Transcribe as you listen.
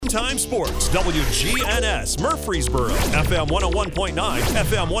Primetime Sports, WGNS, Murfreesboro, FM 101.9,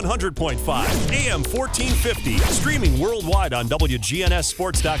 FM 100.5, AM 1450, streaming worldwide on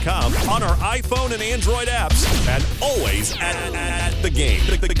WGNSSports.com, on our iPhone and Android apps, and always at the game.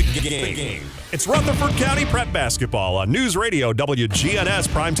 The game. It's Rutherford County Prep Basketball on News Radio WGNS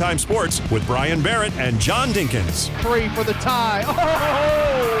Primetime Sports with Brian Barrett and John Dinkins. 3 for the tie. Oh,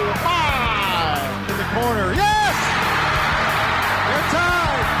 5 in the corner. Yes! They're tied.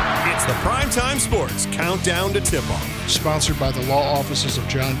 It's the Primetime Sports Countdown to Tip-Off. Sponsored by the law offices of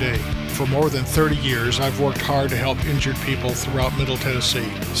John Day. For more than 30 years, I've worked hard to help injured people throughout Middle Tennessee.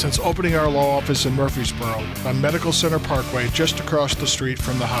 Since opening our law office in Murfreesboro, on Medical Center Parkway, just across the street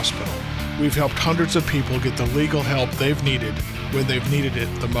from the hospital, we've helped hundreds of people get the legal help they've needed when they've needed it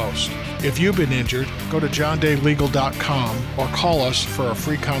the most. If you've been injured, go to johndaylegal.com or call us for a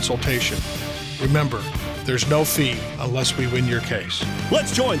free consultation. Remember, there's no fee unless we win your case.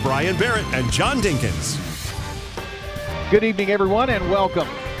 Let's join Brian Barrett and John Dinkins. Good evening, everyone, and welcome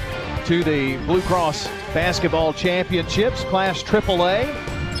to the Blue Cross Basketball Championships, Class AAA.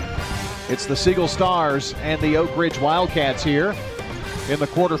 It's the Siegel Stars and the Oak Ridge Wildcats here in the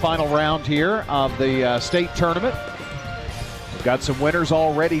quarterfinal round here of the state tournament. We've got some winners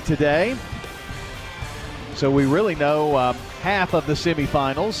already today, so we really know half of the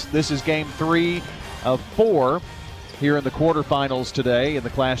semifinals. This is game 3 of 4 here in the quarterfinals today in the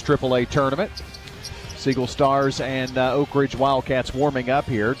Class AAA tournament. Siegel Stars and Oak Ridge Wildcats warming up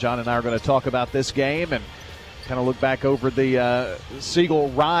here. John and I are going to talk about this game and kind of look back over the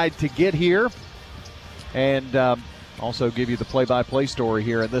Siegel ride to get here, and also give you the play-by-play story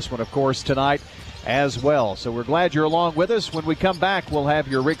here in this one, of course, tonight as well. So we're glad you're along with us. When we come back, we'll have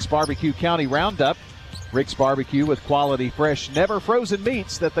your Rick's Barbecue County Roundup. Rick's Barbecue with quality, fresh, never frozen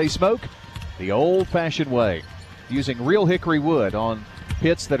meats that they smoke the old-fashioned way, using real hickory wood on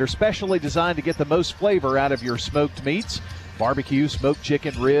pits that are specially designed to get the most flavor out of your smoked meats. Barbecue, smoked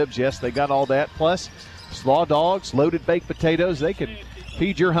chicken, ribs, yes, they got all that. Plus, slaw dogs, loaded baked potatoes. They can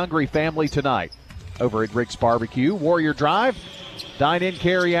feed your hungry family tonight over at Rick's Barbecue. Warrior Drive, dine-in,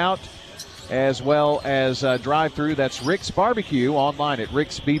 carry-out, as well as drive-through. That's Rick's Barbecue, online at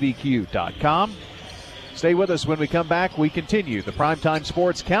ricksbbq.com. Stay with us. When we come back, we continue the Primetime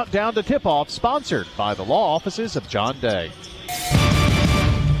Sports Countdown to Tip-Off, sponsored by the law offices of John Day.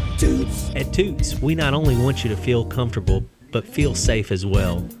 At Toots, we not only want you to feel comfortable, but feel safe as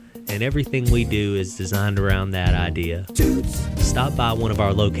well. And everything we do is designed around that idea. Toots. Stop by one of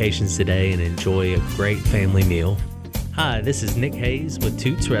our locations today and enjoy a great family meal. Hi, this is Nick Hayes with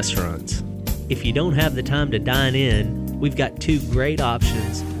Toots Restaurants. If you don't have the time to dine in, we've got 2 great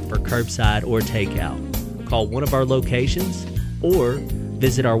options for curbside or takeout. Call one of our locations or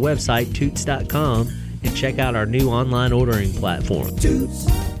visit our website, toots.com, and check out our new online ordering platform. Toots.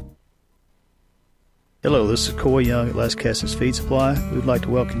 Hello, this is Coy Young at Las Casas Feed Supply. We'd like to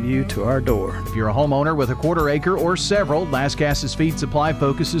welcome you to our door. If you're a homeowner with a quarter acre or several, Las Casas Feed Supply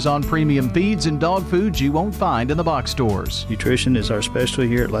focuses on premium feeds and dog foods you won't find in the box stores. Nutrition is our specialty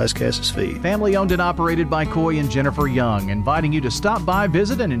here at Las Casas Feed. Family owned and operated by Coy and Jennifer Young, inviting you to stop by,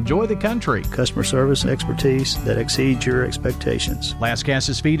 visit, and enjoy the country. Customer service expertise that exceeds your expectations. Las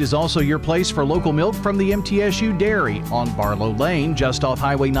Casas Feed is also your place for local milk from the MTSU Dairy on Barlow Lane, just off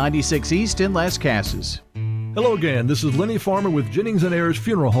Highway 96 East in Las Casas. Hello again, this is Lenny Farmer with Jennings & Ayers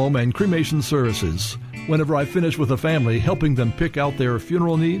Funeral Home and Cremation Services. Whenever I finish with a family, helping them pick out their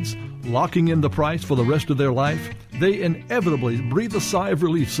funeral needs, locking in the price for the rest of their life, they inevitably breathe a sigh of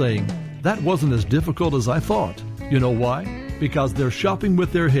relief saying, that wasn't as difficult as I thought. You know why? Because they're shopping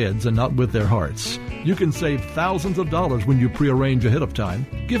with their heads and not with their hearts. You can save thousands of dollars when you prearrange ahead of time.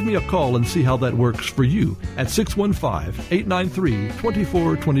 Give me a call and see how that works for you at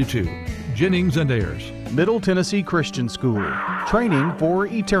 615-893-2422. Jennings & Ayers. Middle Tennessee Christian School. Training for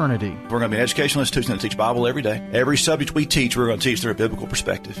eternity. We're going to be an educational institution that teach Bible every day. Every subject we teach, we're going to teach through a biblical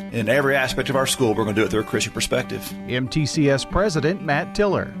perspective. In every aspect of our school, we're going to do it through a Christian perspective. MTCS President Matt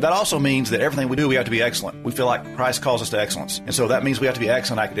Tiller. That also means that everything we do, we have to be excellent. We feel like Christ calls us to excellence. And so that means we have to be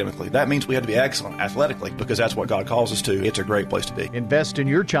excellent academically. That means we have to be excellent athletically, because that's what God calls us to. It's a great place to be. Invest in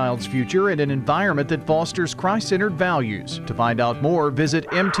your child's future in an environment that fosters Christ-centered values. To find out more, visit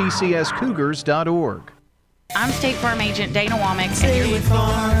mtcscougars.org. I'm State Farm Agent Dana Womack, and you're with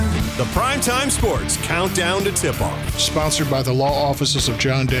The Primetime Sports Countdown to Tip-Off. Sponsored by the law offices of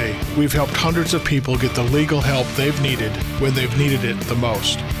John Day. We've helped hundreds of people get the legal help they've needed when they've needed it the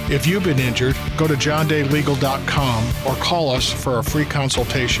most. If you've been injured, go to johndaylegal.com or call us for a free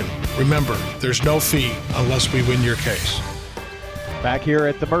consultation. Remember, there's no fee unless we win your case. Back here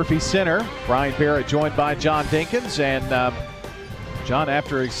at the Murphy Center, Brian Barrett joined by John Dinkins, and John,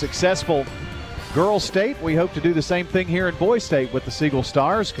 after a successful girls state, we hope to do the same thing here in boys state with the Siegel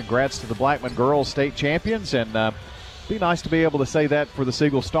Stars. Congrats to the Blackman girls state champions, and be nice to be able to say that for the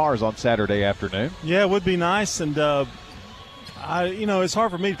Siegel Stars on Saturday afternoon. Yeah, it would be nice, and it's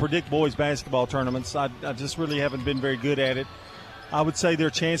hard for me to predict boys basketball tournaments. I just really haven't been very good at it. I would say their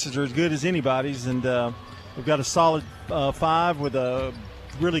chances are as good as anybody's, and we've got a solid 5 with a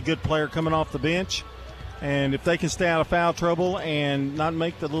really good player coming off the bench. And if they can stay out of foul trouble and not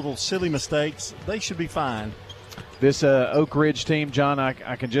make the little silly mistakes, they should be fine. This Oak Ridge team, John, I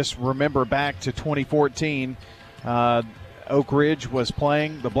can just remember back to 2014. Oak Ridge was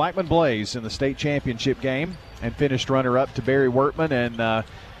playing the Blackman Blaze in the state championship game and finished runner-up to Barry Wertman. And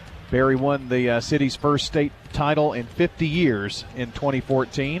Barry won the city's first state title in 50 years in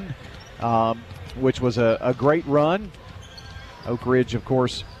 2014, which was a great run. Oak Ridge, of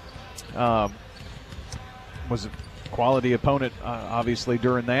course, was a quality opponent, obviously,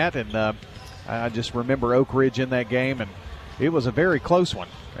 during that. And I just remember Oak Ridge in that game, and it was a very close one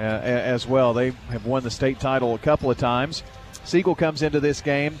as well. They have won the state title a couple of times. Siegel comes into this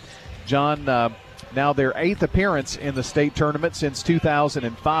game. John, now their 8th appearance in the state tournament since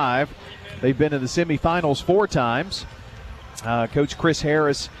 2005. They've been in the semifinals 4 times. Coach Chris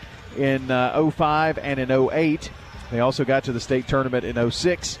Harris in 05 and in 08. They also got to the state tournament in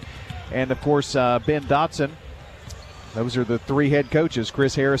 06. And, of course, Ben Dotson. Those are the 3 head coaches,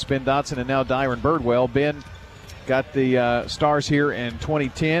 Chris Harris, Ben Dotson, and now Dyron Birdwell. Ben got the Stars here in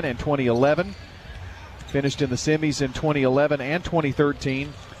 2010 and 2011. Finished in the semis in 2011 and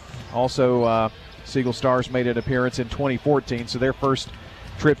 2013. Also, Siegel Stars made an appearance in 2014, so their first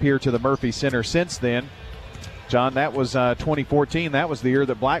trip here to the Murphy Center since then. John, that was 2014. That was the year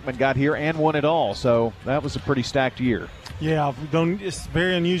that Blackman got here and won it all, so that was a pretty stacked year. Yeah, it's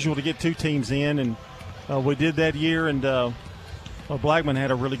very unusual to get 2 teams in, and we did that year, and Blackman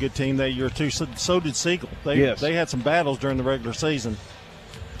had a really good team that year too. So did Siegel. They had some battles during the regular season.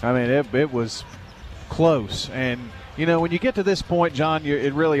 I mean, it was close, and when you get to this point, John,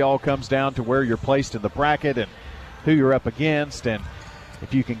 it really all comes down to where you're placed in the bracket and who you're up against, and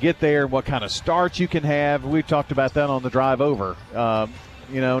if you can get there, what kind of start you can have. We talked about that on the drive over.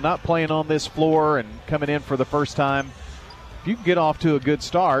 Not playing on this floor and coming in for the first time. If you can get off to a good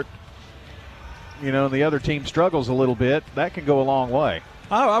start, and the other team struggles a little bit, that can go a long way.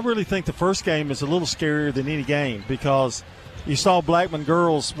 I really think the first game is a little scarier than any game because you saw Blackman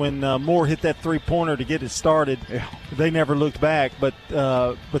girls when Moore hit that 3-pointer to get it started. Yeah. They never looked back, but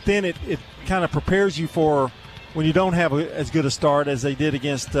then it kind of prepares you for when you don't have as good a start as they did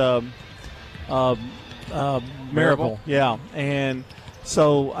against Maryville. Yeah, and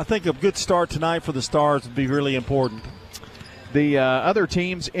so I think a good start tonight for the Stars would be really important. The other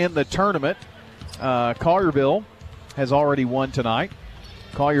teams in the tournament, Collierville has already won tonight.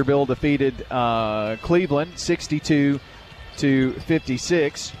 Collierville defeated Cleveland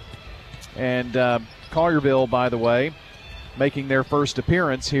 62-56. And Collierville, by the way, making their first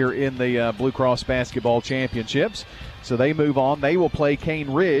appearance here in the Blue Cross Basketball Championships. So they move on. They will play Cane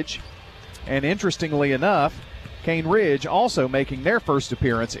Ridge. And interestingly enough, Cane Ridge also making their first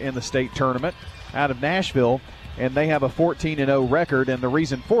appearance in the state tournament out of Nashville. And they have a 14-0 record. And the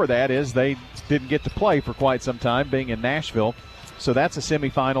reason for that is they didn't get to play for quite some time, being in Nashville. So that's a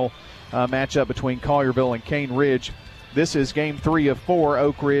semifinal matchup between Collierville and Cane Ridge. This is game 3 of 4,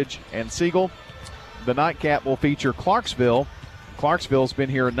 Oak Ridge and Siegel. The nightcap will feature Clarksville. Clarksville's been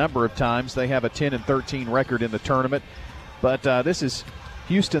here a number of times. They have a 10-13 record in the tournament. But this is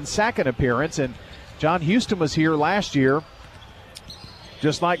Houston's second appearance. And John, Houston was here last year,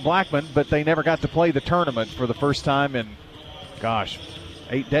 just like Blackman, but they never got to play the tournament for the first time in,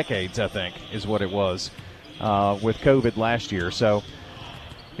 8 decades, I think, is what it was with COVID last year. So,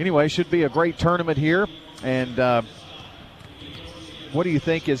 anyway, should be a great tournament here. And what do you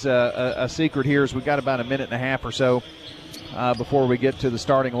think is a secret here as we've got about a minute and a half or so before we get to the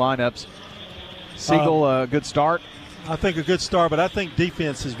starting lineups? Siegel, a good start? I think a good start, but I think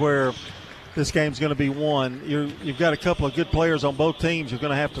defense is where this game's going to be won. You've got a couple of good players on both teams. You're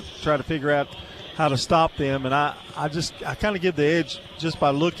going to have to try to figure out how to stop them. And I kind of give the edge just by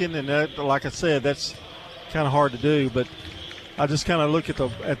looking, and that, like I said, that's kind of hard to do. But I just kind of look at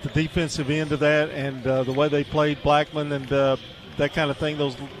the defensive end of that and the way they played Blackman and that kind of thing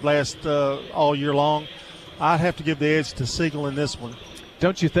those last all year long. I'd have to give the edge to Siegel in this one.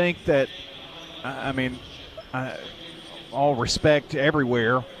 Don't you think that, all respect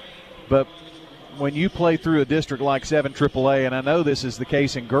everywhere, but when you play through a district like 7 AAA, and I know this is the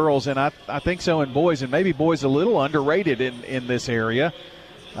case in girls, and I think so in boys, and maybe boys a little underrated in this area,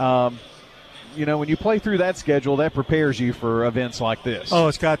 when you play through that schedule, that prepares you for events like this. Oh,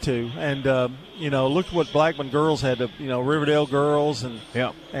 it's got to. And, look what Blackman girls had to, Riverdale girls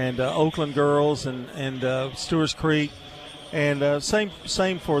and Oakland girls and Stewart's Creek. And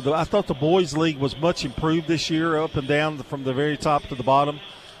same for I thought the boys' league was much improved this year, up and down from the very top to the bottom.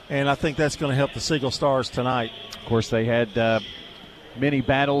 And I think that's going to help the Siegel Stars tonight. Of course, they had many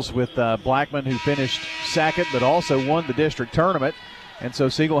battles with Blackman, who finished second, but also won the district tournament. And so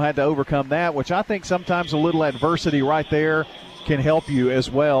Siegel had to overcome that, which I think sometimes a little adversity right there can help you as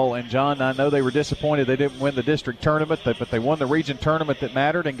well. And, John, I know they were disappointed they didn't win the district tournament, but they won the region tournament that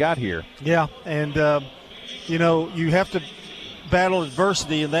mattered and got here. Yeah, and, you have to battle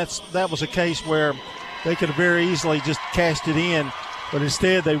adversity, and that was a case where they could have very easily just cashed it in, but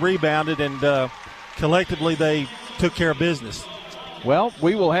instead they rebounded, and collectively they took care of business. Well,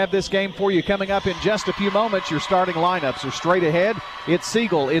 we will have this game for you coming up in just a few moments. Your starting lineups are straight ahead. It's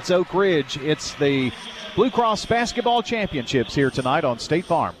Siegel, it's Oak Ridge, it's the Blue Cross Basketball Championships here tonight on State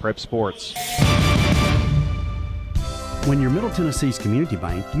Farm Prep Sports. When you're Middle Tennessee's community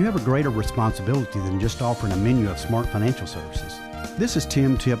bank, you have a greater responsibility than just offering a menu of smart financial services. This is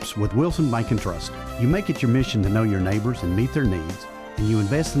Tim Tips with Wilson Bank & Trust. You make it your mission to know your neighbors and meet their needs, and you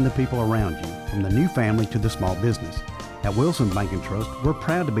invest in the people around you, from the new family to the small business. At Wilson Bank & Trust, we're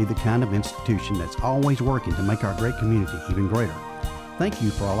proud to be the kind of institution that's always working to make our great community even greater. Thank you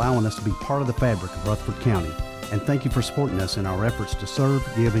for allowing us to be part of the fabric of Rutherford County, and thank you for supporting us in our efforts to serve,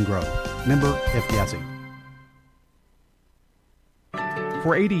 give, and grow. Member FDIC.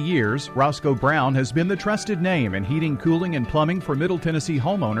 For 80 years, Roscoe Brown has been the trusted name in heating, cooling, and plumbing for Middle Tennessee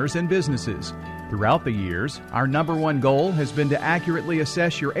homeowners and businesses. Throughout the years, our number one goal has been to accurately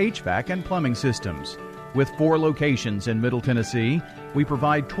assess your HVAC and plumbing systems. With 4 locations in Middle Tennessee, we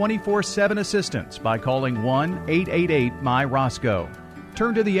provide 24/7 assistance by calling 1-888-MY-ROSCOE.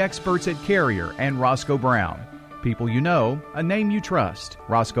 Turn to the experts at Carrier and Roscoe Brown. People you know, a name you trust.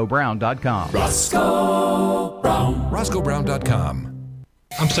 RoscoeBrown.com. Roscoe Brown. RoscoeBrown.com.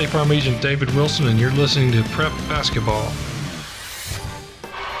 I'm State Farm Agent David Wilson, and you're listening to Prep Basketball.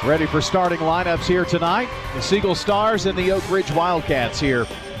 Ready for starting lineups here tonight. The Siegel Stars and the Oak Ridge Wildcats here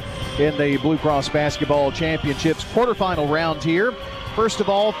in the Blue Cross Basketball Championships quarterfinal round here. First of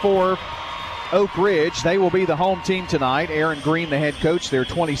all, for Oak Ridge, they will be the home team tonight. Aaron Green, the head coach, they're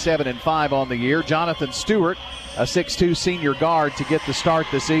 27-5 on the year. Jonathan Stewart, a 6'2 senior guard, to get the start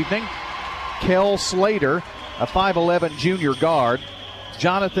this evening. Kel Slater, a 5'11 junior guard.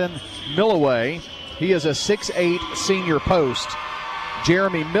 Jonathan Milloway, he is a 6'8 senior post.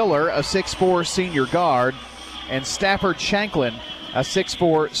 Jeremy Miller, a 6'4 senior guard. And Stafford Shanklin, a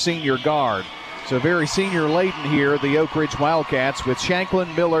 6'4 senior guard. So very senior laden here, the Oak Ridge Wildcats, with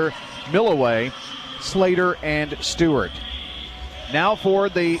Shanklin, Miller, Milloway, Slater, and Stewart. Now for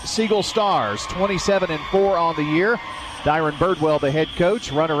the Siegel Stars, 27-4 on the year. Dyron Birdwell, the head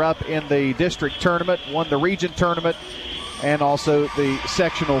coach, runner-up in the district tournament, won the region tournament, and also the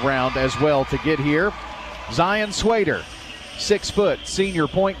sectional round as well to get here. Zion Swader, 6 foot senior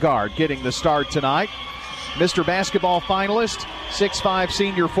point guard, getting the start tonight. Mr. Basketball finalist, 6'5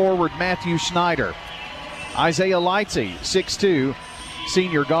 senior forward Matthew Schneider. Isaiah Lightsey, 6'2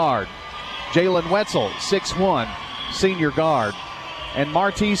 senior guard. Jalen Wetzel, 6'1 senior guard. And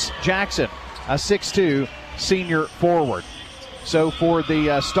Martise Jackson, a 6'2 senior forward. So for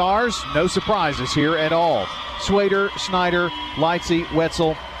the Stars, no surprises here at all. Swader, Schneider, Lightsey,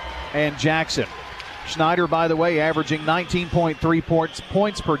 Wetzel, and Jackson. Schneider, by the way, averaging 19.3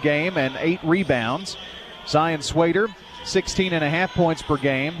 points per game and 8 rebounds. Zion Swader, 16.5 points per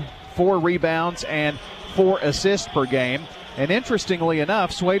game, 4 rebounds, and 4 assists per game. And interestingly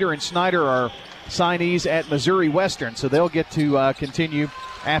enough, Swader and Schneider are signees at Missouri Western, so they'll get to continue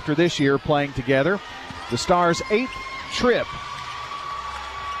after this year playing together. The Stars' 8th trip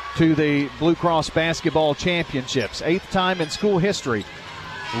to the Blue Cross Basketball Championships, 8th time in school history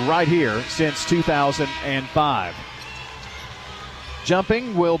right here since 2005.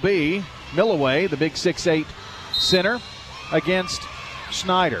 Jumping will be Milloway, the big 6'8 center, against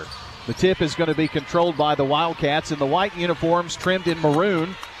Schneider. The tip is going to be controlled by the Wildcats in the white uniforms trimmed in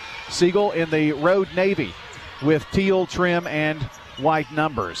maroon. Siegel in the road navy with teal trim and white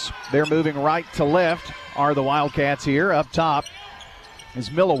numbers. They're moving right to left are the Wildcats here. Up top is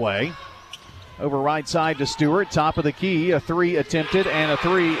Milloway. Over right side to Stewart. Top of the key, a 3 attempted, and a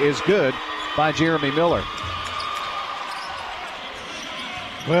 3 is good by Jeremy Miller.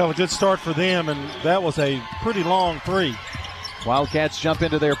 Well, a good start for them, and that was a pretty long 3. Wildcats jump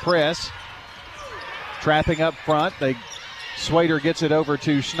into their press. Trapping up front. Swader gets it over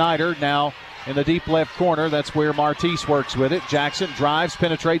to Schneider. Now in the deep left corner. That's where Martise works with it. Jackson drives,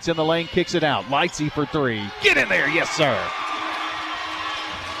 penetrates in the lane, kicks it out. Lightsey for three. Get in there, yes, sir.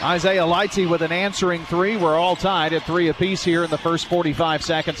 Isaiah Lightsey with an answering three. We're all tied at 3 apiece here in the first 45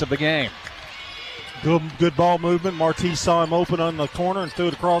 seconds of the game. Good ball movement. Martise saw him open on the corner and threw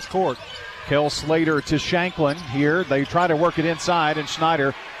it across court. Kel Slater to Shanklin here. They try to work it inside, and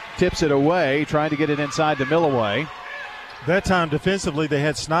Schneider tips it away, trying to get it inside to Milloway. That time defensively they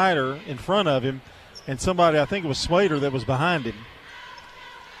had Snyder in front of him and somebody, I think it was Slater, that was behind him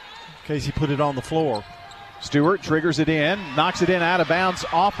in case he put it on the floor. Stewart triggers it in, knocks it in out of bounds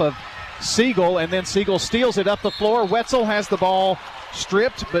off of Siegel, and then Siegel steals it up the floor. Wetzel has the ball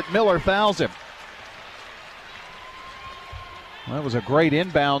stripped, but Miller fouls him. Well, that was a great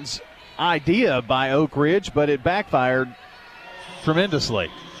inbounds idea by Oak Ridge, but it backfired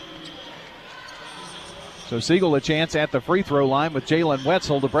tremendously. So Siegel a chance at the free throw line with Jalen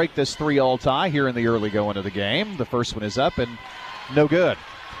Wetzel to break this 3-all tie here in the early going of the game. The first one is up and no good.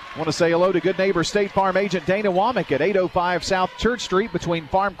 I want to say hello to good neighbor State Farm agent Dana Womack at 805 South Church Street between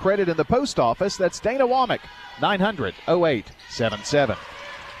Farm Credit and the post office. That's Dana Womack, 900-0877.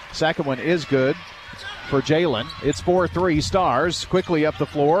 Second one is good for Jalen. It's 4-3 Stars. Quickly up the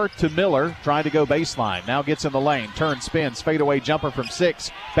floor to Miller, trying to go baseline. Now gets in the lane, turns, spins, fadeaway jumper from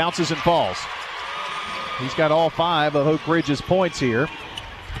 6, bounces and falls. He's got all 5 of Oak Ridge's points here.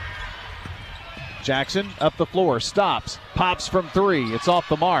 Jackson up the floor, stops, pops from 3. It's off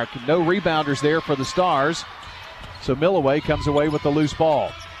the mark. No rebounders there for the Stars. So Milloway comes away with the loose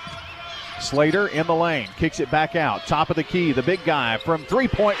ball. Slater in the lane, kicks it back out. Top of the key, the big guy from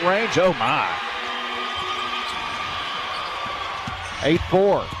 3-point range. Oh my.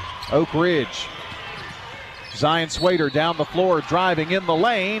 8-4, Oak Ridge. Zion Swader down the floor, driving in the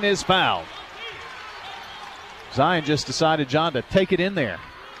lane, is fouled. Zion just decided, John, to take it in there.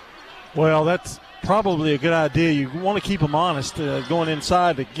 Well, that's probably a good idea. You want to keep them honest, going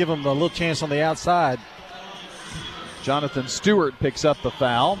inside to give them a little chance on the outside. Jonathan Stewart picks up the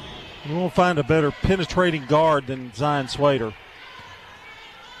foul. We won't find a better penetrating guard than Zion Swader.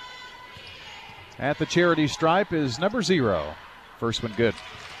 At the charity stripe is number 0. First one good.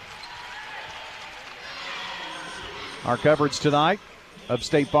 Our coverage tonight of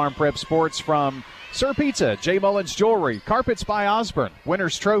State Farm Prep Sports from Sir Pizza, J. Mullins Jewelry, Carpets by Osborne,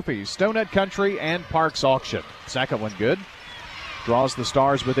 Winners Trophies, Stonut Country, and Parks Auction. Second one good. Draws the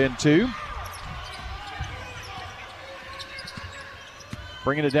Stars within 2.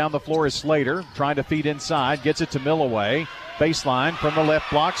 Bringing it down the floor is Slater, trying to feed inside, gets it to Milloway. Baseline from the left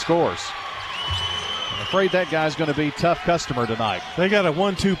block, scores. I'm afraid that guy's going to be a tough customer tonight. They got a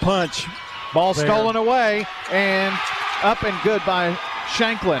 1-2 punch. Ball there. Stolen away, and up and good by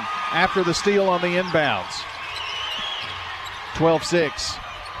Shanklin after the steal on the inbounds. 12-6.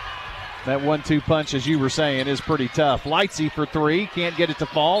 That 1-2 punch, as you were saying, is pretty tough. Lightsey for 3, can't get it to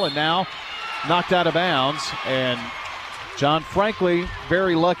fall, and now knocked out of bounds. And John, frankly,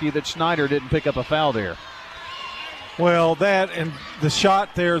 very lucky that Schneider didn't pick up a foul there. Well, that and the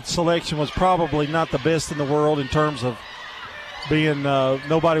shot there selection was probably not the best in the world in terms of being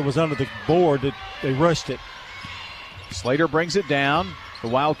nobody was under the board. They rushed it. Slater brings it down. The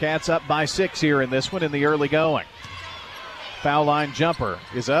Wildcats up by 6 here in this one in the early going. Foul line jumper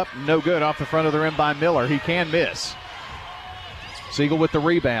is up. No good off the front of the rim by Miller. He can miss. Siegel with the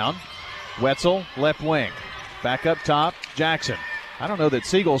rebound. Wetzel, left wing. Back up top, Jackson. I don't know that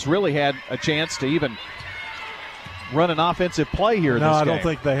Siegel's really had a chance to even run an offensive play here in this game. No, I don't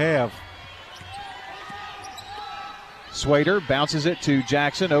think they have. Swader bounces it to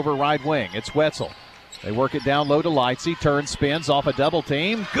Jackson over right wing. It's Wetzel. They work it down low to Lightsey. Turns, spins off a double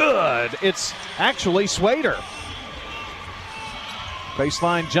team. Good. It's actually Swader.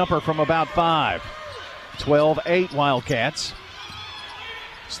 Baseline jumper from about 5. 12-8 Wildcats.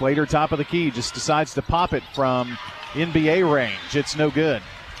 Slater, top of the key, just decides to pop it from NBA range. It's no good.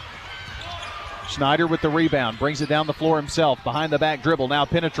 Schneider with the rebound, brings it down the floor himself. Behind the back dribble, now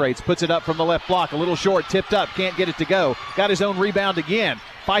penetrates, puts it up from the left block. A little short, tipped up, can't get it to go. Got his own rebound again.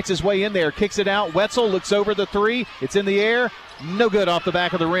 Fights his way in there, kicks it out. Wetzel looks over the 3. It's in the air. No good off the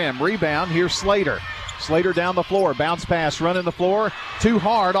back of the rim. Rebound, here's Slater. Slater down the floor, bounce pass, running the floor. Too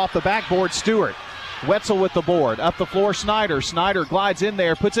hard off the backboard, Stewart. Wetzel with the board. Up the floor, Schneider. Schneider glides in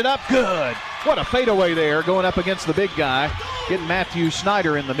there, puts it up. Good. What a fadeaway there, going up against the big guy. Getting Matthew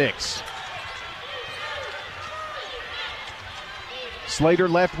Schneider in the mix. Slater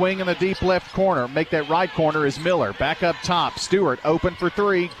left wing in the deep left corner. Make that right corner is Miller. Back up top. Stewart open for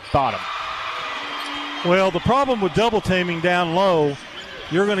 3. Bottom. Well, the problem with double teaming down low,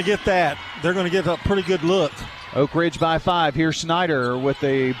 you're going to get that. They're going to get a pretty good look. Oak Ridge by 5. Here's Schneider with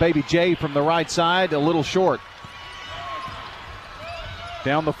the baby J from the right side, a little short.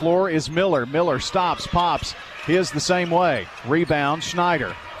 Down the floor is Miller. Miller stops, pops. His the same way. Rebound,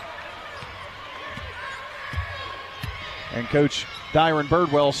 Schneider. And Coach Dyron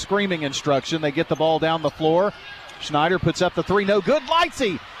Birdwell screaming instruction. They get the ball down the floor. Schneider puts up the three. No good.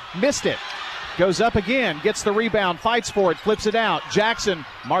 Lightsey missed it. Goes up again. Gets the rebound. Fights for it. Flips it out. Jackson.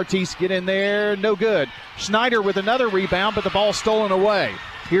 Martise get in there. No good. Schneider with another rebound, but the ball stolen away.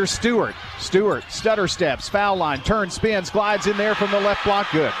 Here's Stewart. Stewart, stutter steps, foul line, turns, spins, glides in there from the left block.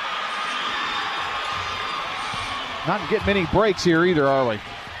 Good. Not getting many breaks here either, are we?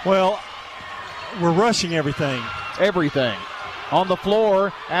 Well, we're rushing everything. Everything. On the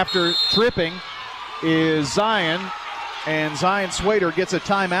floor after tripping is Zion, and Zion Swader gets a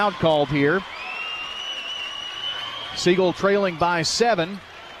timeout called here. Siegel trailing by 7.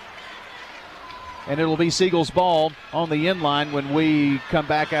 And it'll be Siegel's ball on the inline when we come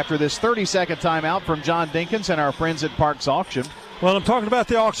back after this 30-second timeout from John Dinkins and our friends at Parks Auction. Well, I'm talking about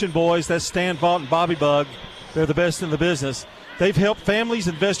the auction boys. That's Stan Vaught and Bobby Bug. They're the best in the business. They've helped families,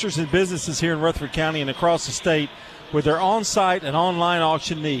 investors, and businesses here in Rutherford County and across the state with their on-site and online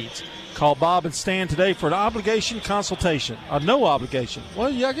auction needs. Call Bob and Stan today for an obligation consultation. No obligation. Well,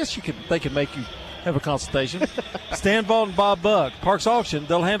 yeah, I guess they could make you have a consultation. Stan Vaught and Bob Bug. Parks Auction,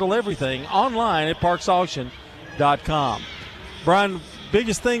 they'll handle everything online at parksauction.com. Brian,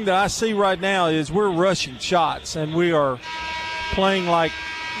 biggest thing that I see right now is we're rushing shots, and we are playing like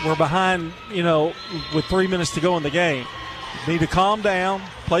we're behind, with 3 minutes to go in the game. Need to calm down,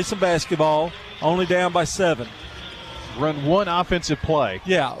 play some basketball, only down by 7. Run one offensive play.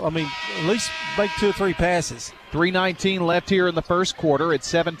 Yeah, at least make 2 or 3 passes. 3:19 left here in the first quarter. It's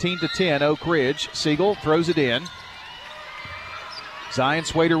 17-10, Oak Ridge. Siegel throws it in. Zion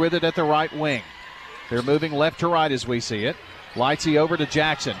Swader with it at the right wing. They're moving left to right as we see it. Lightsey over to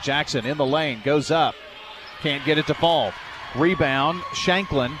Jackson. Jackson in the lane, goes up. Can't get it to fall. Rebound,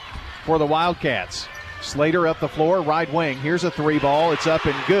 Shanklin for the Wildcats. Slater up the floor, right wing. Here's a 3 ball. It's up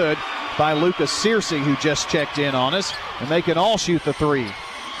and good by Lucas Searcy, who just checked in on us. And they can all shoot the 3.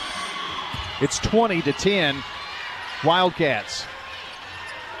 It's 20-10, Wildcats.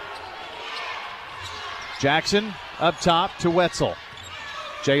 Jackson up top to Wetzel.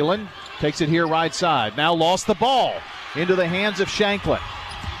 Jalen takes it here right side. Now lost the ball into the hands of Shanklin.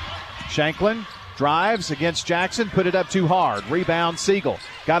 Shanklin drives against Jackson, put it up too hard. Rebound Siegel.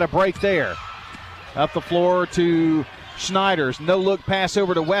 Got a break there. Up the floor to Schneider's. No look pass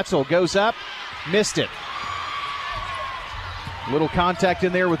over to Wetzel. Goes up, missed it. Little contact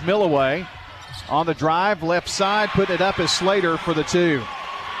in there with Millaway. On the drive, left side, putting it up as Slater for the 2.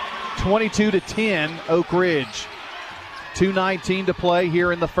 22-10, Oak Ridge. 2:19 to play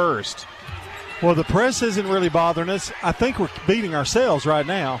here in the first. Well, the press isn't really bothering us. I think we're beating ourselves right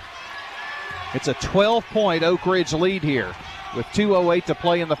now. It's a 12-point Oak Ridge lead here with 2:08 to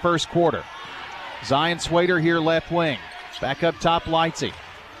play in the first quarter. Zion Swader here left wing. Back up top, Lightsey.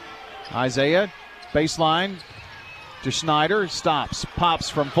 Isaiah, baseline to Schneider, stops, pops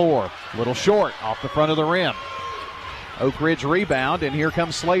from 4. Little short off the front of the rim. Oak Ridge rebound, and here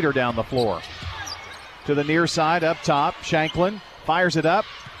comes Slater down the floor. To the near side, up top, Shanklin fires it up,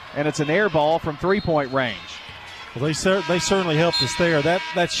 and it's an air ball from 3-point range. Well, they certainly helped us there.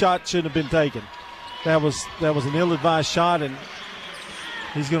 That shot shouldn't have been taken. That was an ill-advised shot, and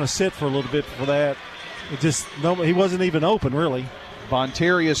he's going to sit for a little bit for that. He wasn't even open, really.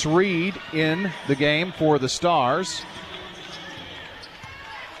 Vontarius Reed in the game for the Stars.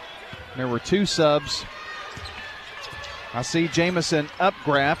 There were 2 subs. I see Jamison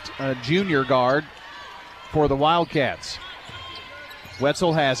Upgraft, a junior guard for the Wildcats.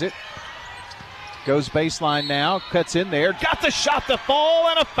 Wetzel has it. Goes baseline now, cuts in there, got the shot to fall,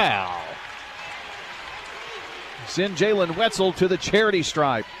 and a foul. Send Jalen Wetzel to the charity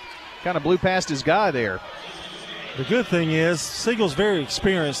stripe. Kind of blew past his guy there. The good thing is Siegel's very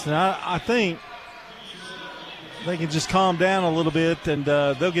experienced, and I think they can just calm down a little bit, and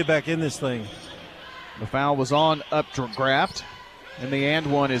they'll get back in this thing. The foul was on Upgraft, and the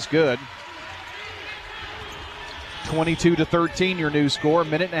and one is good. 22-13, your new score.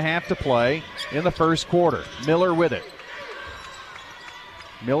 1.5 minutes to play in the first quarter. Miller with it.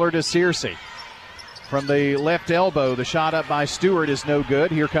 Miller to Searcy. From the left elbow, the shot up by Stewart is no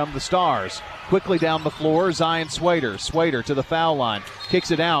good. Here come the Stars. Quickly down the floor, Zion Swader. Swader to the foul line.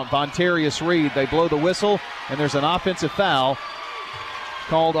 Kicks it out. Vontarius Reed. They blow the whistle, and there's an offensive foul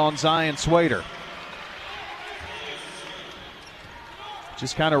called on Zion Swader.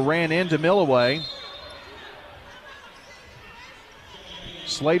 Just kind of ran into Millaway.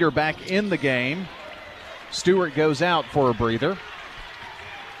 Slater back in the game. Stewart goes out for a breather.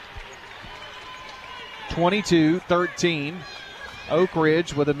 22-13. Oak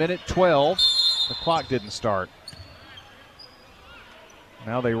Ridge with 1:12. The clock didn't start.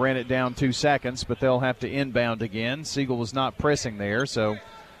 Now they ran it down 2 seconds, but they'll have to inbound again. Siegel was not pressing there, so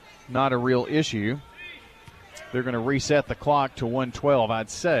not a real issue. They're going to reset the clock to 1:12, I'd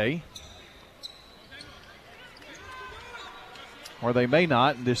say. Or they may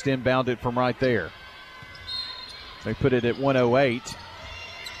not and just inbound it from right there. They put it at 1:08.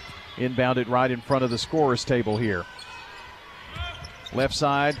 Inbound it right in front of the scorer's table here. Left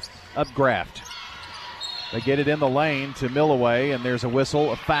side, Upgraft. They get it in the lane to Milloway, and there's a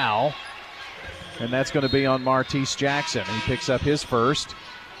whistle, a foul. And that's going to be on Martese Jackson. He picks up his first.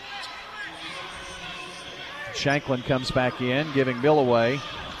 Shanklin comes back in, giving Milloway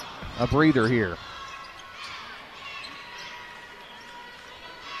a breather here.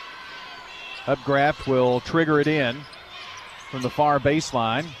 Upgraft will trigger it in from the far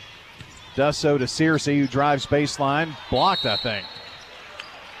baseline. Does so to Searcy, who drives baseline. Blocked, I think.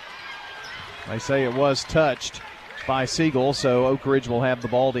 They say it was touched by Siegel, so Oak Ridge will have the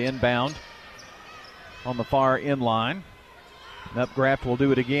ball to inbound on the far end line. And Upgraft will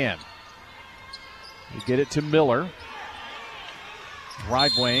do it again. You get it to Miller.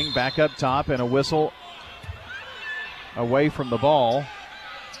 Right wing, back up top, and a whistle away from the ball.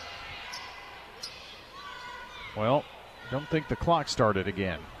 Well, don't think the clock started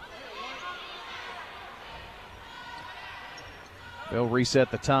again. They'll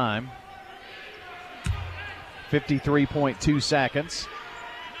reset the time. 53.2 seconds.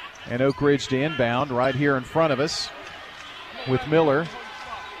 And Oak Ridge to inbound right here in front of us with Miller.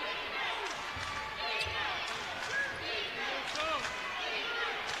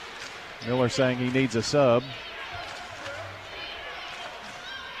 Miller saying he needs a sub.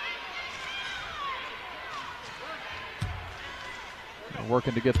 They're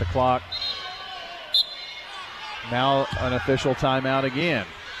working to get the clock. Now an official timeout again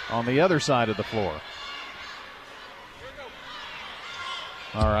on the other side of the floor.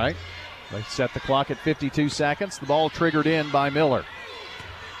 All right, they set the clock at 52 seconds. The ball triggered in by Miller.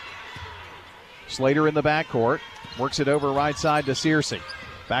 Slater in the backcourt, works it over right side to Searcy.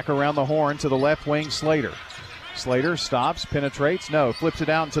 Back around the horn to the left wing, Slater. Slater stops, penetrates, no, flips it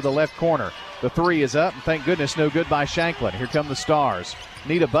out into the left corner. The three is up, and thank goodness no good by Shanklin. Here come the Stars.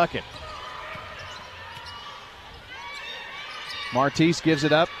 Need a bucket. Martese gives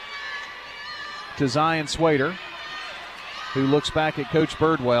it up to Zion Swader, who looks back at Coach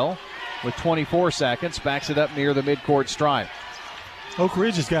Birdwell with 24 seconds, backs it up near the midcourt stripe. Oak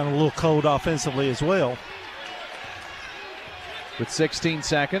Ridge has gotten a little cold offensively as well. With 16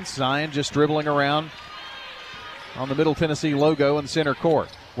 seconds, Zion just dribbling around on the Middle Tennessee logo in center court.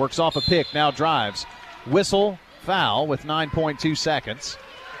 Works off a pick, now drives. Whistle, foul with 9.2 seconds.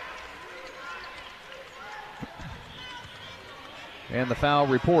 And the foul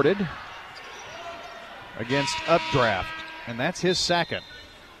reported against Updraft. And that's his second.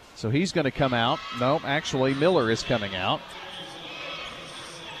 So he's going to come out. No, actually Miller is coming out.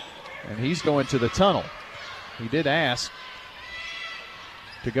 And he's going to the tunnel. He did ask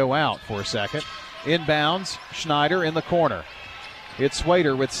to go out for a second. Inbounds, Schneider in the corner. It's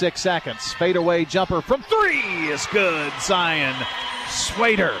Swader with 6 seconds. Fadeaway jumper from three is good. Zion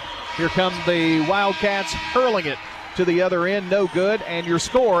Swader. Here come the Wildcats hurling it to the other end. No good. And your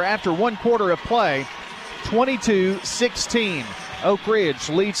score after 1 quarter of play, 22-16. Oak Ridge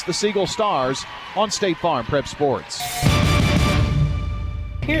leads the Siegel Stars on State Farm Prep Sports.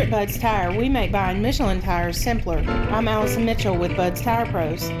 Here at Bud's Tire, we make buying Michelin tires simpler. I'm Allison Mitchell with Bud's Tire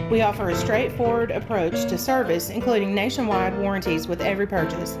Pros. We offer a straightforward approach to service, including nationwide warranties with every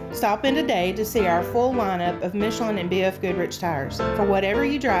purchase. Stop in today to see our full lineup of Michelin and BF Goodrich tires. For whatever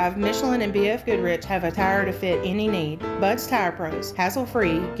you drive, Michelin and BF Goodrich have a tire to fit any need. Bud's Tire Pros,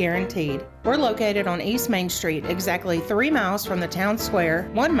 hassle-free, guaranteed. We're located on East Main Street, exactly 3 miles from the town square,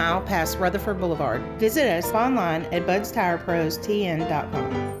 1 mile past Rutherford Boulevard. Visit us online at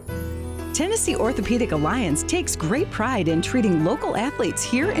budstirepros.tn.com. Tennessee Orthopedic Alliance takes great pride in treating local athletes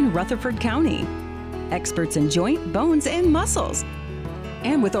here in Rutherford County. Experts in joint, bones, and muscles.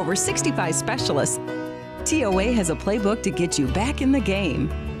 And with over 65 specialists, TOA has a playbook to get you back in the game.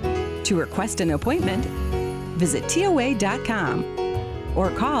 To request an appointment, visit TOA.com or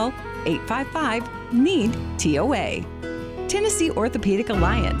call 855-NEED-TOA. Tennessee Orthopedic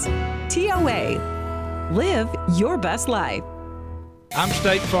Alliance. TOA. Live your best life. I'm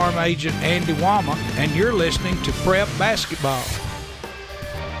State Farm Agent Andy Womack, and you're listening to Prep Basketball.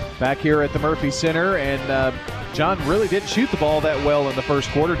 Back here at the Murphy Center, and John really didn't shoot the ball that well in the first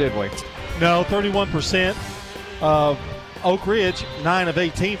quarter, did we? No, 31%. Oak Ridge, 9 of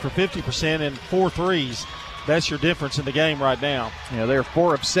 18 for 50% and 4 threes. That's your difference in the game right now. Yeah, they're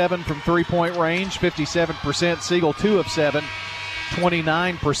 4 of 7 from three-point range, 57%. Siegel 2 of 7,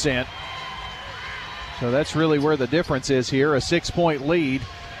 29%. So that's really where the difference is here. A 6-point lead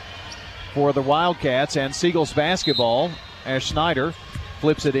for the Wildcats and Siegel's basketball as Schneider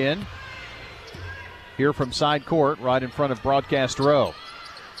flips it in. Here from side court, right in front of broadcast row.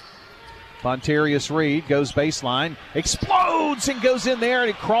 Fontarius Reed goes baseline, explodes and goes in there, and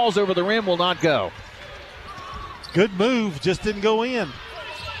it crawls over the rim, will not go. Good move, just didn't go in.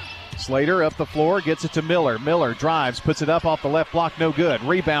 Slater up the floor, gets it to Miller. Miller drives, puts it up off the left block, no good.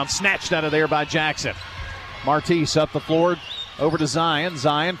 Rebound snatched out of there by Jackson. Martise up the floor, over to Zion.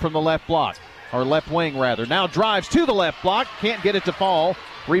 Zion from the left block, or left wing rather. Now drives to the left block, can't get it to fall.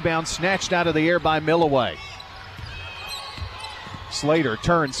 Rebound snatched out of the air by Millaway. Slater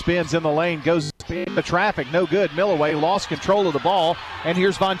turns, spins in the lane, goes into traffic, no good. Millaway lost control of the ball, and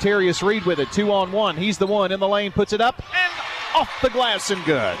here's Fontarius Reed with it, 2-on-1. He's the one in the lane, puts it up, and off the glass and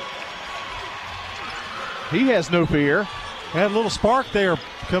good. He has no fear. Had a little spark there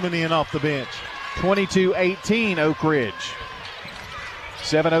coming in off the bench. 22-18 Oak Ridge.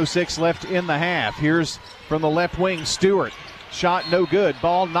 7:06 left in the half. Here's from the left wing, Stewart. Shot no good.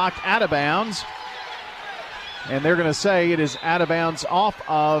 Ball knocked out of bounds. And they're going to say it is out of bounds off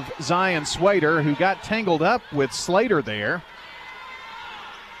of Zion Swader, who got tangled up with Slater there.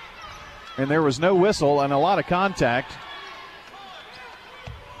 And there was no whistle and a lot of contact.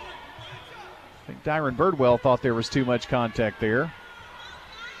 I think Dyron Birdwell thought there was too much contact there.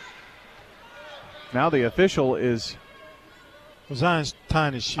 Now the official is... Zion's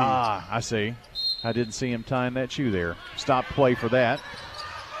tying his shoes. Ah, I see. I didn't see him tying that shoe there. Stop play for that.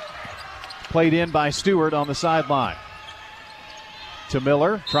 Played in by Stewart on the sideline. To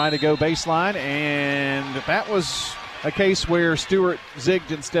Miller, trying to go baseline, and that was a case where Stewart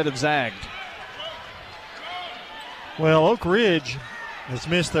zigged instead of zagged. Well, Oak Ridge has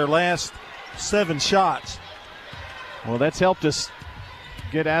missed their last 7 shots. Well, that's helped us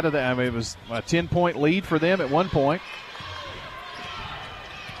get out of that. I mean, it was a 10-point lead for them at one point.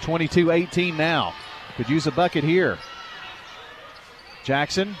 22-18 now. Could use a bucket here.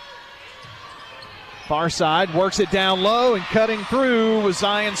 Jackson, far side, works it down low, and cutting through was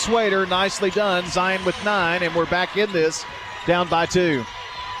Zion Swader. Nicely done. Zion with 9, and we're back in this, down by 2.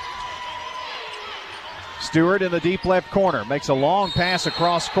 Stewart in the deep left corner makes a long pass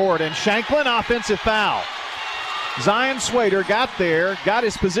across court, and Shanklin, offensive foul. Zion Swader got there, got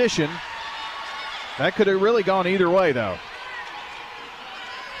his position. That could have really gone either way, though.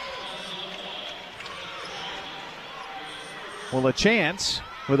 Well, a chance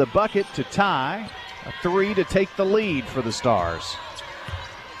with a bucket to tie, a 3 to take the lead for the Stars.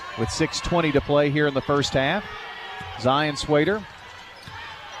 With 6:20 to play here in the first half. Zion Swader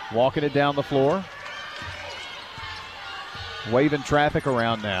walking it down the floor. Waving traffic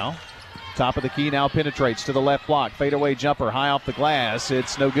around now. Top of the key now penetrates to the left block. Fadeaway jumper high off the glass.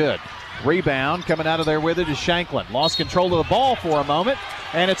 It's no good. Rebound coming out of there with it is Shanklin. Lost control of the ball for a moment,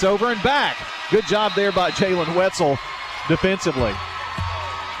 and it's over and back. Good job there by Jalen Wetzel defensively.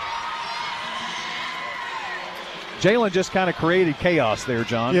 Jalen just kind of created chaos there,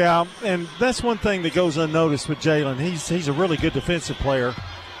 John. Yeah, and that's one thing that goes unnoticed with Jalen. He's a really good defensive player.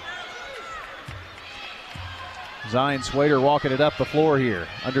 Zion Swader walking it up the floor here.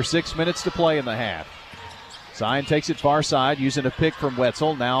 Under 6 minutes to play in the half. Zion takes it far side using a pick from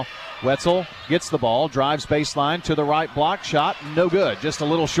Wetzel. Now Wetzel gets the ball, drives baseline to the right block. Shot no good, just a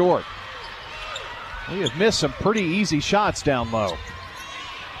little short. We have missed some pretty easy shots down low.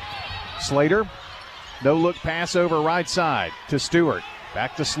 Slater, no look pass over right side to Stewart.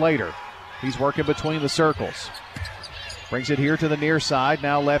 Back to Slater. He's working between the circles. Brings it here to the near side.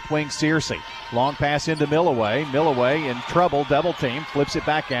 Now left wing Searcy. Long pass into Millaway. Millaway in trouble. Double team. Flips it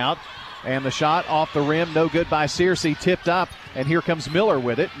back out. And the shot off the rim. No good by Searcy. Tipped up. And here comes Miller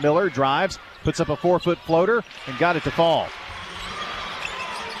with it. Miller drives. Puts up a 4-foot floater. And got it to fall.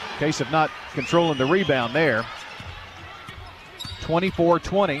 Case of not controlling the rebound there.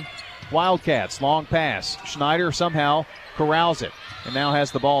 24-20. Wildcats. Long pass. Schneider somehow corrals it. And now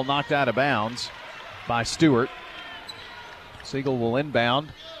has the ball knocked out of bounds by Stewart. Siegel will inbound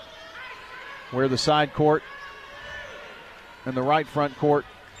where the side court and the right front court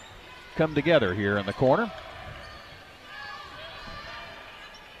come together here in the corner.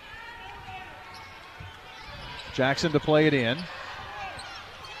 Jackson to play it in.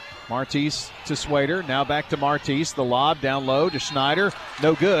 Martise to Swader. Now back to Martise. The lob down low to Schneider.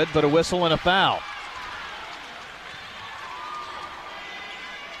 No good, but a whistle and a foul.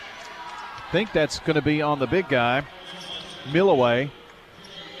 think that's going to be on the big guy, Milloway.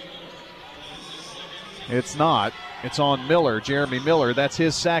 It's not. It's on Miller, Jeremy Miller. That's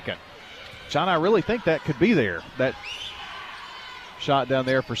his second. John, I really think that could be there. That shot down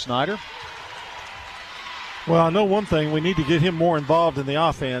there for Snyder. Well, I know one thing. We need to get him more involved in the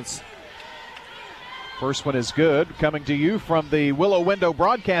offense. First one is good. Coming to you from the Willow Window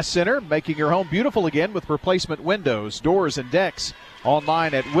Broadcast Center, making your home beautiful again with replacement windows, doors, and decks.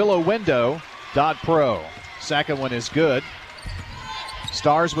 Online at willowwindow.pro. Second one is good.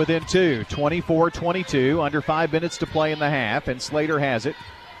 Stars within 2, 24-22, under 5 minutes to play in the half, and Slater has it,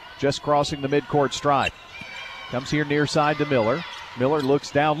 just crossing the midcourt stripe. Comes here near side to Miller. Miller looks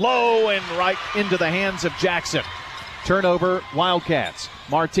down low and right into the hands of Jackson. Turnover, Wildcats.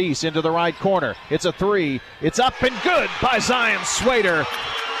 Martise into the right corner. It's a three. It's up and good by Zion Swader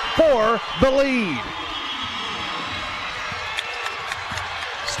for the lead.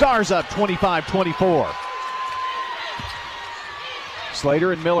 Stars up 25-24.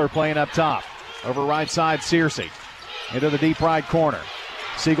 Slater and Miller playing up top. Over right side, Searcy. Into the deep right corner.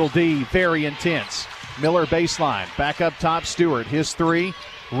 Siegel D, very intense. Miller baseline. Back up top, Stewart. His three.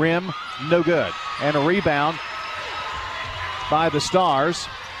 Rim, no good. And a rebound by the Stars.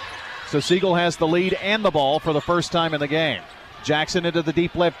 So Siegel has the lead and the ball for the first time in the game. Jackson into the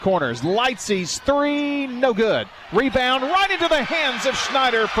deep left corners. Lightsy's three, no good. Rebound right into the hands of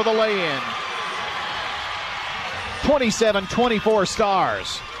Schneider for the lay-in. 27-24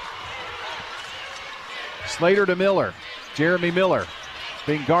 Stars. Slater to Miller. Jeremy Miller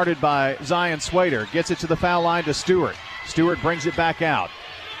being guarded by Zion Swader. Gets it to the foul line to Stewart. Stewart brings it back out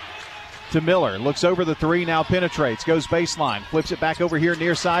to Miller. Looks over the three, now penetrates. Goes baseline. Flips it back over here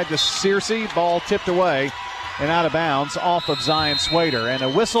near side to Searcy. Ball tipped away and out of bounds off of Zion Swader. And a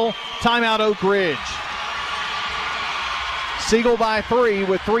whistle. Timeout Oak Ridge. Siegel by 3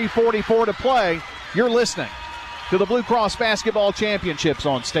 with 3:44 to play. You're listening to the Blue Cross Basketball Championships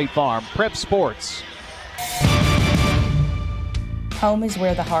on State Farm Prep Sports. Home is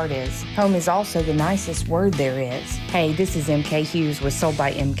where the heart is. Home is also the nicest word there is. Hey, this is MK Hughes with Sold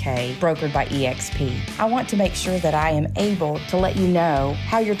by MK, brokered by EXP. I want to make sure that I am able to let you know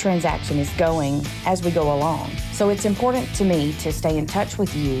how your transaction is going as we go along. So it's important to me to stay in touch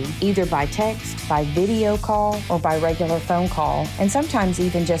with you, either by text, by video call, or by regular phone call, and sometimes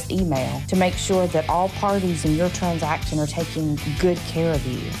even just email, to make sure that all parties in your transaction are taking good care of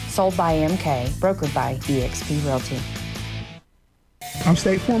you. Sold by MK, brokered by EXP Realty. I'm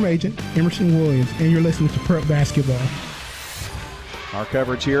State Farm Agent Emerson Williams, and you're listening to Prep Basketball. Our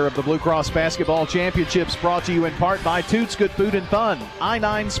coverage here of the Blue Cross Basketball Championships brought to you in part by Toots Good Food and Fun,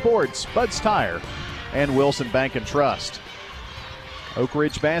 I-9 Sports, Bud's Tire, and Wilson Bank and Trust. Oak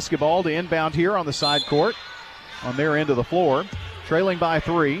Ridge basketball to inbound here on the side court on their end of the floor. Trailing by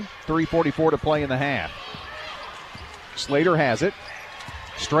 3, 3:44 to play in the half. Slater has it.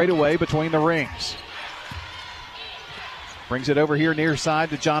 Straight away between the rings. Brings it over here near side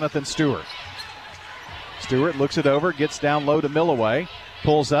to Jonathan Stewart. Stewart looks it over, gets down low to Milloway.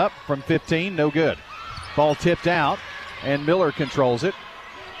 Pulls up from 15, no good. Ball tipped out, and Miller controls it.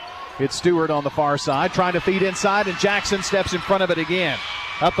 It's Stewart on the far side, trying to feed inside, and Jackson steps in front of it again.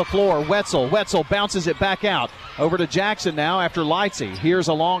 Up the floor, Wetzel. Wetzel bounces it back out. Over to Jackson now after Lightsey. Here's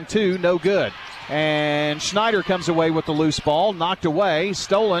a long two, no good. And Schneider comes away with the loose ball, knocked away,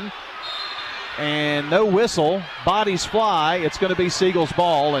 stolen. And no whistle. Bodies fly. It's going to be Siegel's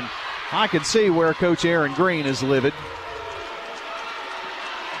ball, and I can see where Coach Aaron Green is livid.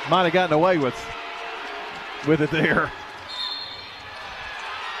 Might have gotten away with it there.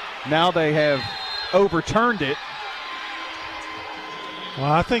 Now they have overturned it.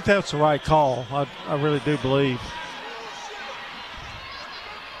 Well, I think that's the right call. I really do believe.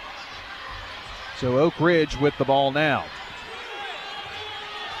 So Oak Ridge with the ball now.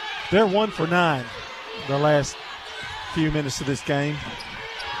 They're 1 for 9 the last few minutes of this game.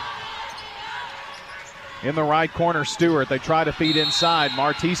 In the right corner, Stewart. They try to feed inside.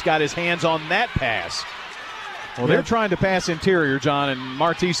 Martise got his hands on that pass. Well, they're trying to pass interior, John, and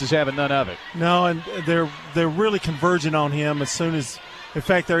Martise is having none of it. No, and they're really converging on him as soon as, in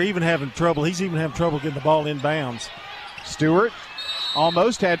fact, they're even having trouble. He's even having trouble getting the ball inbounds. Stewart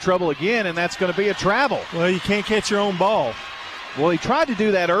almost had trouble again, and that's going to be a travel. Well, you can't catch your own ball. Well, he tried to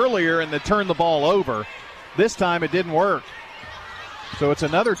do that earlier and then turned the ball over. This time it didn't work. So it's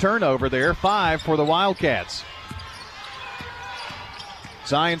another turnover there, 5 for the Wildcats.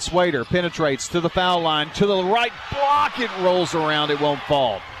 Zion Swader penetrates to the foul line, to the right block. It rolls around, it won't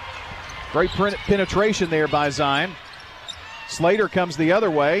fall. Great penetration there by Zion. Slater comes the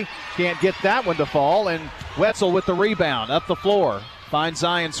other way, can't get that one to fall, and Wetzel with the rebound up the floor. finds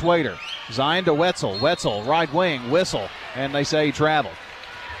Zion Swader. Zion to Wetzel. Wetzel, right wing, whistle, and they say he traveled.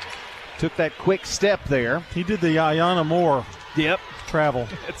 Took that quick step there. He did the Aiyana Moore travel.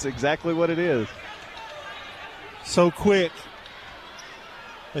 That's exactly what it is. So quick.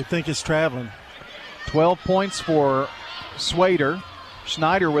 They think it's traveling. 12 points for Swader.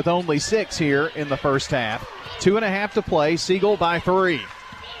 Schneider with only 6 here in the first half. 2.5 to play. Siegel by 3.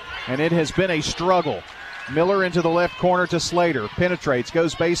 And it has been a struggle. Miller into the left corner to Slater. Penetrates,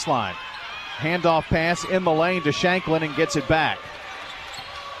 goes baseline. Handoff pass in the lane to Shanklin and gets it back.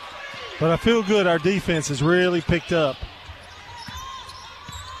 But I feel good. Our defense has really picked up.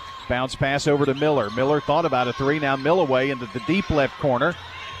 Bounce pass over to Miller. Miller thought about a 3. Now Millaway into the deep left corner.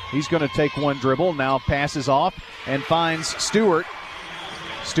 He's going to take one dribble. Now passes off and finds Stewart.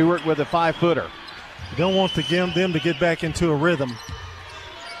 Stewart with a 5-footer. You don't want them to get back into a rhythm.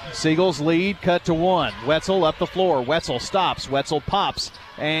 Siegel's lead cut to 1. Wetzel up the floor. Wetzel stops. Wetzel pops.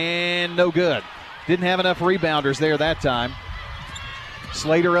 And no good. Didn't have enough rebounders there that time.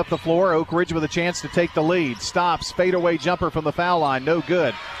 Slater up the floor. Oak Ridge with a chance to take the lead. Stops. Fadeaway jumper from the foul line. No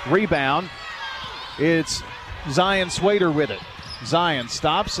good. Rebound. It's Zion Swader with it. Zion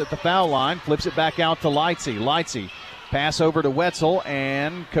stops at the foul line. Flips it back out to Lightsey. Lightsey pass over to Wetzel.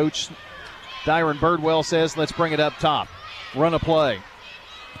 And Coach Dyron Birdwell says, let's bring it up top. Run a play.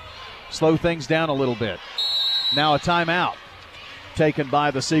 Slow things down a little bit. Now a timeout taken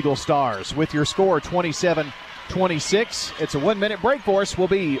by the Siegel Stars. With your score 27-26. It's a 1-minute break for us. We'll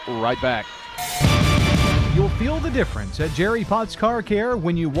be right back. You'll feel the difference at Jerry Potts Car Care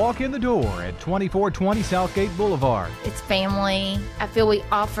when you walk in the door at 2420 Southgate Boulevard. It's family. I feel we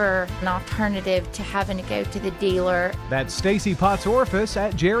offer an alternative to having to go to the dealer. That's Stacy Potts Orphis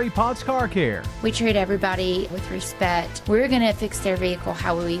at Jerry Potts Car Care. We treat everybody with respect. We're going to fix their vehicle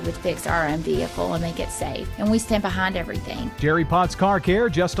how we would fix our own vehicle and make it safe. And we stand behind everything. Jerry Potts Car Care,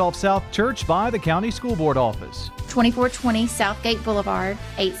 just off South Church by the County School Board office. 2420 Southgate Boulevard,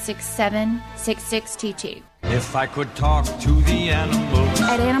 867-6622. If I could talk to the animals.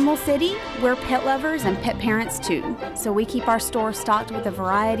 At Animal City, we're pet lovers and pet parents too. So we keep our store stocked with a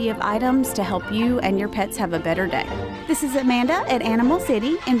variety of items to help you and your pets have a better day. This is Amanda at Animal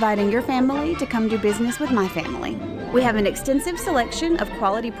City, inviting your family to come do business with my family. We have an extensive selection of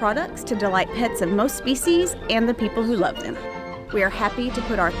quality products to delight pets of most species and the people who love them. We are happy to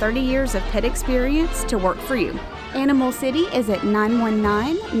put our 30 years of pet experience to work for you. Animal City is at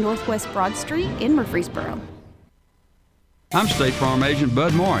 919 Northwest Broad Street in Murfreesboro. I'm State Farm Agent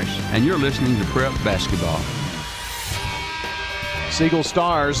Bud Morris, and you're listening to Prep Basketball. Siegel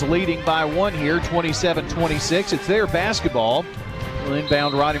Stars leading by 1 here, 27-26. It's their basketball.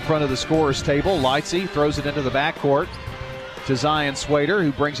 Inbound right in front of the scorer's table. Lightsey throws it into the backcourt to Zion Swader,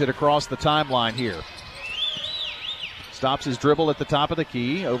 who brings it across the timeline here. Stops his dribble at the top of the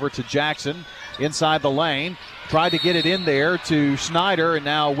key. Over to Jackson inside the lane. Tried to get it in there to Schneider, and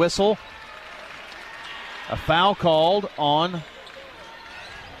now whistle. A foul called on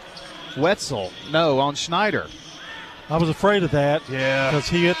Wetzel. No, on Schneider. I was afraid of that. Yeah. Because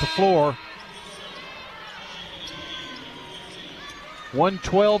he hit the floor.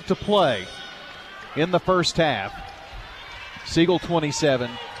 1:12 to play in the first half. Siegel 27,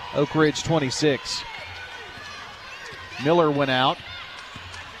 Oak Ridge 26. Miller went out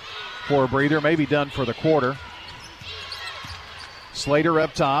for a breather, maybe done for the quarter. Slater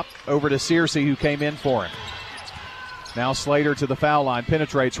up top, over to Searcy, who came in for him. Now Slater to the foul line,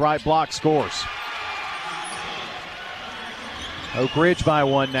 penetrates, right block, scores. Oak Ridge by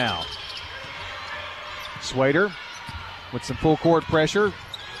 1 now. Swader with some full court pressure,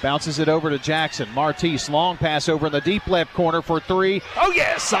 bounces it over to Jackson. Martise, long pass over in the deep left corner for 3. Oh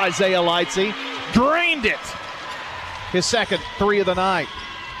yes, Isaiah Lightsey drained it. His second 3 of the night.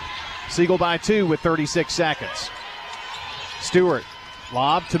 Siegel by 2 with 36 seconds. Stewart,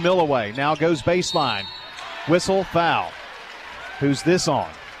 lob to Millaway, now goes baseline. Whistle, foul. Who's this on?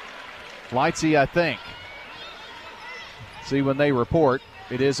 Lightsey, I think. See when they report,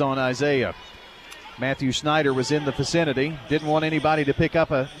 it is on Isaiah. Matthew Schneider was in the vicinity. Didn't want anybody to pick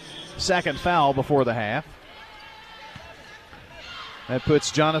up a second foul before the half. That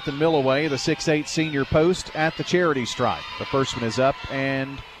puts Jonathan Millaway, the 6'8 senior post, at the charity stripe. The first one is up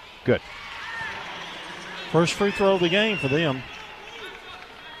and good. First free throw of the game for them.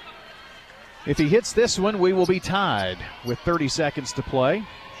 If he hits this one, we will be tied with 30 seconds to play.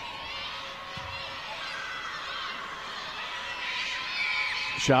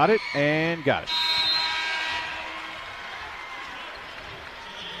 Shot it and got it.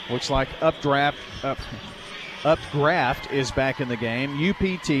 Looks like Updraft is back in the game.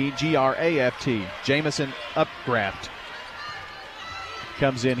 UPT, GRAFT. Jamison Updraft.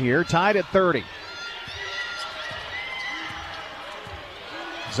 comes in here, tied at 30.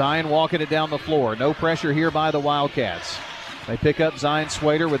 Zion walking it down the floor. No pressure here by the Wildcats. They pick up Zion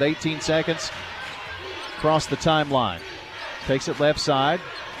Swader with 18 seconds across the timeline. Takes it left side,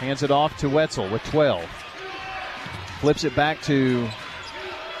 hands it off to Wetzel with 12. Flips it back to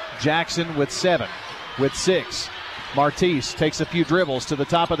Jackson with 7, with 6. Martise takes a few dribbles to the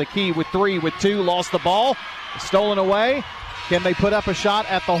top of the key with 3, with 2. Lost the ball. Stolen away. Can they put up a shot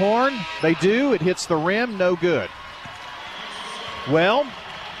at the horn? They do. It hits the rim. No good. Well,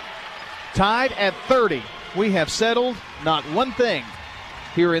 tied at 30. We have settled not one thing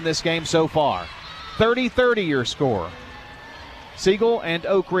here in this game so far. 30-30 your score. Siegel and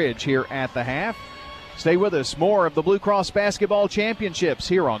Oak Ridge here at the half. Stay with us. More of the Blue Cross Basketball Championships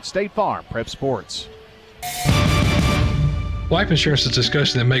here on State Farm Prep Sports. Life insurance is a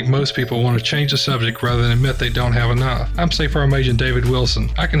discussion that make most people want to change the subject rather than admit they don't have enough. I'm State Farm Agent David Wilson.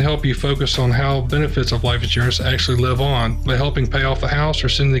 I can help you focus on how benefits of life insurance actually live on by helping pay off the house or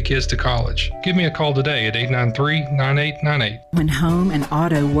sending the kids to college. Give me a call today at 893-9898. When home and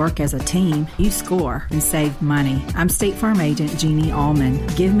auto work as a team, you score and save money. I'm State Farm Agent Jeannie Allman.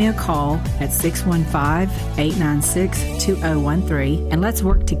 Give me a call at 615-896-2013 and let's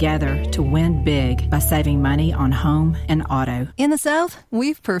work together to win big by saving money on home and auto. In the South,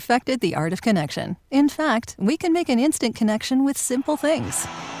 we've perfected the art of connection. In fact, we can make an instant connection with simple things.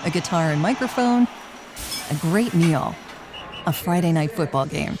 A guitar and microphone, a great meal, a Friday night football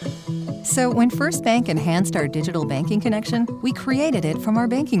game. So when First Bank enhanced our digital banking connection, we created it from our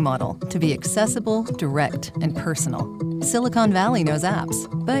banking model to be accessible, direct, and personal. Silicon Valley knows apps,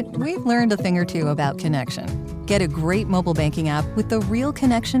 but we've learned a thing or two about connection. Get a great mobile banking app with the real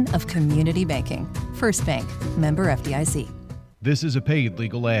connection of community banking. First Bank, member FDIC. This is a paid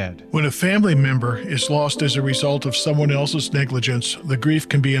legal ad. When a family member is lost as a result of someone else's negligence, the grief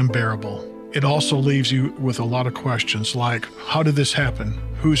can be unbearable. It also leaves you with a lot of questions like, how did this happen?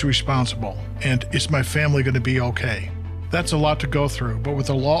 Who's responsible? And is my family going to be okay? That's a lot to go through, but with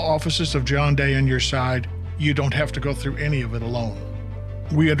the law offices of John Day on your side, you don't have to go through any of it alone.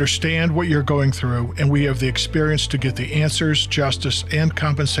 We understand what you're going through, and we have the experience to get the answers, justice, and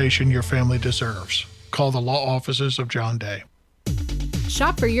compensation your family deserves. Call the law offices of John Day.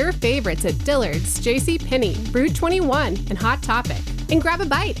 Shop for your favorites at Dillard's, JCPenney, Brew 21, and Hot Topic. And grab a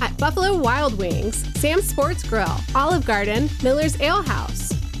bite at Buffalo Wild Wings, Sam's Sports Grill, Olive Garden, Miller's Ale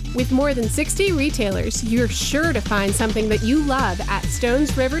House. With more than 60 retailers, you're sure to find something that you love at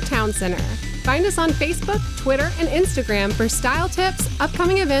Stones River Town Center. Find us on Facebook, Twitter, and Instagram for style tips,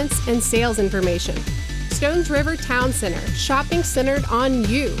 upcoming events, and sales information. Stones River Town Center, shopping centered on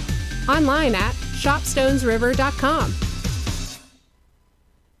you. Online at shopstonesriver.com.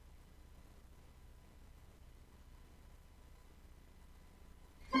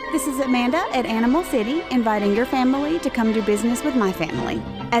 This is Amanda at Animal City, inviting your family to come do business with my family.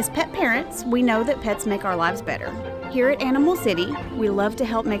 As pet parents, we know that pets make our lives better. Here at Animal City, we love to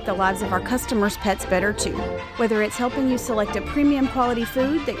help make the lives of our customers' pets better too. Whether it's helping you select a premium quality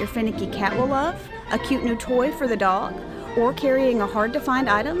food that your finicky cat will love, a cute new toy for the dog, or carrying a hard-to-find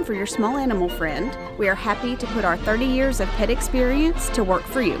item for your small animal friend, we are happy to put our 30 years of pet experience to work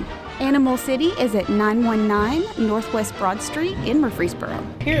for you. Animal City is at 919 Northwest Broad Street in Murfreesboro.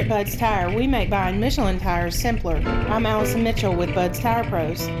 Here at Bud's Tire, we make buying Michelin tires simpler. I'm Allison Mitchell with Bud's Tire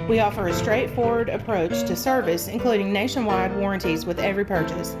Pros. We offer a straightforward approach to service, including nationwide warranties with every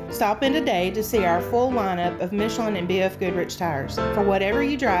purchase. Stop in today to see our full lineup of Michelin and BF Goodrich tires. For whatever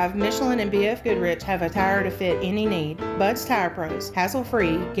you drive, Michelin and BF Goodrich have a tire to fit any need. Bud's Tire Pros,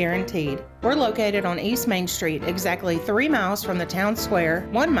 hassle-free, guaranteed. We're located on East Main Street, exactly 3 miles from the town square,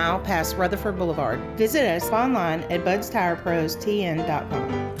 1 mile past Rutherford Boulevard. Visit us online at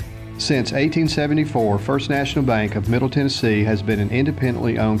budstireprostn.com. Since 1874, First National Bank of Middle Tennessee has been an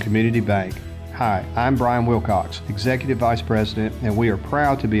independently owned community bank. Hi, I'm Brian Wilcox, Executive Vice President, and we are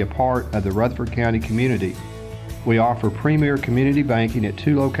proud to be a part of the Rutherford County community. We offer premier community banking at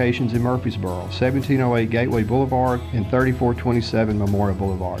 2 locations in Murfreesboro, 1708 Gateway Boulevard and 3427 Memorial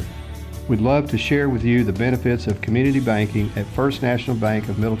Boulevard. We'd love to share with you the benefits of community banking at First National Bank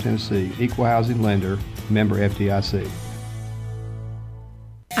of Middle Tennessee, Equal Housing Lender, member FDIC.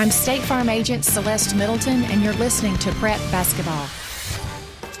 I'm State Farm Agent Celeste Middleton, and you're listening to Prep Basketball.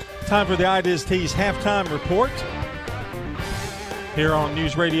 Time for the Ideas Tees halftime report here on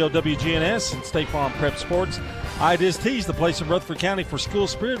News Radio WGNS and State Farm Prep Sports. Ideas Tees, the place in Rutherford County for school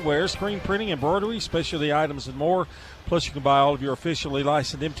spirit wear, screen printing, embroidery, specialty items, and more. Plus, you can buy all of your officially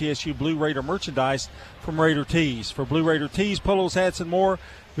licensed MTSU Blue Raider merchandise from Raider Tees. For Blue Raider tees, polos, hats, and more,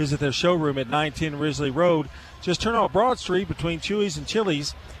 Visit their showroom at 910 Risley Road. Just turn off Broad Street between Chewy's and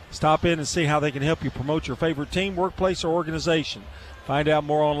Chili's. Stop in and see how they can help you promote your favorite team, workplace, or organization. Find out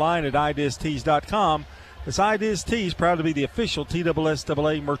more online at idiztees.com. This Ideas Tees, proud to be the official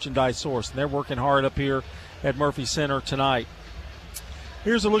TSSAA merchandise source, and they're working hard up here at Murphy Center tonight.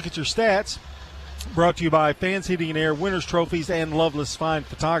 Here's a look at your stats, brought to you by Fans Heating and Air, Winners Trophies, and Loveless Fine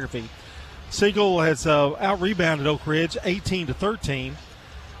Photography. Siegel has out-rebounded Oak Ridge 18-13.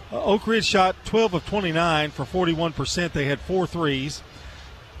 Oak Ridge shot 12 of 29 for 41%. They had 4 threes.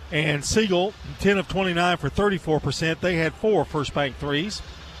 And Siegel, 10 of 29 for 34%. They had 4 first bank threes.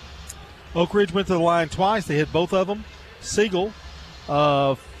 Oak Ridge went to the line twice. They hit both of them. Siegel,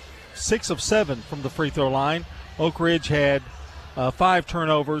 6 of 7 from the free throw line. Oak Ridge had 5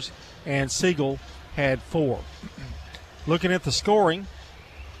 turnovers, and Siegel had 4. Looking at the scoring,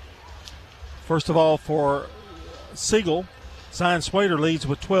 first of all, for Siegel, Zion Swader leads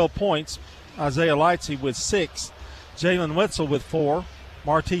with 12 points. Isaiah Lightsey with 6. Jalen Wetzel with 4.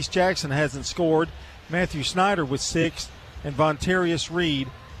 Martese Jackson hasn't scored. Matthew Snyder with 6. And Vontarius Reed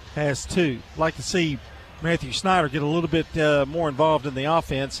has 2. Like to see Matthew Snyder get a little bit more involved in the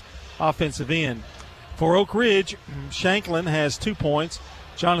offensive end. For Oak Ridge, Shanklin has 2 points.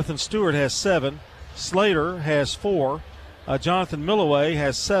 Jonathan Stewart has 7. Slater has 4. Jonathan Milloway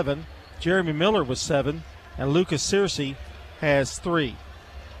has 7. Jeremy Miller with 7. And Lucas Searcy has 3.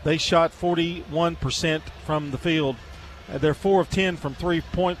 They shot 41% from the field. They're 4 of 10 from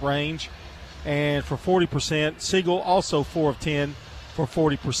three-point range. And for 40%, Siegel also 4 of 10 for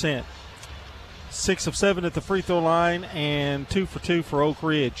 40%. 6 of 7 at the free throw line and 2 for 2 for Oak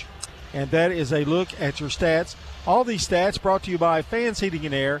Ridge. And that is a look at your stats. All these stats brought to you by Fans Heating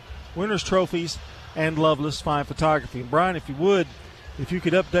and Air, Winners Trophies, and Loveless Fine Photography. And Brian, if you could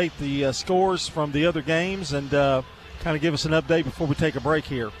update the scores from the other games and kind of give us an update before we take a break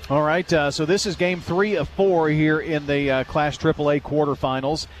here. All right, so this is game 3 of 4 here in the Class AAA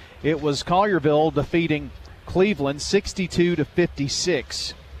quarterfinals. It was Collierville defeating Cleveland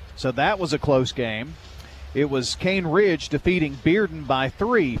 62-56. So that was a close game. It was Cane Ridge defeating Bearden by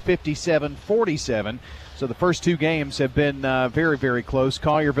 3, 57-47. So the first 2 games have been very, very close.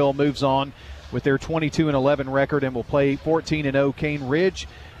 Collierville moves on with their 22-11 record and will play 14-0 Cane Ridge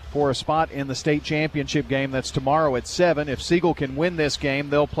for a spot in the state championship game. That's tomorrow at 7. If Siegel can win this game,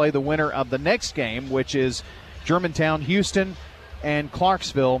 they'll play the winner of the next game, which is Germantown, Houston, and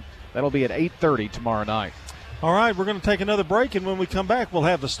Clarksville. That'll be at 8:30 tomorrow night. All right, we're going to take another break, and when we come back, we'll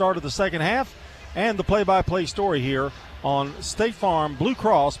have the start of the second half and the play-by-play story here on State Farm Blue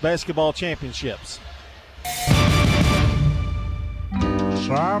Cross Basketball Championships.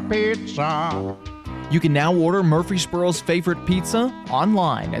 Pizza. You can now order Murfreesboro's favorite pizza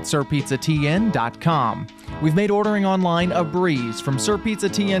online at sirpizzatn.com. We've made ordering online a breeze from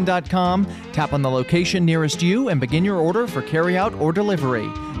sirpizzatn.com. Tap on the location nearest you and begin your order for carryout or delivery.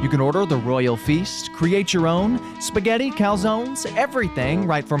 You can order the Royal Feast, create your own, spaghetti, calzones, everything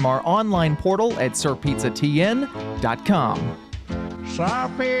right from our online portal at sirpizzatn.com.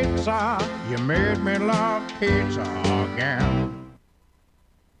 Sir Pizza, you made me love pizza again.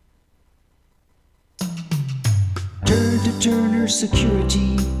 Turn to Turner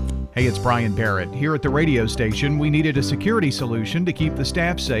Security. Hey, it's Brian Barrett. Here at the radio station, we needed a security solution to keep the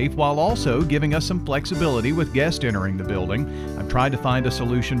staff safe while also giving us some flexibility with guests entering the building. I've tried to find a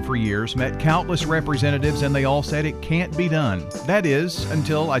solution for years, met countless representatives, and they all said it can't be done. That is,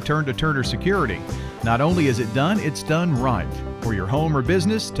 until I turned to Turner Security. Not only is it done, it's done right. For your home or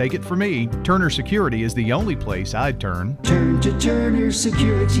business, take it from me. Turner Security is the only place I'd turn. Turn to Turner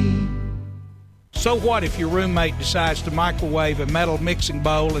Security. So what if your roommate decides to microwave a metal mixing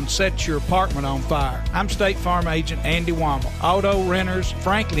bowl and sets your apartment on fire? I'm State Farm Agent Andy Wommel. Auto, renters,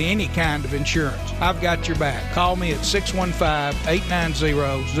 frankly, any kind of insurance. I've got your back. Call me at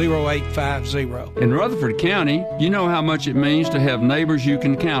 615-890-0850. In Rutherford County, you know how much it means to have neighbors you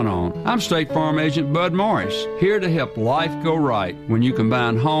can count on. I'm State Farm Agent Bud Morris, here to help life go right when you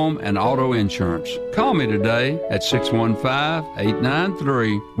combine home and auto insurance. Call me today at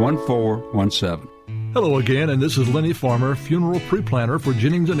 615-893-1417. Hello again, and this is Lenny Farmer, funeral pre-planner for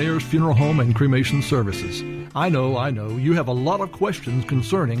Jennings & Ayers Funeral Home and Cremation Services. I know, you have a lot of questions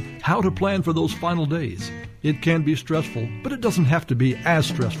concerning how to plan for those final days. It can be stressful, but it doesn't have to be as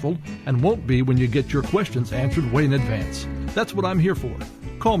stressful, and won't be when you get your questions answered way in advance. That's what I'm here for.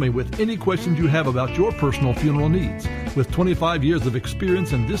 Call me with any questions you have about your personal funeral needs. With 25 years of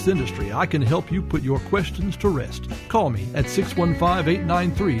experience in this industry, I can help you put your questions to rest. Call me at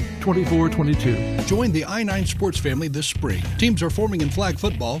 615-893-2422. Join the I-9 Sports family this spring. Teams are forming in flag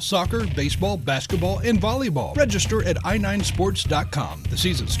football, soccer, baseball, basketball, and volleyball. Register at i9sports.com. The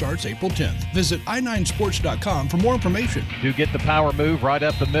season starts April 10th. Visit i9sports.com for more information. Do get the power move right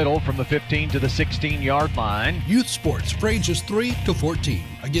up the middle from the 15 to the 16-yard line. Youth sports for ages 3 to 14.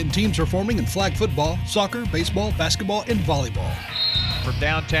 Again, teams are forming in flag football, soccer, baseball, basketball, and volleyball. From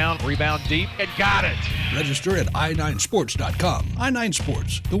downtown, rebound deep, and got it. Register at i9sports.com. I9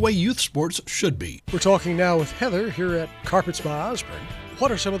 Sports, the way youth sports should be. We're talking now with Heather here at Carpets by Osborne.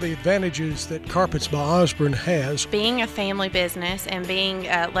 What are some of the advantages that Carpets by Osborne has? Being a family business and being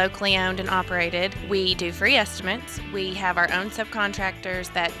locally owned and operated, we do free estimates. We have our own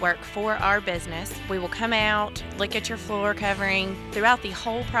subcontractors that work for our business. We will come out, look at your floor covering. Throughout the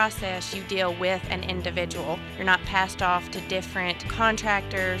whole process, you deal with an individual. You're not passed off to different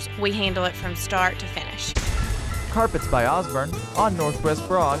contractors. We handle it from start to finish. Carpets by Osborne on Northwest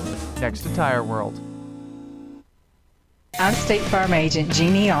Broad, next to Tire World. I'm State Farm Agent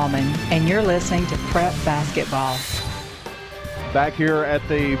Jeannie Allman, and you're listening to Prep Basketball. Back here at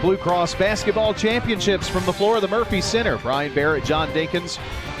the Blue Cross Basketball Championships from the floor of the Murphy Center. Brian Barrett, John Dinkins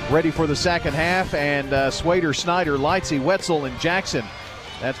ready for the second half, and Swader, Snyder, Lightsey, Wetzel, and Jackson.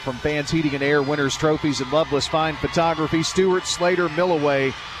 That's from Fans Heating and Air, Winners Trophies, and Loveless Fine Photography. Stewart, Slater,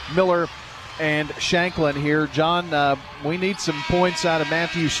 Millaway, Miller, and Shanklin here. John, we need some points out of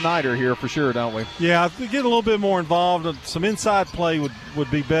Matthew Snyder here for sure, don't we? Yeah, if we get a little bit more involved, some inside play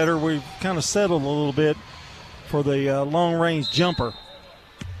would be better. We've kind of settled a little bit for the long-range jumper.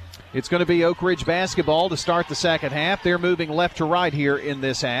 It's going to be Oak Ridge basketball to start the second half. They're moving left to right here in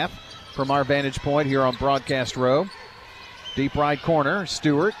this half from our vantage point here on Broadcast Row. Deep right corner,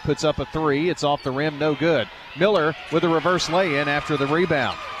 Stewart puts up a three. It's off the rim, no good. Miller with a reverse lay-in after the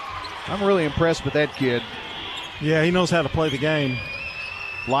rebound. I'm really impressed with that kid. Yeah, he knows how to play the game.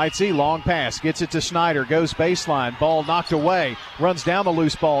 Lightsey, long pass, gets it to Snyder, goes baseline, ball knocked away, runs down the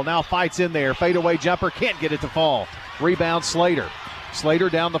loose ball, now fights in there, fadeaway jumper, can't get it to fall. Rebound Slater.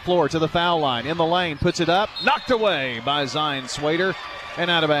 Slater down the floor to the foul line, in the lane, puts it up, knocked away by Zion Swader, and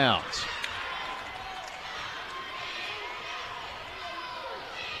out of bounds.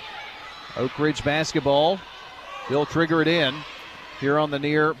 Oak Ridge basketball, they'll trigger it in here on the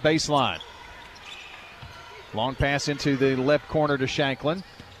near baseline. Long pass into the left corner to Shanklin.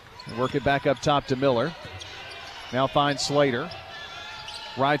 Work it back up top to Miller. Now finds Slater.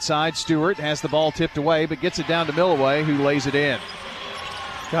 Right side, Stewart has the ball tipped away, but gets it down to Millaway, who lays it in.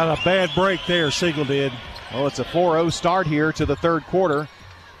 Got a bad break there, Siegel did. Well, it's a 4-0 start here to the third quarter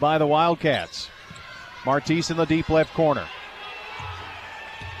by the Wildcats. Martise in the deep left corner.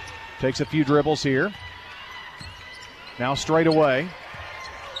 Takes a few dribbles here. Now straight away.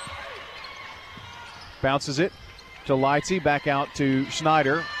 Bounces it to Lightsey, back out to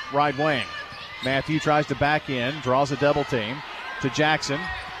Schneider, right wing. Matthew tries to back in, draws a double team to Jackson.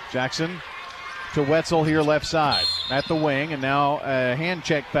 Jackson to Wetzel here left side at the wing, and now a hand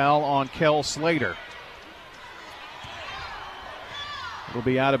check foul on Kel Slater. It'll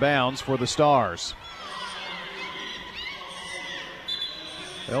be out of bounds for the Stars.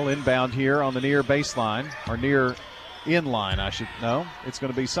 They'll inbound here on the near baseline, or near in line, it's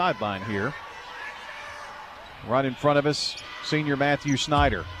going to be sideline here. Right in front of us, senior Matthew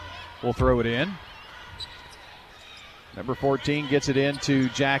Snyder will throw it in. Number 14 gets it in to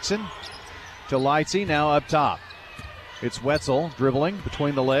Jackson, to Lightsey, now up top. It's Wetzel dribbling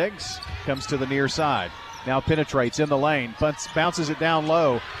between the legs, comes to the near side. Now penetrates in the lane, bounces it down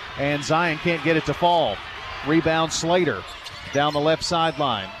low, and Zion can't get it to fall. Rebound Slater. Down the left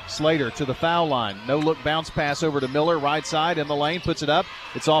sideline. Slater to the foul line. No look bounce pass over to Miller. Right side in the lane. Puts it up.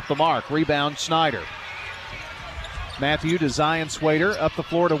 It's off the mark. Rebound Schneider. Matthew to Zion Swader. Up the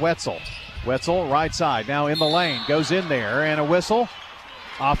floor to Wetzel. Wetzel right side. Now in the lane. Goes in there. And a whistle.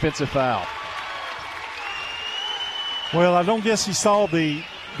 Offensive foul. Well, I don't guess he saw the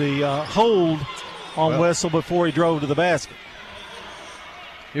hold on Wetzel before he drove to the basket.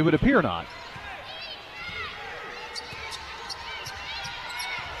 It would appear not.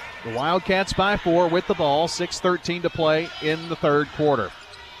 The Wildcats by 4 with the ball. 6:13 to play in the third quarter.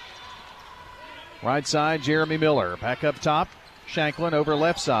 Right side, Jeremy Miller. Back up top, Shanklin over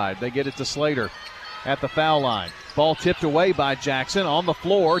left side. They get it to Slater at the foul line. Ball tipped away by Jackson on the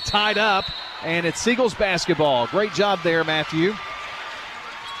floor, tied up, and it's Seagulls basketball. Great job there, Matthew.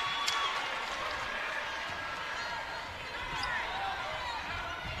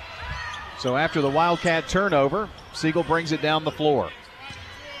 So after the Wildcat turnover, Siegel brings it down the floor.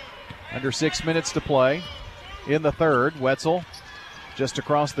 Under 6 minutes to play in the third. Wetzel just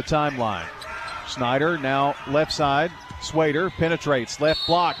across the timeline. Snyder now left side. Swader penetrates. Left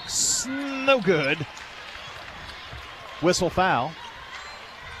block. No good. Whistle foul.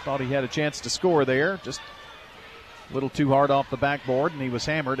 Thought he had a chance to score there. Just a little too hard off the backboard, and he was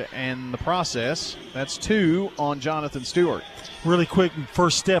hammered. And the process, that's 2 on Jonathan Stewart. Really quick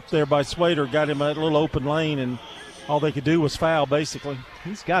first step there by Swader. Got him a little open lane, and all they could do was foul, basically.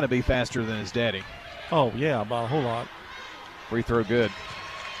 He's got to be faster than his daddy. Oh, yeah, by a whole lot. Free throw good.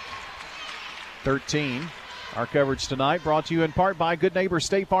 13. Our coverage tonight brought to you in part by Good Neighbor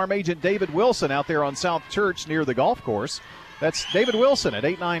State Farm agent David Wilson out there on South Church near the golf course. That's David Wilson at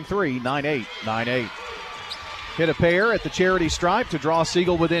 893-9898. Hit a pair at the charity stripe to draw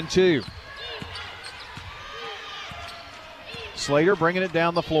Siegel within 2. Slater bringing it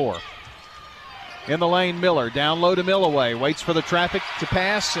down the floor. In the lane, Miller. Down low to Millaway. Waits for the traffic to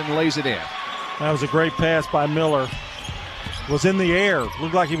pass and lays it in. That was a great pass by Miller. Was in the air.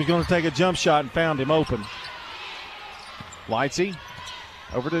 Looked like he was going to take a jump shot and found him open. Lightsey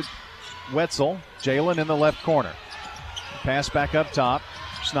over to Wetzel. Jalen in the left corner. Pass back up top.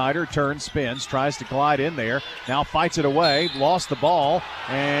 Snyder turns, spins, tries to glide in there. Now fights it away. Lost the ball.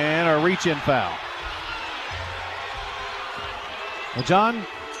 And a reach-in foul. Well, John,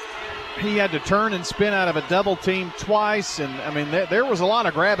 he had to turn and spin out of a double team twice. And, I mean, there was a lot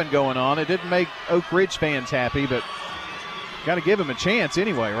of grabbing going on. It didn't make Oak Ridge fans happy, but got to give him a chance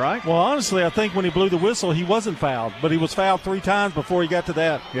anyway, right? Well, honestly, I think when he blew the whistle, he wasn't fouled. But he was fouled 3 times before he got to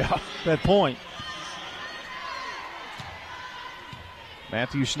that point.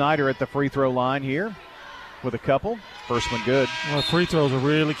 Matthew Snyder at the free throw line here with a couple. First one good. Well, free throws are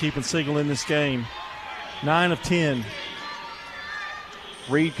really keeping Siegel in this game. 9 of 10.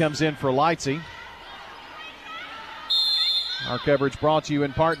 Reed comes in for Lightsey. Our coverage brought to you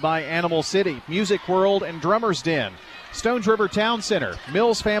in part by Animal City, Music World, and Drummer's Den, Stones River Town Center,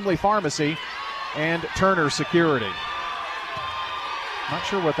 Mills Family Pharmacy, and Turner Security. Not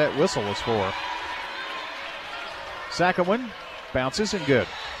sure what that whistle was for. Second one. Bounces and good.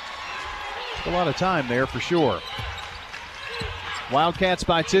 A lot of time there for sure. Wildcats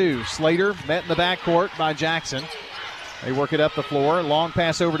by 2. Slater met in the backcourt by Jackson. They work it up the floor. Long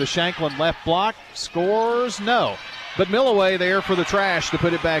pass over to Shanklin. Left block. Scores? No. But Millaway there for the trash to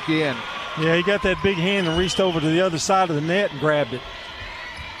put it back in. Yeah, he got that big hand and reached over to the other side of the net and grabbed it.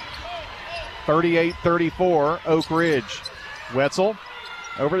 38-34, Oak Ridge. Wetzel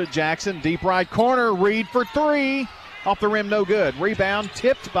over to Jackson. Deep right corner. Reed for 3. Off the rim, no good. Rebound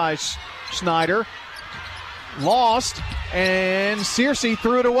tipped by Snyder. Lost, and Searcy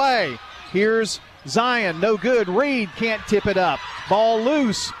threw it away. Here's Zion, no good. Reed can't tip it up. Ball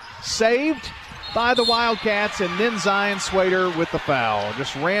loose. Saved by the Wildcats, and then Zion Swader with the foul.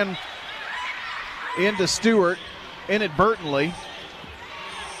 Just ran into Stewart inadvertently.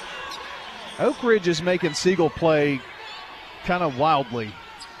 Oak Ridge is making Siegel play kind of wildly.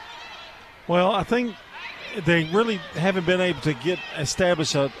 Well, I think they really haven't been able to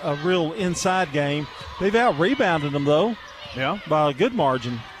establish a real inside game. They've out-rebounded them, though. Yeah. By a good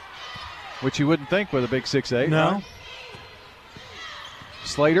margin. Which you wouldn't think with a big 6'8". No. Right?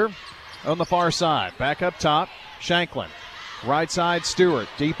 Slater on the far side. Back up top, Shanklin. Right side, Stewart.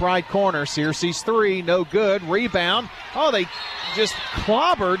 Deep right corner, Searcy's 3. No good. Rebound. Oh, they just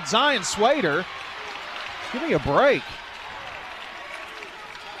clobbered Zion Swader. Give me a break.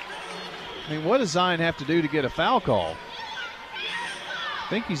 I mean, what does Zion have to do to get a foul call? I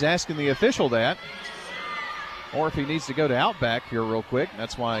think he's asking the official that. Or if he needs to go to Outback here real quick.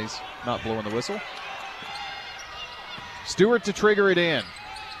 That's why he's not blowing the whistle. Stewart to trigger it in.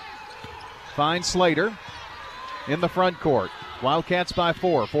 Finds Slater in the front court. Wildcats by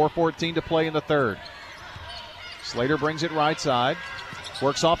 4. 4:14 to play in the third. Slater brings it right side.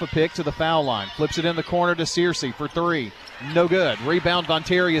 Works off a pick to the foul line. Flips it in the corner to Searcy for 3. No good. Rebound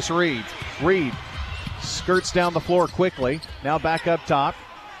Vontarius Reed. Reed skirts down the floor quickly. Now back up top.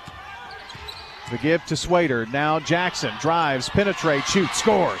 The give to Swader. Now Jackson drives, penetrates, shoots,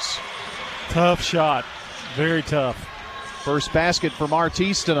 scores. Tough shot. Very tough. First basket for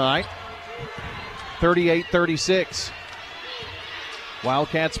Martise tonight. 38-36.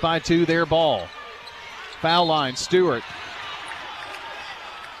 Wildcats by 2, their ball. Foul line, Stewart.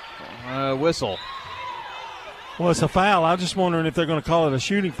 Whistle. Well, it's a foul. I'm just wondering if they're going to call it a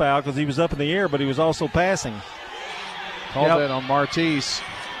shooting foul because he was up in the air, but he was also passing. Called it on Martise.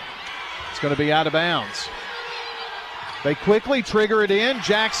 It's going to be out of bounds. They quickly trigger it in.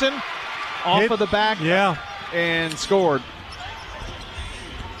 Jackson off of the back and scored.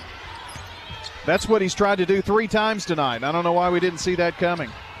 That's what he's tried to do 3 times tonight. I don't know why we didn't see that coming.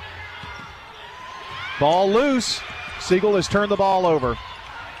 Ball loose. Siegel has turned the ball over.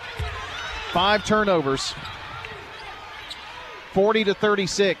 5 turnovers.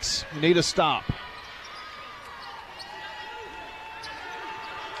 40-36. You need a stop.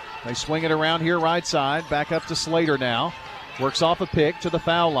 They swing it around here right side. Back up to Slater now. Works off a pick to the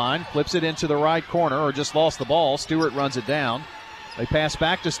foul line. Flips it into the right corner, or just lost the ball. Stewart runs it down. They pass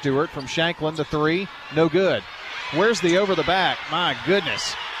back to Stewart from Shanklin to 3. No good. Where's the over the back? My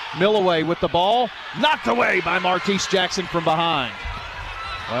goodness. Millaway with the ball. Knocked away by Marquise Jackson from behind.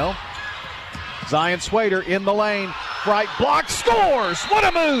 Well, Zion Swader in the lane. Right block, scores. What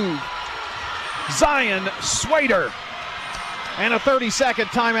a move. Zion Swader. And a 30-second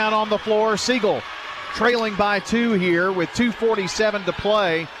timeout on the floor. Siegel trailing by 2 here with 2:47 to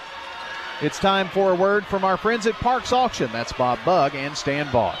play. It's time for a word from our friends at Parks Auction. That's Bob Bugg and Stan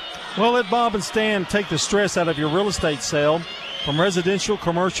Vaught. Well, let Bob and Stan take the stress out of your real estate sale. From residential,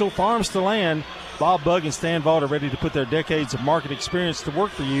 commercial, farms to land, Bob Bugg and Stan Vaught are ready to put their decades of market experience to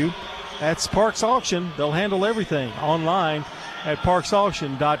work for you. That's Parks Auction. They'll handle everything online at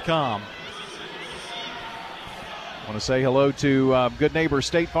parksauction.com. I want to say hello to good neighbor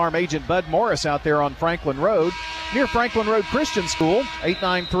State Farm agent Bud Morris out there on Franklin Road, near Franklin Road Christian School,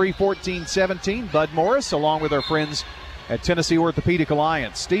 893-1417. Bud Morris, along with our friends at Tennessee Orthopedic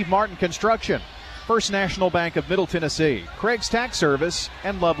Alliance, Steve Martin Construction, First National Bank of Middle Tennessee, Craig's Tax Service,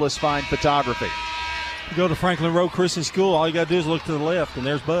 and Loveless Fine Photography. You go to Franklin Road Christian School, all you got to do is look to the left, and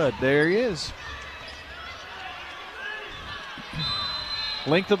there's Bud. There he is.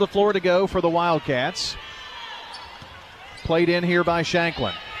 Length of the floor to go for the Wildcats. Played in here by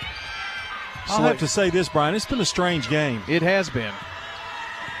Shanklin. I'll have to say this, Brian. It's been a strange game. It has been.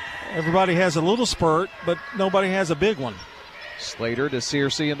 Everybody has a little spurt, but nobody has a big one. Slater to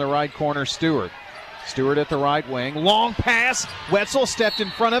Searcy in the right corner. Stewart at the right wing. Long pass. Wetzel stepped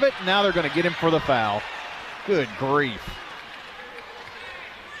in front of it. Now they're going to get him for the foul. Good grief.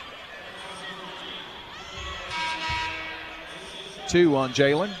 Two on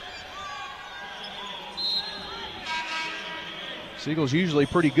Jalen. Siegel's usually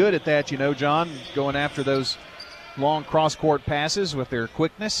pretty good at that, you know, John, going after those long cross-court passes with their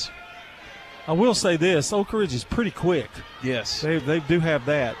quickness. I will say this, Oak Ridge is pretty quick. Yes. They do have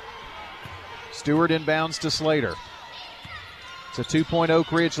that. Stewart inbounds to Slater. It's a 2-point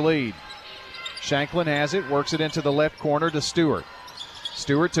Oak Ridge lead. Shanklin has it, works it into the left corner to Stewart.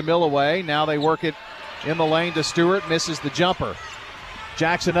 Stewart to Millaway. Now they work it in the lane to Stewart, misses the jumper.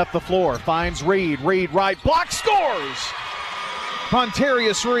 Jackson up the floor, finds Reed. Reed right block, scores!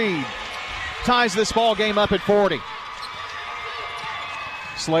 Pontarius Reed ties this ball game up at 40.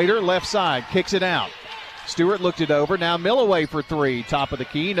 Slater, left side, kicks it out. Stewart looked it over. Now Millaway for 3. Top of the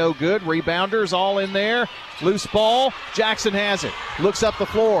key, no good. Rebounders all in there. Loose ball. Jackson has it. Looks up the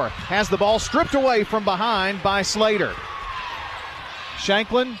floor. Has the ball stripped away from behind by Slater.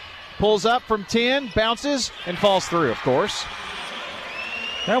 Shanklin pulls up from 10, bounces, and falls through, of course.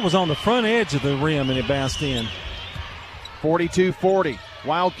 That was on the front edge of the rim, and it bounced in. 42-40.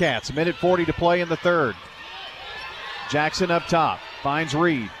 Wildcats, a minute 40 to play in the third. Jackson up top, finds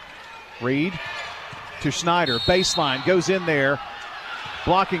Reed. Reed to Schneider, baseline, goes in there.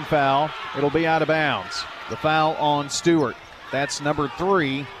 Blocking foul, it'll be out of bounds. The foul on Stewart. That's number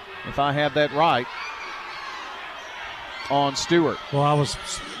 3, if I have that right, on Stewart. Well, I was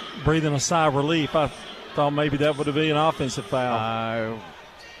breathing a sigh of relief. I thought maybe that would have been an offensive foul. I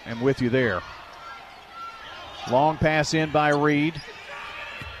am with you there. Long pass in by Reed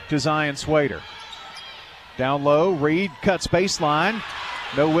to Zion Swader. Down low, Reed cuts baseline.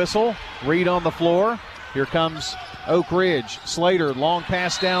 No whistle. Reed on the floor. Here comes Oak Ridge. Slater, long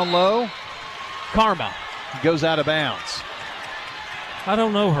pass down low. Karma goes out of bounds. I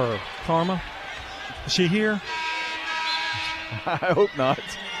don't know her. Karma? Is she here? I hope not.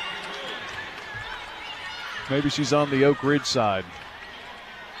 Maybe she's on the Oak Ridge side.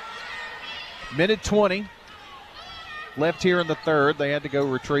 Minute 20. Left here in the third. They had to go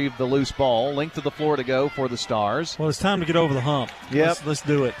retrieve the loose ball. Length of the floor to go for the Stars. Well, it's time to get over the hump. Yep. Let's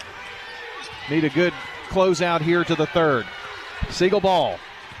do it. Need a good closeout here to the third. Siegel ball.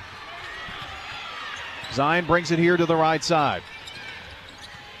 Zion brings it here to the right side.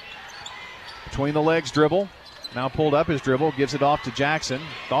 Between the legs dribble. Now pulled up his dribble. Gives it off to Jackson.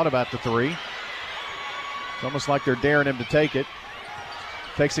 Thought about the 3. It's almost like they're daring him to take it.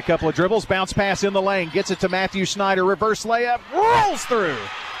 Takes a couple of dribbles, bounce pass in the lane, gets it to Matthew Schneider, reverse layup, rolls through.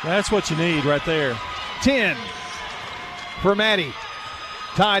 That's what you need right there. 10 for Matty.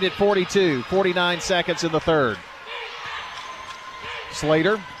 Tied at 42, 49 seconds in the third.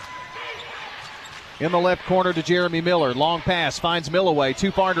 Slater In the left corner to Jeremy Miller. Long pass, finds Milloway.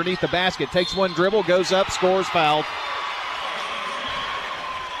 Too far underneath the basket. Takes one dribble, goes up, scores, fouled.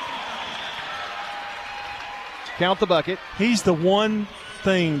 Count the bucket. He's the one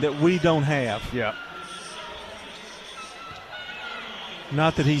thing that we don't have. Yeah.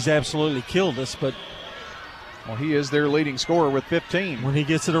 Not that he's absolutely killed us, but well, he is their leading scorer with 15. When he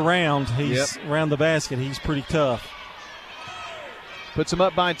gets it around, he's around the basket. He's pretty tough. Puts him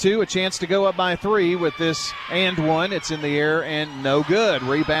up by 2. A chance to go up by 3 with this and one. It's in the air and no good.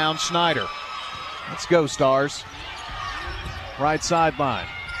 Rebound Schneider. Let's go, Stars. Right sideline.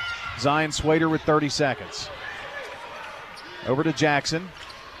 Zion Swader with 30 seconds. Over to Jackson.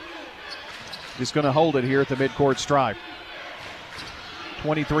 Just going to hold it here at the midcourt stripe.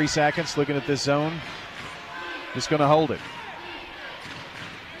 23 seconds, looking at this zone. Just going to hold it.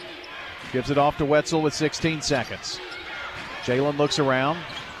 Gives it off to Wetzel with 16 seconds. Jalen looks around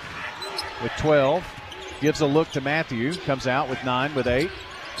with 12. Gives a look to Matthew. Comes out with 9, with 8.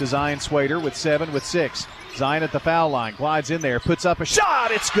 To Zion Swader with 7, with 6. Zion at the foul line. Glides in there. Puts up a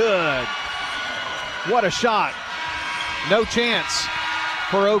shot. It's good. What a shot. No chance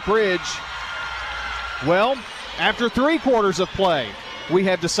for Oak Ridge. Well, after 3 quarters of play, we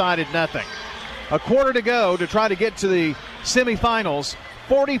have decided nothing. A quarter to go to try to get to the semifinals.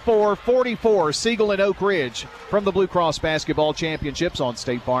 44-44, Siegel and Oak Ridge from the Blue Cross Basketball Championships on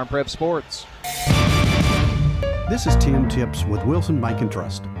State Farm Prep Sports. This is Tim Tips with Wilson Bank and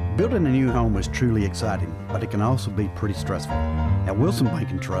Trust. Building a new home is truly exciting, but it can also be pretty stressful. At Wilson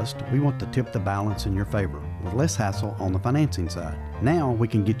Bank and Trust, we want to tip the balance in your favor with less hassle on the financing side. Now we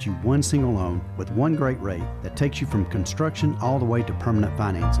can get you one single loan with one great rate that takes you from construction all the way to permanent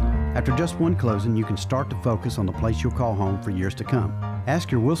financing. After just one closing, you can start to focus on the place you'll call home for years to come.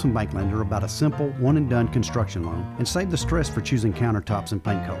 Ask your Wilson Bank lender about a simple one-and-done construction loan and save the stress for choosing countertops and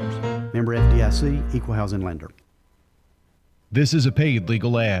paint colors. Member FDIC, Equal Housing Lender. This is a paid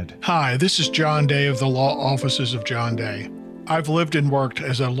legal ad. Hi, this is John Day of the Law Offices of John Day. I've lived and worked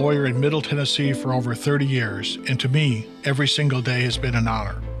as a lawyer in Middle Tennessee for over 30 years, and to me, every single day has been an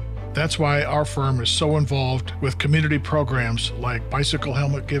honor. That's why our firm is so involved with community programs like bicycle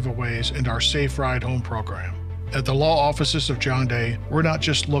helmet giveaways and our Safe Ride Home program. At the Law Offices of John Day, we're not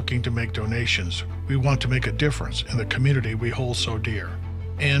just looking to make donations. We want to make a difference in the community we hold so dear.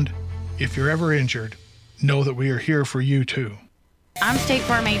 And if you're ever injured, know that we are here for you too. I'm State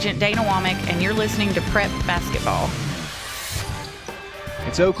Farm Agent Dana Womack, and you're listening to Prep Basketball.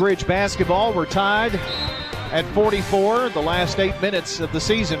 It's Oak Ridge basketball. We're tied at 44, the last 8 minutes of the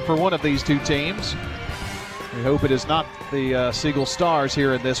season for one of these two teams. We hope it is not the Siegel Stars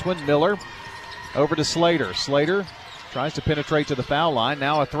here in this one. Miller over to Slater. Slater tries to penetrate to the foul line.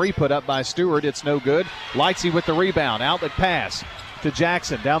 Now a 3 put up by Stewart. It's no good. Lightsey with the rebound. Outlet pass to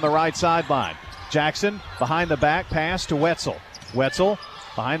Jackson down the right sideline. Jackson behind the back pass to Wetzel. Wetzel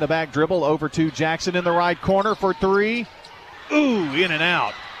behind the back dribble over to Jackson in the right corner for 3. Ooh, in and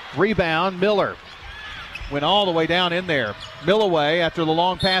out. Rebound, Miller. Went all the way down in there. Milloway after the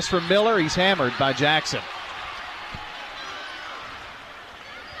long pass from Miller. He's hammered by Jackson.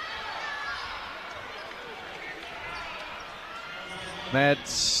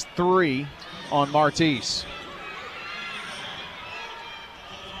 That's 3 on Martise.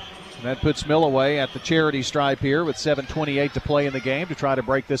 And that puts Milloway at the charity stripe here with 7:28 to play in the game to try to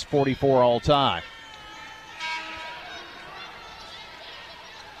break this 44-all tie.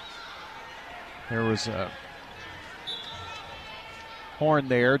 There was a horn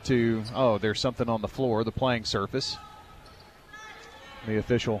there there's something on the floor, the playing surface. The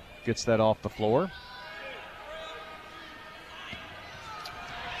official gets that off the floor.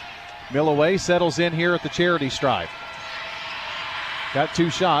 Milloway settles in here at the charity stripe. Got 2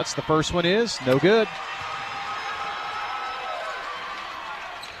 shots. The first one is no good.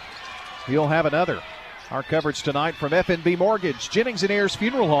 He'll have another. Our coverage tonight from FNB Mortgage, Jennings and Ayers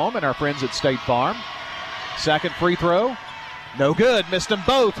Funeral Home, and our friends at State Farm. Second free throw. No good. Missed them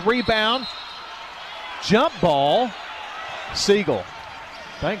both. Rebound. Jump ball. Siegel.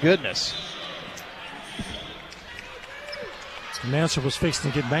 Thank goodness. The announcer was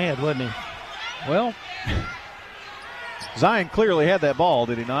fixing to get mad, wasn't he? Well, Zion clearly had that ball,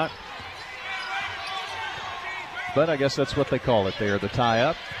 did he not? But I guess that's what they call it there, the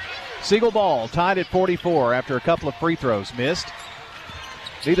tie-up. Siegel ball tied at 44 after a couple of free throws missed.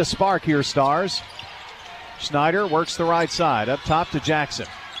 Need a spark here, Stars. Schneider works the right side, up top to Jackson.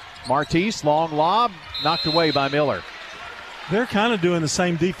 Martise, long lob, knocked away by Miller. They're kind of doing the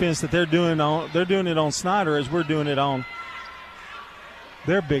same defense that they're doing it on Snyder as we're doing it on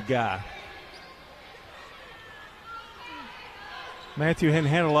their big guy. Matthew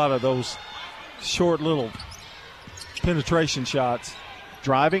hadn't had a lot of those short little penetration shots.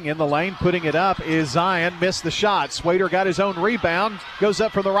 Driving in the lane, putting it up is Zion. Missed the shot. Swader got his own rebound. Goes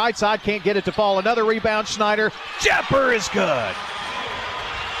up from the right side. Can't get it to fall. Another rebound. Schneider. Jumper is good.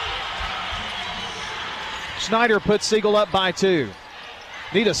 Schneider puts Siegel up by 2.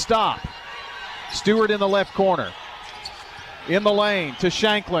 Need a stop. Stewart in the left corner. In the lane to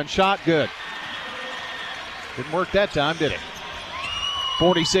Shanklin. Shot good. Didn't work that time, did it?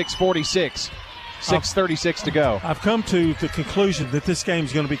 46-46. 6:36 to go. I've come to the conclusion that this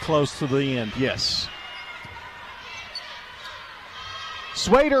game's going to be close to the end. Yes.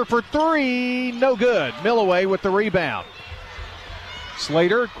 Swader for 3. No good. Millaway with the rebound.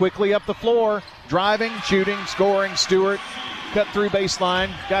 Slater quickly up the floor. Driving, shooting, scoring. Stewart cut through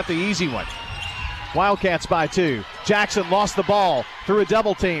baseline. Got the easy one. Wildcats by 2. Jackson lost the ball through a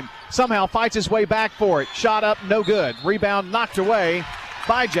double team. Somehow fights his way back for it. Shot up, no good. Rebound knocked away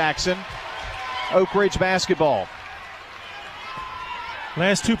by Jackson. Oak Ridge basketball.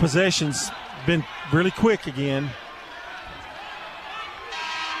 Last 2 possessions been really quick again.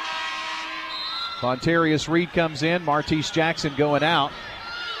 Montarius Reed comes in. Martese Jackson going out.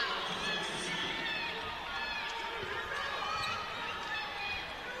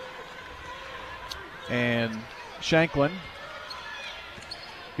 And Shanklin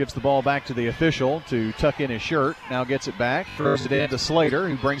gives the ball back to the official to tuck in his shirt. Now gets it back. Throws it in to Slater,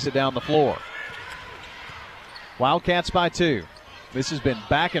 who brings it down the floor. Wildcats by 2. This has been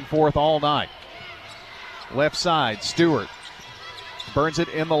back and forth all night. Left side, Stewart burns it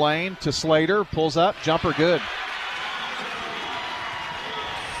in the lane to Slater. Pulls up, jumper good.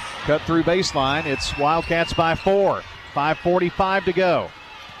 Cut through baseline. It's Wildcats by 4. 5:45 to go.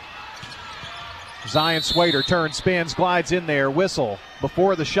 Zion Swader turns, spins, glides in there. Whistle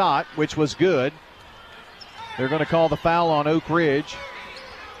before the shot, which was good. They're going to call the foul on Oak Ridge.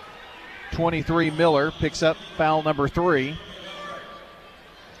 23 Miller picks up foul number 3.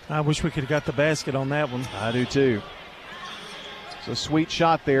 I wish we could have got the basket on that one. I do too. It's a sweet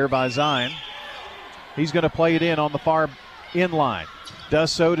shot there by Zion. He's going to play it in on the far end line.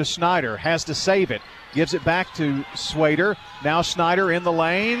 Does so to Schneider. Has to save it. Gives it back to Swader. Now Schneider in the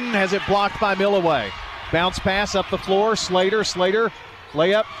lane. Has it blocked by Millaway. Bounce pass up the floor. Slater.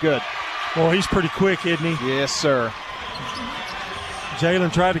 Layup. Good. Well, he's pretty quick, isn't he? Yes, sir.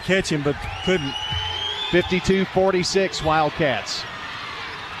 Jalen tried to catch him, but couldn't. 52-46 Wildcats.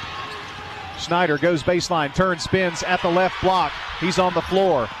 Schneider goes baseline, turns, spins at the left block. He's on the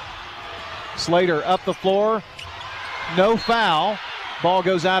floor. Slater up the floor. No foul. Ball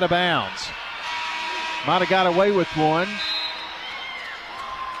goes out of bounds. Might have got away with one.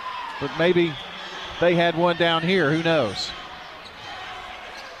 But maybe they had one down here. Who knows?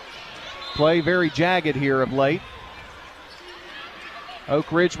 Play very jagged here of late.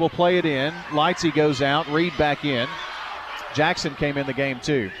 Oak Ridge will play it in. Lightsey goes out. Reed back in. Jackson came in the game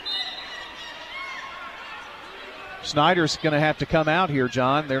too. Snyder's going to have to come out here,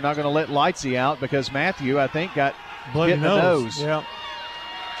 John. They're not going to let Lightsey out because Matthew, I think, got hit in the nose. Yeah.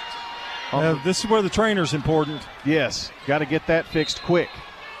 This is where the trainer's important. Yes, got to get that fixed quick.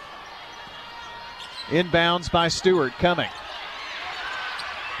 Inbounds by Stewart coming.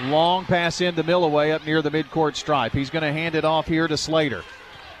 Long pass into Millaway up near the midcourt stripe. He's going to hand it off here to Slater.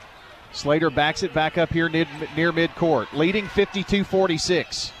 Slater backs it back up here near midcourt, leading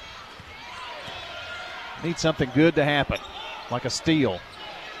 52-46. Need something good to happen, like a steal.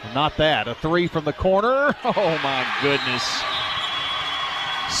 Not that. A 3 from the corner. Oh, my goodness.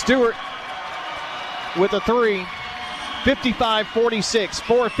 Stewart with a 3. 55-46.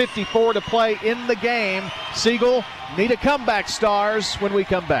 4:54 to play in the game. Siegel need a comeback, Stars, when we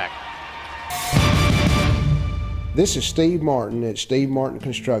come back. This is Steve Martin at Steve Martin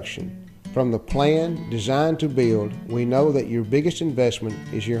Construction. From the plan, design to build, we know that your biggest investment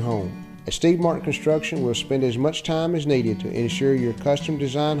is your home. At Steve Martin Construction, we'll spend as much time as needed to ensure your custom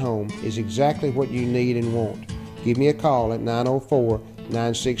design home is exactly what you need and want. Give me a call at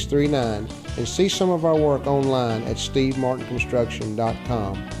 904-9639 and see some of our work online at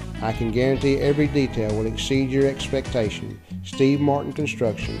stevemartinconstruction.com. I can guarantee every detail will exceed your expectation. Steve Martin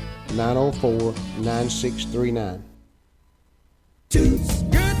Construction, 904-9639. Good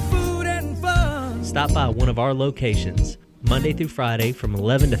food and fun. Stop by one of our locations. Monday through Friday from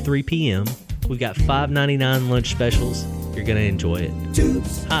 11 to 3 p.m. We've got $5.99 lunch specials. You're going to enjoy it.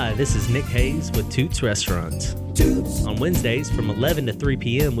 Toots. Hi, this is Nick Hayes with Toots Restaurants. Toots. On Wednesdays from 11 to 3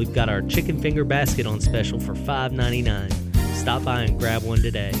 p.m. we've got our chicken finger basket on special for $5.99. Stop by and grab one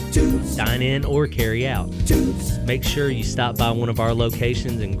today. Toots. Dine in or carry out. Toots. Make sure you stop by one of our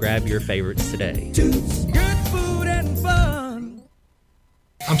locations and grab your favorites today. Toots. Good food and fun.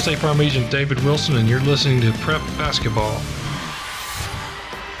 I'm State Farm Agent David Wilson, and you're listening to Prep Basketball.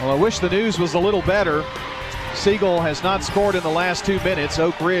 Well, I wish the news was a little better. Siegel has not scored in the last 2 minutes.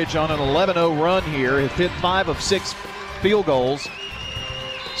 Oak Ridge on an 11-0 run here. Has hit 5 of 6 field goals.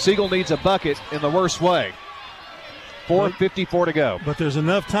 Siegel needs a bucket in the worst way. 4:54 to go. But there's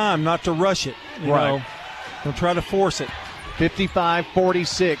enough time not to rush it. You know. Don't try to force it.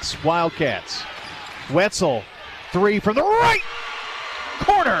 55-46 Wildcats. Wetzel, 3 from the right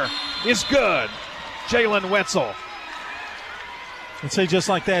corner is good. Jalen Wetzel. And say just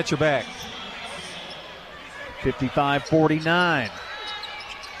like that, you're back. 55-49.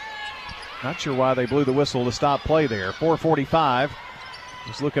 Not sure why they blew the whistle to stop play there. 4:45.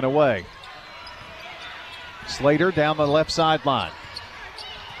 Just looking away. Slater down the left sideline.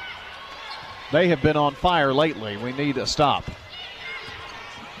 They have been on fire lately. We need a stop.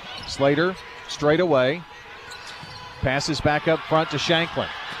 Slater straight away. Passes back up front to Shanklin.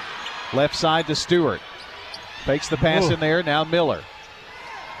 Left side to Stewart. Fakes the pass in there. Now Miller.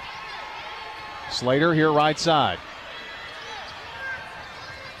 Slater here right side.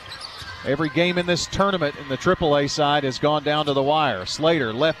 Every game in this tournament in the AAA side has gone down to the wire.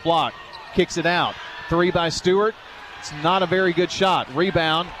 Slater, left block, kicks it out. 3 by Stewart. It's not a very good shot.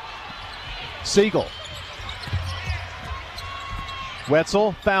 Rebound, Siegel.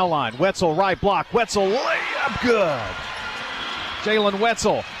 Wetzel, foul line. Wetzel, right block. Wetzel, layup, good. Jalen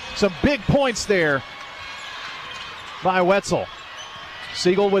Wetzel, some big points there by Wetzel.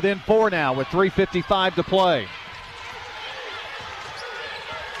 Siegel within 4 now with 3:55 to play.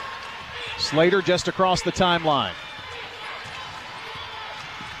 Slater just across the timeline.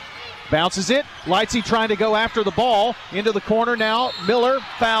 Bounces it. Lightsey trying to go after the ball. Into the corner now. Miller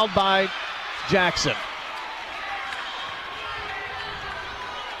fouled by Jackson.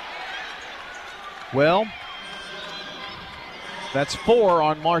 Well, that's 4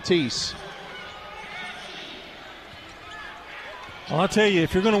 on Martise. Well, I'll tell you,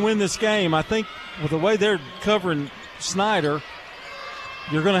 if you're going to win this game, I think with the way they're covering Snyder,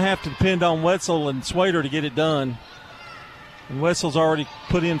 you're going to have to depend on Wetzel and Swader to get it done. And Wetzel's already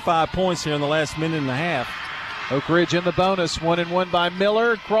put in 5 points here in the last minute and a half. Oak Ridge in the bonus. 1-and-1 by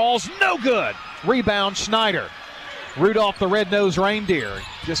Miller. Crawls, no good. Rebound, Schneider. Rudolph the red-nosed reindeer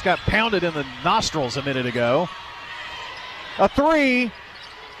just got pounded in the nostrils a minute ago. A 3.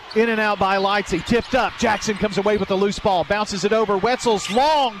 In and out by Lightsey. Tipped up. Jackson comes away with the loose ball. Bounces it over. Wetzel's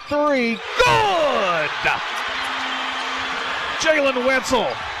long 3. Good! Jalen Wetzel.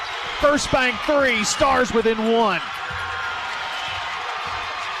 First bank 3. Stars within 1.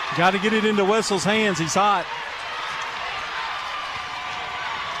 Got to get it into Wetzel's hands. He's hot.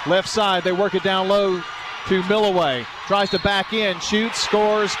 Left side. They work it down low to Millaway. Tries to back in. Shoots.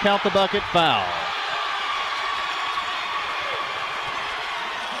 Scores. Count the bucket. Foul.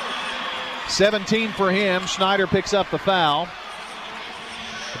 17 for him. Schneider picks up the foul.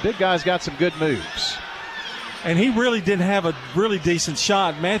 The big guy's got some good moves. And he really didn't have a really decent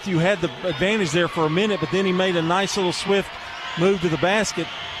shot. Matthew had the advantage there for a minute, but then he made a nice little swift move to the basket.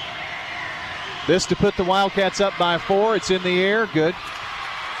 This to put the Wildcats up by 4. It's in the air. Good.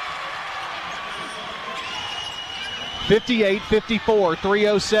 58-54,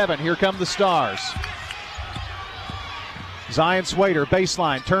 3:07. Here come the Stars. Zion Swader,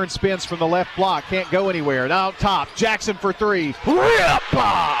 baseline, turns, spins from the left block, can't go anywhere. Now top, Jackson for 3.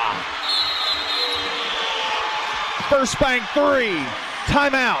 Rippa! First bank 3.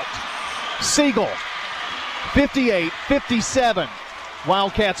 Timeout. Siegel. 58-57.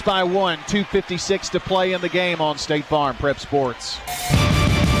 Wildcats by 1. 2:56 to play in the game on State Farm Prep Sports.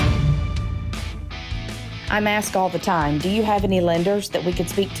 I'm asked all the time, do you have any lenders that we could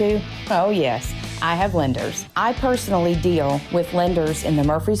speak to? Oh, yes. I have lenders. I personally deal with lenders in the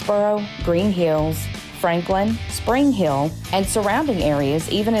Murfreesboro, Green Hills, Franklin, Spring Hill, and surrounding areas,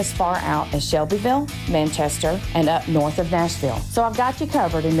 even as far out as Shelbyville, Manchester, and up north of Nashville. So I've got you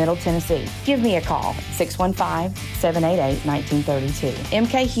covered in Middle Tennessee. Give me a call, 615-788-1932.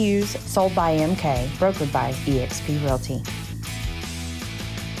 MK Hughes, sold by MK, brokered by eXp Realty.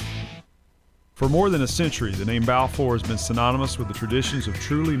 For more than a century, the name Balfour has been synonymous with the traditions of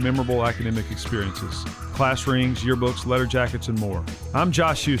truly memorable academic experiences. Class rings, yearbooks, letter jackets, and more. I'm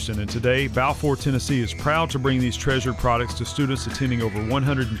Josh Houston, and today, Balfour, Tennessee is proud to bring these treasured products to students attending over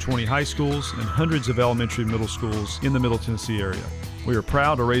 120 high schools and hundreds of elementary and middle schools in the Middle Tennessee area. We are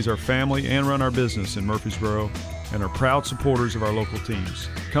proud to raise our family and run our business in Murfreesboro and are proud supporters of our local teams.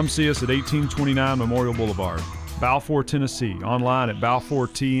 Come see us at 1829 Memorial Boulevard. Balfour, Tennessee, online at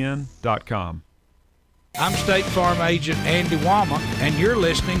balfourtn.com. I'm State Farm Agent Andy Wama, and you're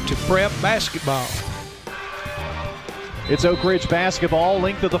listening to Prep Basketball. It's Oak Ridge basketball,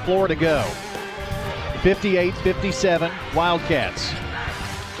 length of the floor to go. 58-57, Wildcats.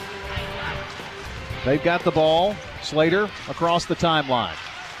 They've got the ball. Slater across the timeline.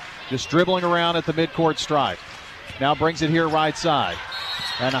 Just dribbling around at the midcourt stripe. Now brings it here right side.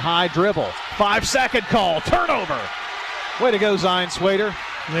 And a high dribble. 5-second call. Turnover. Way to go, Zion Swader.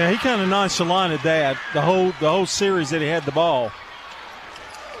 Yeah, he kind of nonchalanted that the whole series that he had the ball.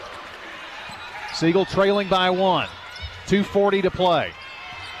 Siegel trailing by 1. 2:40 to play.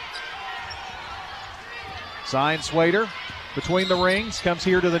 Zion Swader between the rings. Comes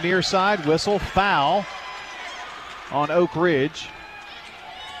here to the near side. Whistle. Foul on Oak Ridge.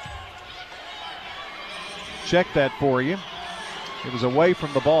 Check that for you. It was away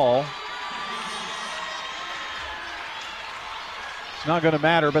from the ball. It's not going to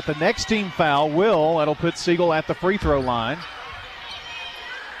matter, but the next team foul that'll put Siegel at the free throw line.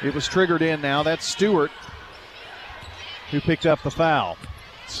 It was triggered in now. That's Stewart who picked up the foul.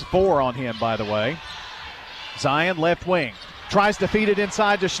 It's 4 on him, by the way. Zion left wing. Tries to feed it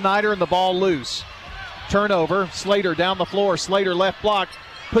inside to Schneider, and the ball loose. Turnover. Slater down the floor. Slater left block.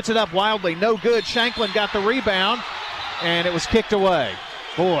 Puts it up wildly. No good. Shanklin got the rebound, and it was kicked away.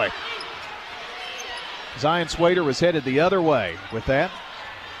 Boy. Zion Swader was headed the other way with that,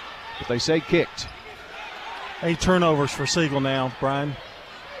 but they say kicked. 8 turnovers for Siegel now, Brian.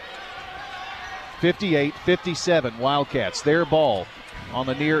 58-57, Wildcats. Their ball on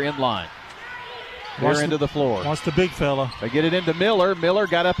the near end line. They're into the floor. Wants the big fella. They get it into Miller. Miller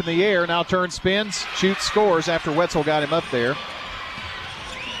got up in the air, now turns, spins, shoots, scores after Wetzel got him up there.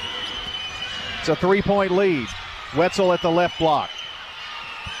 It's a 3-point lead. Wetzel at the left block.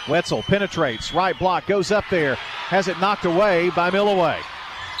 Wetzel penetrates, right block, goes up there, has it knocked away by Milloway.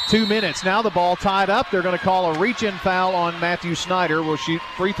 2 minutes, now the ball tied up. They're going to call a reach-in foul on Matthew Schneider. Will shoot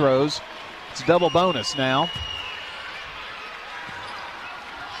free throws. It's double bonus now.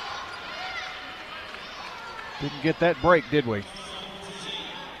 Didn't get that break, did we?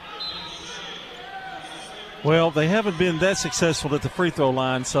 Well, they haven't been that successful at the free throw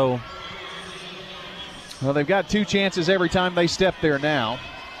line, so. Well, they've got 2 chances every time they step there now.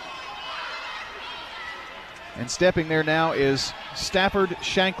 And stepping there now is Stafford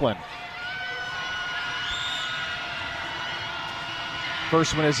Shanklin.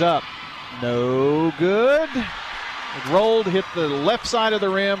 First one is up. No good. It rolled, hit the left side of the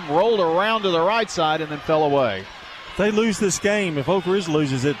rim, rolled around to the right side, and then fell away. If they lose this game, if Oak Ridge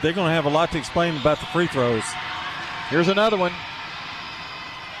loses it, they're going to have a lot to explain about the free throws. Here's another one.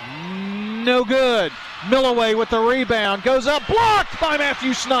 No good. Milloway with the rebound. Goes up, blocked by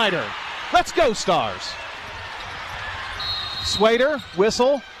Matthew Schneider. Let's go, Stars. Swader,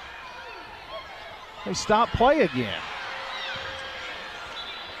 whistle. They stop play again.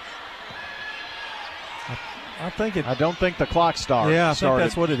 I don't think the clock started. Yeah, I think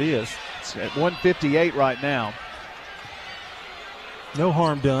that's what it is. It's at 1:58 right now. No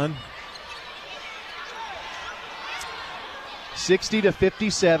harm done.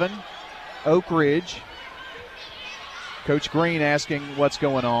 60-57, Oak Ridge. Coach Green asking what's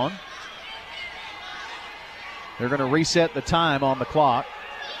going on. They're going to reset the time on the clock.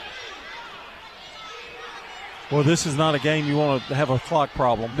 Well, this is not a game you want to have a clock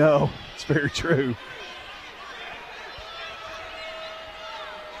problem. No, it's very true.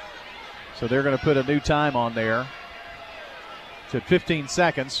 So they're going to put a new time on there. It's at 15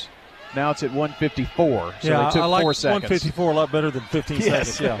 seconds. Now it's at 1:54. So yeah, they took I like 4 seconds. 1:54 a lot better than 15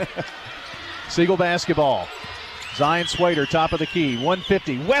 seconds. Yeah. Siegel basketball. Zion Swader, top of the key.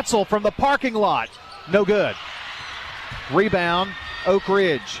 150. Wetzel from the parking lot. No good. Rebound, Oak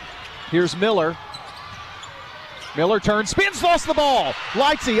Ridge. Here's Miller. Miller turns, spins, lost the ball.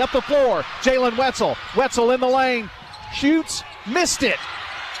 Lightsey up the floor. Jalen Wetzel. Wetzel in the lane. Shoots, missed it.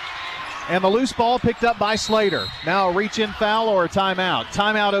 And the loose ball picked up by Slater. Now a reach-in foul or a timeout.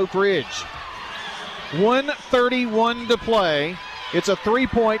 Timeout, Oak Ridge. 1:31 to play. It's a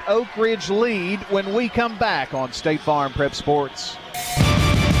 3-point Oak Ridge lead when we come back on State Farm Prep Sports.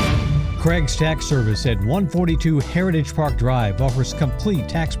 Craig's Tax Service at 142 Heritage Park Drive offers complete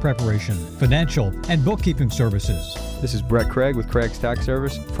tax preparation, financial, and bookkeeping services. This is Brett Craig with Craig's Tax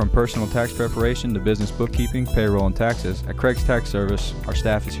Service. From personal tax preparation to business bookkeeping, payroll, and taxes, at Craig's Tax Service, our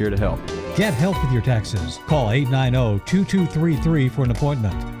staff is here to help. Get help with your taxes. Call 890-2233 for an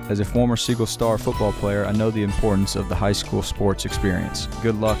appointment. As a former Siegel Star football player, I know the importance of the high school sports experience.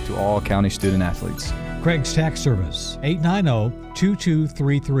 Good luck to all county student athletes. Craig's Tax Service,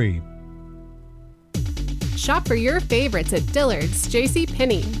 890-2233. Shop for your favorites at Dillard's,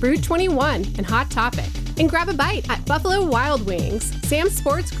 JCPenney, Brood 21, and Hot Topic. And grab a bite at Buffalo Wild Wings, Sam's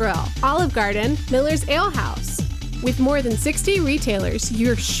Sports Grill, Olive Garden, Miller's Ale House. With more than 60 retailers,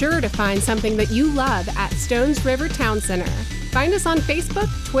 you're sure to find something that you love at Stones River Town Center. Find us on Facebook,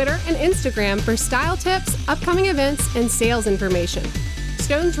 Twitter, and Instagram for style tips, upcoming events, and sales information.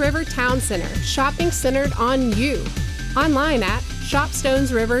 Stones River Town Center, shopping centered on you. Online at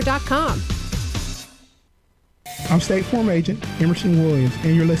shopstonesriver.com. I'm State Farm Agent Emerson Williams,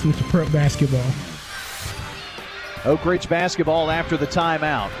 and you're listening to Prep Basketball. Oak Ridge basketball after the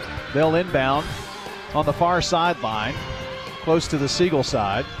timeout. They'll inbound on the far sideline, close to the Siegel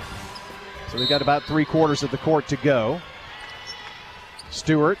side. So they've got about 3/4 of the court to go.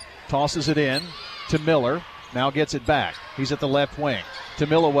 Stewart tosses it in to Miller. Now gets it back. He's at the left wing. To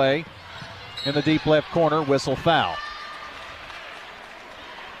Milloway in the deep left corner. Whistle foul.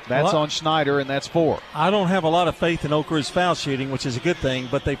 That's on Schneider, and that's 4. I don't have a lot of faith in Oak Ridge's foul shooting, which is a good thing,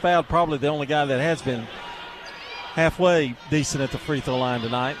 but they fouled probably the only guy that has been halfway decent at the free throw line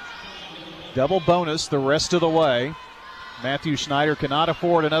tonight. Double bonus the rest of the way. Matthew Schneider cannot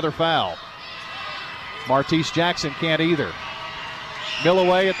afford another foul. Martese Jackson can't either.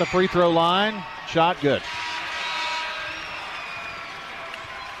 Milloway at the free throw line. Shot good.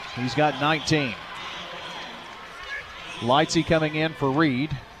 He's got 19. Lightsey coming in for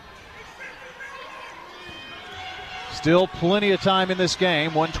Reed. Still plenty of time in this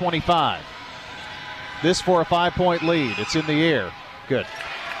game, 125. This for a 5-point lead. It's in the air. Good.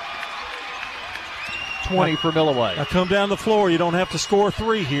 20 for Milloway. Now come down the floor. You don't have to score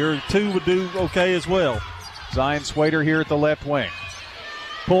 3 here. 2 would do okay as well. Zion Swader here at the left wing.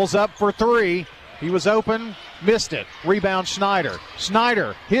 Pulls up for 3. He was open, missed it. Rebound Schneider.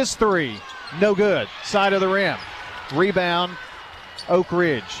 Schneider, his 3. No good. Side of the rim. Rebound Oak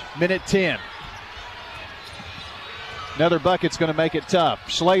Ridge. Minute 10. Another bucket's going to make it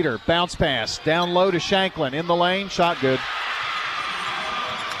tough. Slater, bounce pass. Down low to Shanklin. In the lane. Shot good.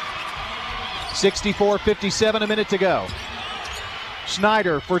 64-57, a minute to go.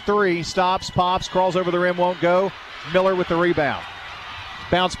 Schneider for 3, stops, pops, crawls over the rim, won't go. Miller with the rebound.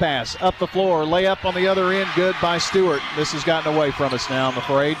 Bounce pass, up the floor, layup on the other end, good by Stewart. This has gotten away from us now, I'm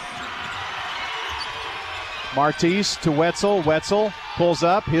afraid. Martese to Wetzel. Wetzel pulls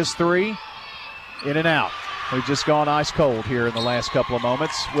up, his 3, in and out. We've just gone ice cold here in the last couple of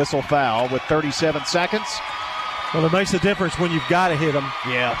moments. Whistle foul with 37 seconds. Well, it makes a difference when you've got to hit them.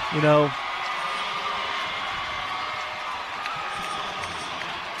 Yeah. You know.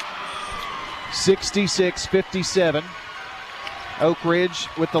 66-57. Oak Ridge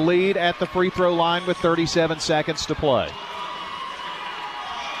with the lead at the free throw line with 37 seconds to play.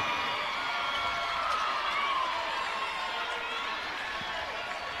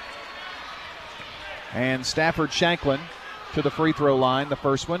 And Stafford Shanklin to the free throw line. The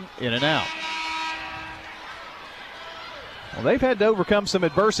first one in and out. Well, they've had to overcome some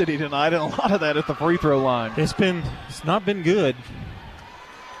adversity tonight, and a lot of that at the free throw line. It's not been good.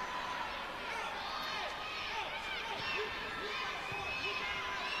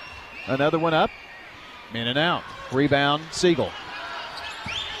 Another one up, in and out. Rebound, Siegel.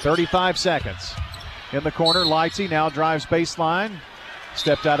 35 seconds. In the corner, Lightsey now drives baseline.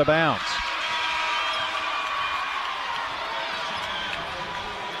 Stepped out of bounds.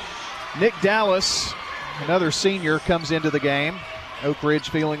 Nick Dallas, another senior, comes into the game. Oak Ridge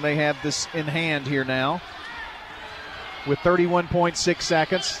feeling they have this in hand here now. With 31.6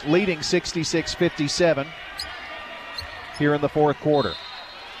 seconds, leading 66-57 here in the fourth quarter.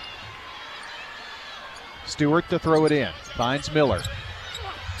 Stewart to throw it in. Finds Miller.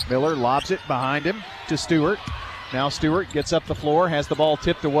 Miller lobs it behind him to Stewart. Now Stewart gets up the floor, has the ball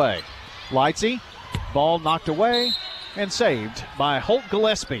tipped away. Lightsey, ball knocked away and saved by Holt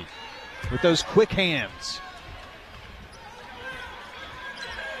Gillespie with those quick hands.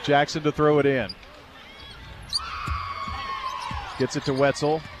 Jackson to throw it in. Gets it to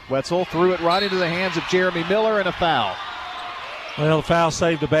Wetzel. Wetzel threw it right into the hands of Jeremy Miller, and a foul. Well, the foul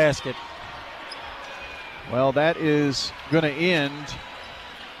saved the basket. Well, that is going to end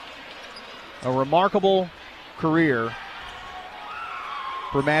a remarkable career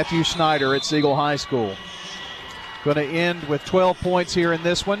for Matthew Schneider at Siegel High School. Going to end with 12 points here in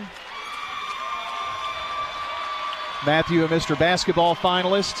this one. Matthew, a Mr. Basketball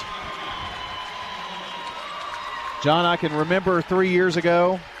finalist. John, I can remember 3 years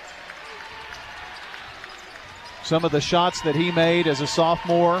ago some of the shots that he made as a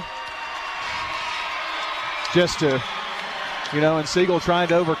sophomore. Just to, and Siegel trying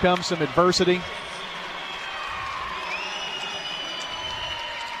to overcome some adversity.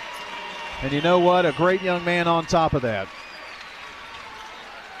 And you know what? A great young man on top of that.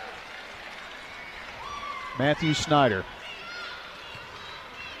 Matthew Schneider.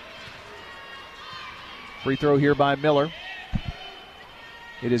 Free throw here by Miller.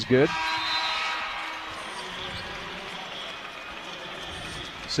 It is good.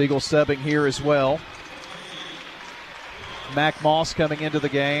 Siegel subbing here as well. Mac Moss coming into the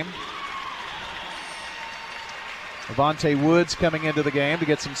game. Avante Woods coming into the game to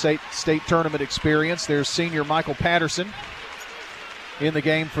get some state tournament experience. There's senior Michael Patterson in the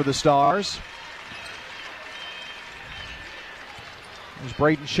game for the Stars. There's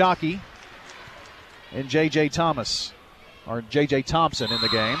Braden Shockey and J.J. Thompson in the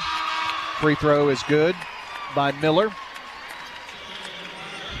game. Free throw is good by Miller.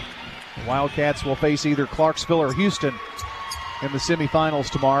 The Wildcats will face either Clarksville or Houston in the semifinals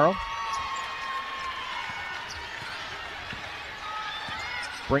tomorrow.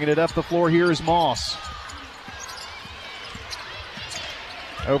 Bringing it up the floor here is Moss.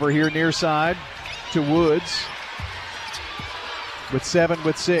 Over here near side to Woods. With 7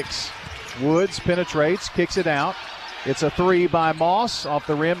 with 6. Woods penetrates, kicks it out. It's a 3 by Moss. Off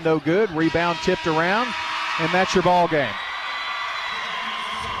the rim, no good. Rebound tipped around, and that's your ball game.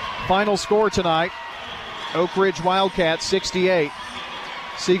 Final score tonight, Oak Ridge Wildcats 68.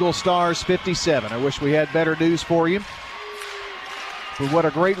 Siegel Stars 57. I wish we had better news for you. But what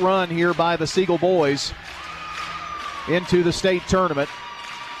a great run here by the Siegel boys into the state tournament.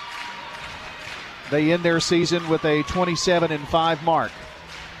 They end their season with a 27-5 mark.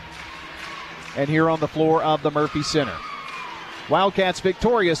 And here on the floor of the Murphy Center. Wildcats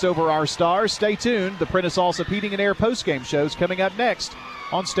victorious over our Stars. Stay tuned. The Prentice Allsup Heating and Air postgame shows coming up next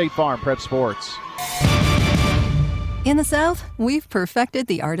on State Farm Prep Sports. In the South, we've perfected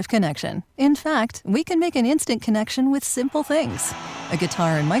the art of connection. In fact, we can make an instant connection with simple things. A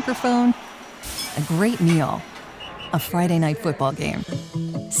guitar and microphone, a great meal, a Friday night football game.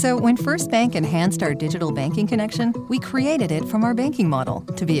 So when First Bank enhanced our digital banking connection, we created it from our banking model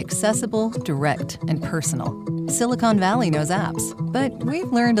to be accessible, direct, and personal. Silicon Valley knows apps, but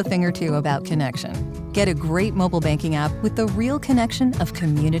we've learned a thing or two about connection. Get a great mobile banking app with the real connection of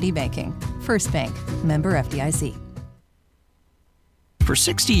community banking. First Bank, member FDIC. For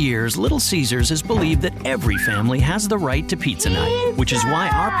 60 years, Little Caesars has believed that every family has the right to pizza night, which is why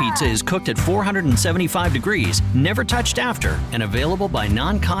our pizza is cooked at 475 degrees, never touched after, and available by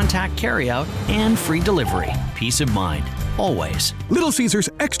non-contact carryout and free delivery. Peace of mind, always. Little Caesars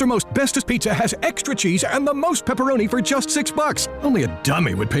Extra Most Bestest Pizza has extra cheese and the most pepperoni for just $6. Only a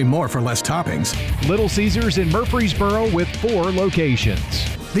dummy would pay more for less toppings. Little Caesars in Murfreesboro with 4 locations.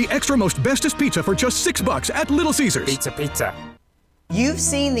 The Extra Most Bestest Pizza for just $6 at Little Caesars. Pizza. You've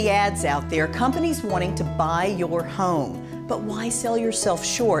seen the ads out there, companies wanting to buy your home. But why sell yourself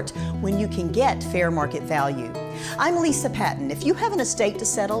short when you can get fair market value? I'm Lisa Patton. If you have an estate to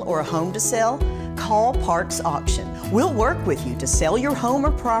settle or a home to sell, call Parks Auction. We'll work with you to sell your home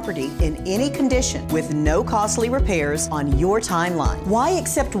or property in any condition with no costly repairs on your timeline. Why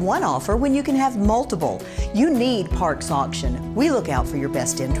accept one offer when you can have multiple? You need Parks Auction. We look out for your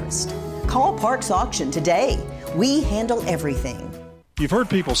best interest. Call Parks Auction today. We handle everything. You've heard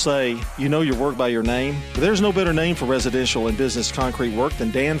people say, you know your work by your name, but there's no better name for residential and business concrete work than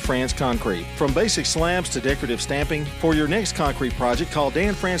Dan France Concrete. From basic slabs to decorative stamping, for your next concrete project, call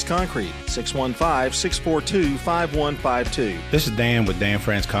Dan France Concrete, 615-642-5152. This is Dan with Dan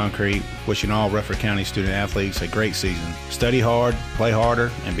France Concrete, wishing all Rutherford County student athletes a great season. Study hard, play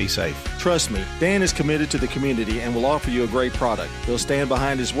harder, and be safe. Trust me, Dan is committed to the community and will offer you a great product. He'll stand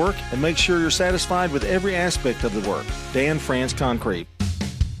behind his work and make sure you're satisfied with every aspect of the work. Dan France Concrete.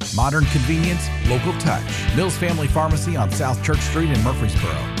 Modern convenience, local touch. Mills Family Pharmacy on South Church Street in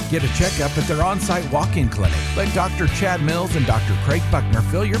Murfreesboro. Get a checkup at their on-site walk-in clinic. Let Dr. Chad Mills and Dr. Craig Buckner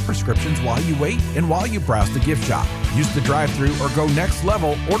fill your prescriptions while you wait and while you browse the gift shop. Use the drive-thru or go next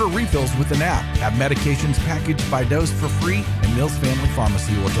level. Order refills with an app. Have medications packaged by dose for free, and Mills Family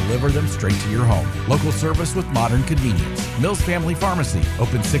Pharmacy will deliver them straight to your home. Local service with modern convenience. Mills Family Pharmacy,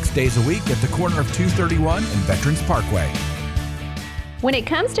 open 6 days a week at the corner of 231 and Veterans Parkway. When it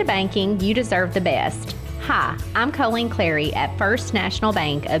comes to banking, you deserve the best. Hi, I'm Colleen Clary at First National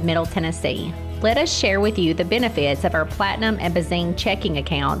Bank of Middle Tennessee. Let us share with you the benefits of our Platinum and Bazing checking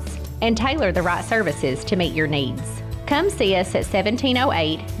accounts and tailor the right services to meet your needs. Come see us at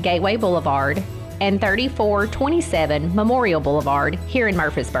 1708 Gateway Boulevard and 3427 Memorial Boulevard here in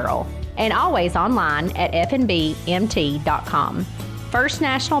Murfreesboro, and always online at fnbmt.com. First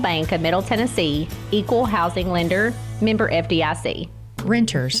National Bank of Middle Tennessee, Equal Housing Lender, member FDIC.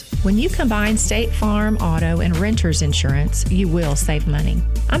 Renters. When you combine State Farm, auto, and renters insurance, you will save money.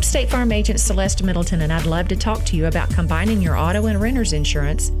 I'm State Farm Agent Celeste Middleton, and I'd love to talk to you about combining your auto and renters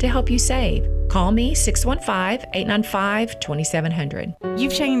insurance to help you save. Call me 615-895-2700.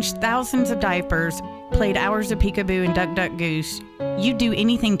 You've changed thousands of diapers. played hours of peekaboo and duck, duck, goose, you'd do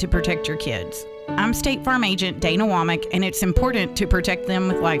anything to protect your kids. I'm State Farm Agent Dana Womack, and it's important to protect them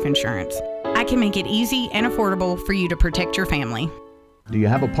with life insurance. I can make it easy and affordable for you to protect your family. Do you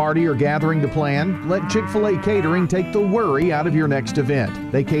have a party or gathering to plan? Let Chick-fil-A Catering take the worry out of your next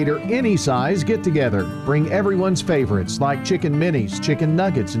event. They cater any size get-together. Bring everyone's favorites like chicken minis, chicken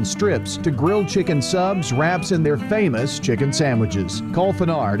nuggets and strips, to grilled chicken subs, wraps, and their famous chicken sandwiches. Call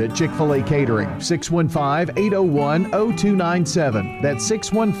Fenard at Chick-fil-A Catering, 615-801-0297. That's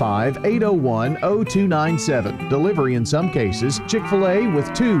 615-801-0297. Delivery in some cases. Chick-fil-A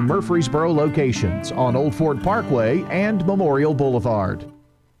with 2 Murfreesboro locations on Old Fort Parkway and Memorial Boulevard.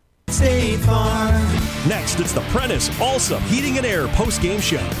 State Farm. Next, it's the Prentice Allsup Heating and Air post-game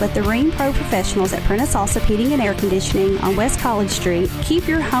show. Let the Rheem Pro professionals at Prentice Allsup Heating and Air Conditioning on West College Street keep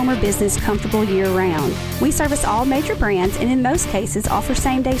your home or business comfortable year-round. We service all major brands and in most cases offer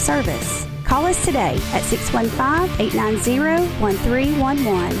same-day service. Call us today at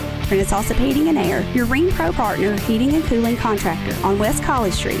 615-890-1311. Prentice Allsup Heating and Air, your Rheem Pro partner heating and cooling contractor on West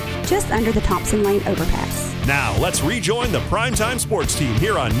College Street, just under the Thompson Lane overpass. Now, let's rejoin the Primetime Sports Team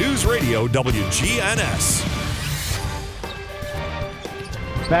here on News Radio WGNS.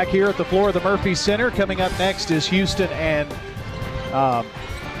 Back here at the floor of the Murphy Center. Coming up next is Houston and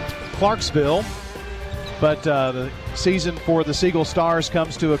Clarksville. But the season for the Siegel Stars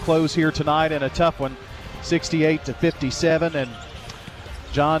comes to a close here tonight in a tough one, 68-57. And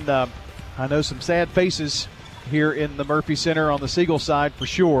John, I know some sad faces here in the Murphy Center on the Siegel side for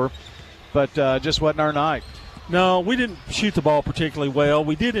sure, but just wasn't our night. No, we didn't shoot the ball particularly well.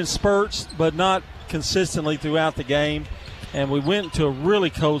 We did in spurts, but not consistently throughout the game. And we went into a really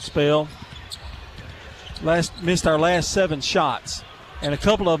cold spell. Missed our last 7 shots, and a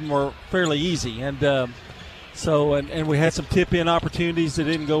couple of them were fairly easy. And and we had some tip-in opportunities that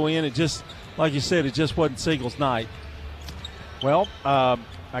didn't go in. It just, like you said, it just wasn't Siegel's night. Well, I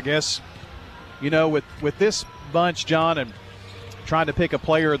guess, with this bunch, John, and trying to pick a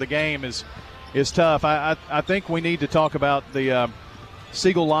player of the game is tough. I think we need to talk about the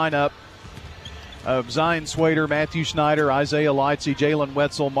Siegel lineup of Zion Swader, Matthew Schneider, Isaiah Lightsey, Jalen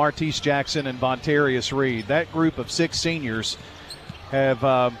Wetzel, Martese Jackson, and Vontarius Reed. That group of 6 seniors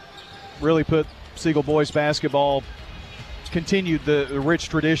have really put Siegel boys basketball, continued the rich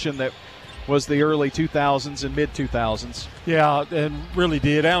tradition that was the early 2000s and mid-2000s. Yeah, and really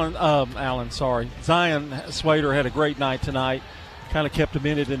did. Zion Swader had a great night tonight. Kind of kept him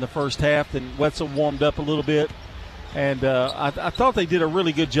in it in the first half. Then Wetzel warmed up a little bit. And I thought they did a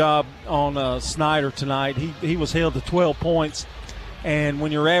really good job on Snyder tonight. He was held to 12 points. And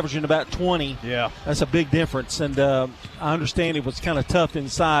when you're averaging about 20, that's a big difference. And I understand it was kind of tough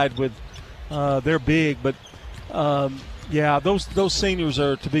inside with their big. But, those seniors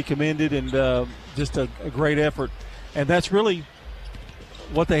are to be commended, and just a great effort. And that's really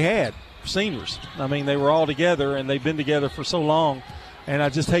what they had, seniors. I mean, they were all together, and they've been together for so long. And I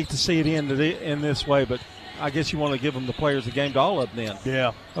just hate to see it end this way, but I guess you want to give them the players of the game to all of them then.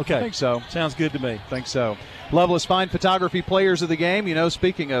 Yeah. Okay. I think so. Sounds good to me. Think so. Loveless Fine Photography players of the game.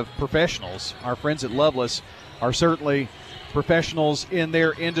 Speaking of professionals, our friends at Loveless are certainly professionals in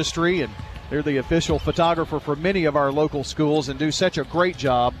their industry, and they're the official photographer for many of our local schools and do such a great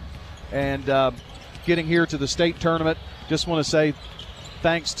job. And getting here to the state tournament, just want to say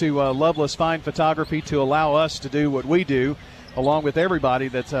thanks to Loveless Fine Photography to allow us to do what we do, along with everybody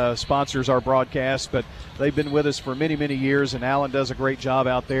that sponsors our broadcast. But they've been with us for many, many years, and Alan does a great job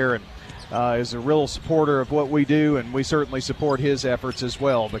out there and is a real supporter of what we do, and we certainly support his efforts as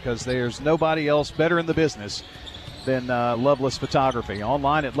well, because there's nobody else better in the business than Loveless Photography.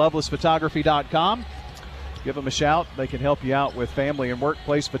 Online at lovelessphotography.com. Give them a shout. They can help you out with family and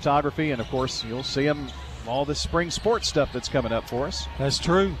workplace photography, and, of course, you'll see them all this spring sports stuff that's coming up for us. That's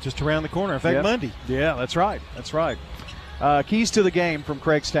true. Just around the corner. In fact, Monday. Yeah, that's right. That's right. Keys to the game from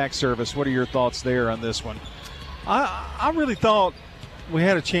Craig's Tax Service. What are your thoughts there on this one? I really thought we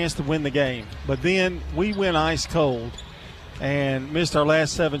had a chance to win the game, but then we went ice cold and missed our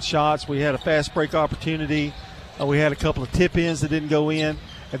last 7 shots. We had a fast break opportunity. We had a couple of tip-ins that didn't go in.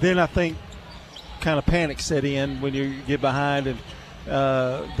 And then I think kind of panic set in when you get behind. And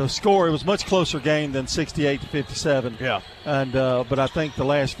the score, it was a much closer game than 68-57. Yeah. And but I think the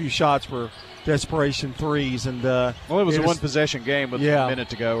last few shots were desperation threes. And it was a one-possession game with a minute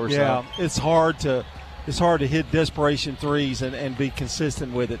to go or so. Yeah, it's hard to hit desperation threes and be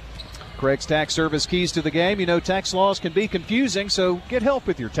consistent with it. Craig's Tax Service, keys to the game. Tax laws can be confusing, so get help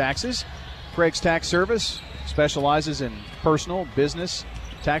with your taxes. Craig's Tax Service specializes in personal, business,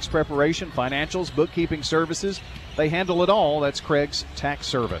 tax preparation, financials, bookkeeping services. They handle it all. That's Craig's Tax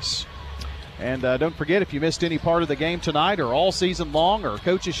Service. And don't forget, if you missed any part of the game tonight or all season long or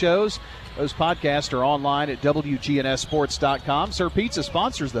coaches' shows, those podcasts are online at WGNSSports.com. Sir Pizza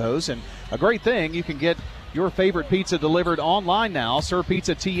sponsors those, and a great thing, you can get your favorite pizza delivered online now,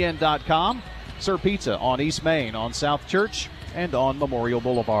 SirPizzaTN.com. Sir Pizza on East Main, on South Church, and on Memorial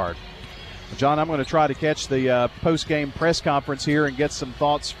Boulevard. John, I'm going to try to catch the post-game press conference here and get some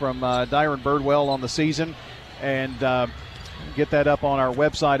thoughts from Dyron Birdwell on the season, and get that up on our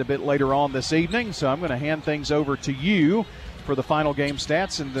website a bit later on this evening. So I'm going to hand things over to you for the final game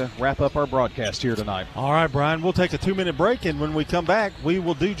stats and to wrap up our broadcast here tonight. All right, Brian, we'll take a 2-minute break, and when we come back, we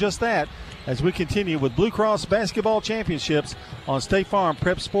will do just that as we continue with Blue Cross Basketball Championships on State Farm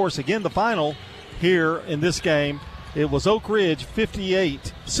Prep Sports. Again, the final here in this game, it was Oak Ridge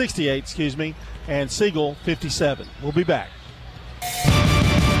 68, and Siegel 57. We'll be back.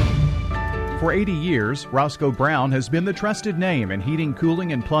 For 80 years, Roscoe Brown has been the trusted name in heating,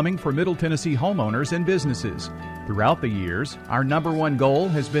 cooling, and plumbing for Middle Tennessee homeowners and businesses. Throughout the years, our #1 goal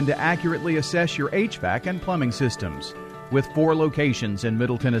has been to accurately assess your HVAC and plumbing systems. With 4 locations in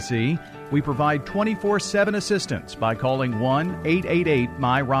Middle Tennessee, we provide 24/7 assistance by calling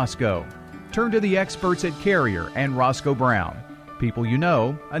 1-888-MY-ROSCOE. Turn to the experts at Carrier and Roscoe Brown. People you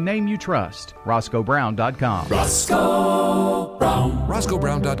know, a name you trust. RoscoeBrown.com. Roscoe Brown.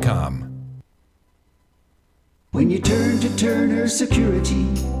 RoscoeBrown.com. When you turn to Turner Security,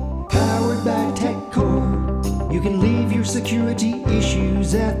 powered by TechCore, you can leave your security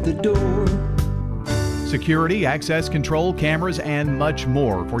issues at the door. Security, access control, cameras, and much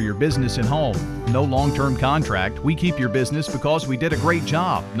more for your business and home. No long-term contract. We keep your business because we did a great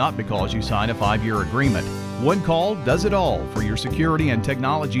job, not because you signed a 5-year agreement. One call does it all for your security and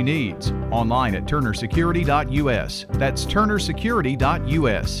technology needs. Online at turnersecurity.us. That's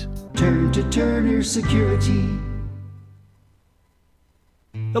turnersecurity.us. Turn to Turner Security.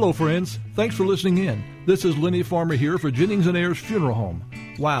 Hello, friends. Thanks for listening in. This is Lenny Farmer here for Jennings & Ayers Funeral Home.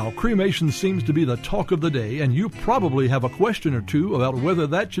 Wow, cremation seems to be the talk of the day, and you probably have a question or two about whether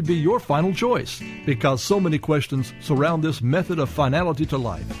that should be your final choice, because so many questions surround this method of finality to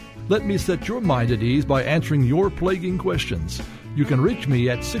life. Let me set your mind at ease by answering your plaguing questions. You can reach me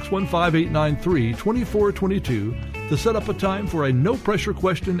at 615-893-2422 to set up a time for a no-pressure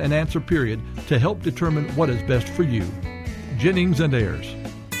question and answer period to help determine what is best for you. Jennings & Ayers.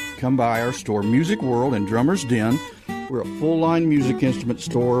 Come by our store, Music World in Drummer's Den. We're a full-line music instrument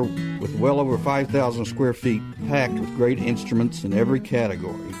store with well over 5,000 square feet, packed with great instruments in every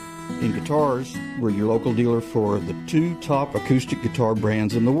category. In guitars, we're your local dealer for the 2 top acoustic guitar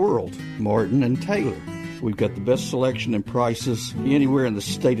brands in the world, Martin and Taylor. We've got the best selection and prices anywhere in the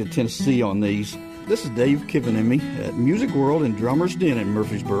state of Tennessee on these. This is Dave Kivenemy at Music World in Drummer's Den in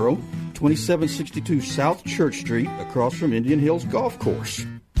Murfreesboro, 2762 South Church Street, across from Indian Hills Golf Course.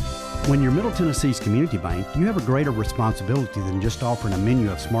 When you're Middle Tennessee's community bank, you have a greater responsibility than just offering a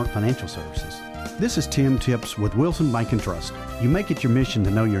menu of smart financial services. This is Tim Tips with Wilson Bank & Trust. You make it your mission to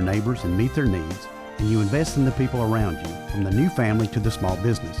know your neighbors and meet their needs, and you invest in the people around you, from the new family to the small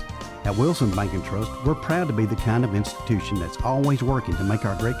business. At Wilson Bank & Trust, we're proud to be the kind of institution that's always working to make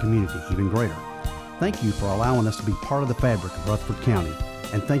our great community even greater. Thank you for allowing us to be part of the fabric of Rutherford County,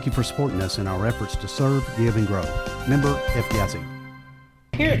 and thank you for supporting us in our efforts to serve, give, and grow. Member FDIC.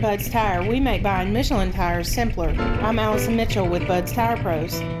 Here at Bud's Tire, we make buying Michelin tires simpler. I'm Allison Mitchell with Bud's Tire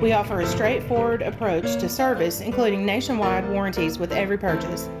Pros. We offer a straightforward approach to service, including nationwide warranties with every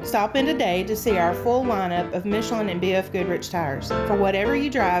purchase. Stop in today to see our full lineup of Michelin and BF Goodrich tires. For whatever you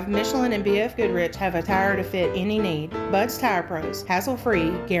drive, Michelin and BF Goodrich have a tire to fit any need. Bud's Tire Pros,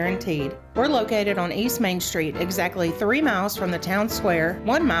 hassle-free, guaranteed. We're located on East Main Street, exactly 3 miles from the town square,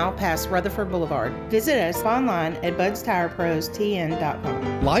 1 mile past Rutherford Boulevard. Visit us online at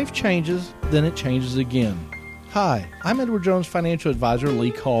budstirepros.tn.com. Life changes, then it changes again. Hi, I'm Edward Jones Financial Advisor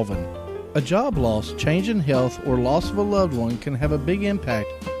Lee Colvin. A job loss, change in health, or loss of a loved one can have a big impact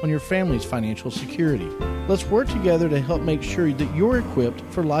on your family's financial security. Let's work together to help make sure that you're equipped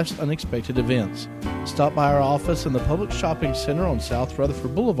for life's unexpected events. Stop by our office in the Public Shopping Center on South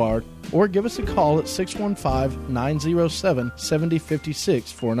Rutherford Boulevard, or give us a call at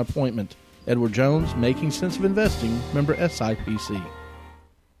 615-907-7056 for an appointment. Edward Jones, Making Sense of Investing, member SIPC.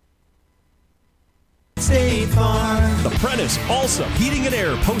 State Farm. The Prentice Also Heating and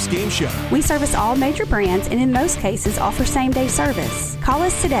Air post-game show. We service all major brands and in most cases offer same-day service. Call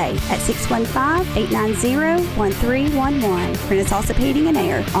us today at 615-890-1311. Prentice Also Heating and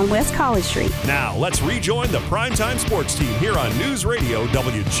Air on West College Street. Now let's rejoin the Primetime Sports Team here on News Radio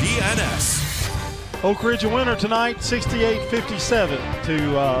WGNS. Oak Ridge a winner tonight, 68-57 to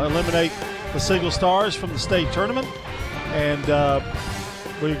eliminate the Siegel Stars from the state tournament. And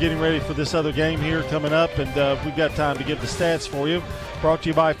we're getting ready for this other game here coming up, and we've got time to give the stats for you. Brought to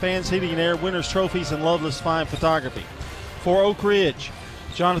you by Fans Heating and Air, Winners Trophies, and Loveless Fine Photography. For Oak Ridge,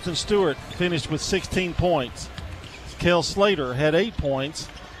 Jonathan Stewart finished with 16 points. Kel Slater had 8 points.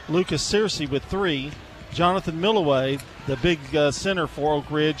 Lucas Searcy with 3. Jonathan Milloway, the big center for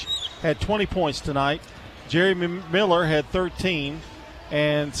Oak Ridge, had 20 points tonight. Jerry Miller had 13.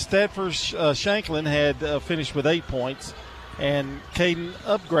 And Stadford Shanklin had finished with 8 points. And Caden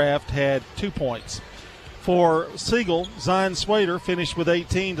Upgraft had 2 points. For Siegel, Zion Swader finished with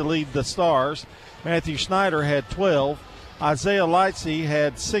 18 to lead the Stars. Matthew Schneider had 12. Isaiah Lightsey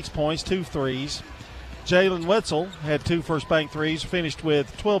had 6 points, 2 threes. Jalen Wetzel had 2 First Bank threes, finished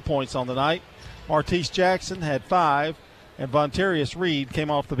with 12 points on the night. Martise Jackson had 5. And Vontarius Reed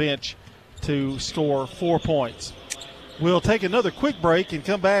came off the bench to score 4 points. We'll take another quick break and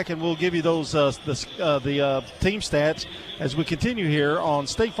come back, and we'll give you those the team stats as we continue here on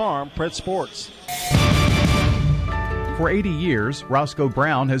State Farm Pret Sports. For 80 years, Roscoe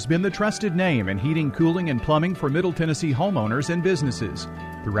Brown has been the trusted name in heating, cooling, and plumbing for Middle Tennessee homeowners and businesses.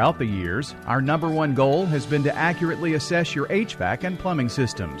 Throughout the years, our #1 goal has been to accurately assess your HVAC and plumbing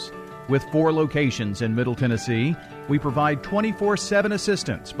systems. With 4 locations in Middle Tennessee, we provide 24/7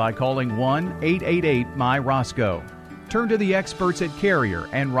 assistance by calling 1-888-MY-ROSCOE. Turn to the experts at Carrier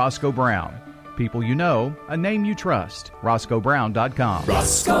and Roscoe Brown. People you know, a name you trust. RoscoeBrown.com.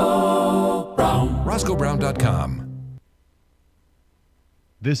 Roscoe Brown. RoscoeBrown.com.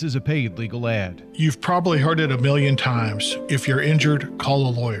 This is a paid legal ad. You've probably heard it a million times. If you're injured, call a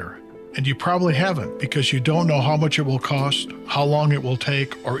lawyer. And you probably haven't because you don't know how much it will cost, how long it will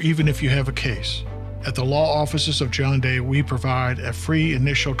take, or even if you have a case. At the law offices of John Day, we provide a free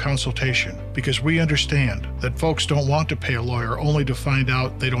initial consultation because we understand that folks don't want to pay a lawyer only to find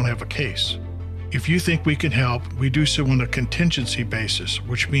out they don't have a case. If you think we can help, we do so on a contingency basis,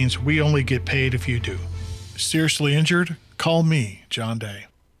 which means we only get paid if you do. Seriously injured? Call me, John Day.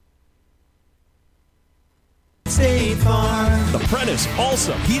 State Farm. The Prentice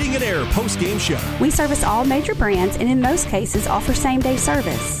Also Heating and Air post-game show. We service all major brands and in most cases offer same-day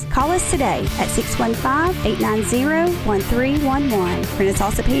service. Call us today at 615-890-1311. Prentice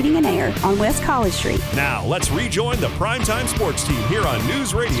Also Heating and Air on West College Street. Now let's rejoin the Primetime Sports Team here on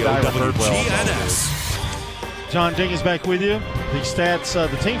News Radio WGNS. John Jenkins back with you. The stats,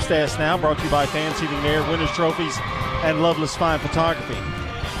 the team stats now brought to you by Fans Heating and Air, Winners Trophies, and Loveless Fine Photography.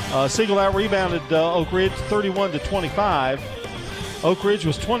 Siegel out-rebounded Oak Ridge 31-25. Oak Ridge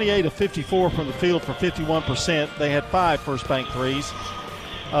was 28 of 54 from the field for 51%. They had 5 First Bank threes.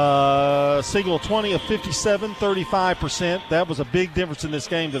 Siegel 20 of 57, 35%. That was a big difference in this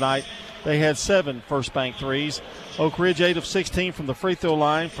game tonight. They had 7 First Bank threes. Oak Ridge 8 of 16 from the free throw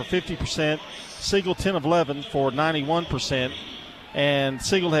line for 50%. Siegel 10 of 11 for 91%. And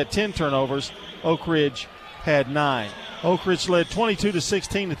Siegel had 10 turnovers. Oak Ridge had 9. Oak Ridge led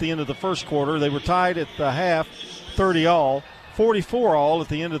 22-16 at the end of the first quarter. They were tied at the half, 30-all, 44-all at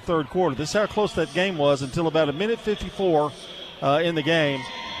the end of the third quarter. This is how close that game was until about a minute 54 in the game,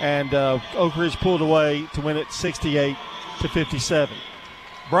 and Oak Ridge pulled away to win it 68-57.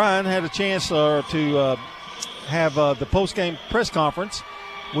 Brian had a chance to have the post-game press conference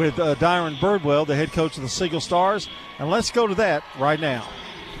with Dyron Birdwell, the head coach of the Siegel Stars, and let's go to that right now.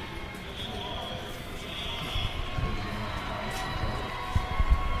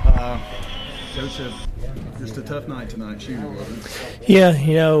 Coach, just a tough night tonight shooting, wasn't it?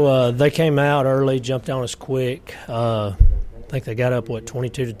 Yeah, they came out early, jumped on us quick. I think they got up,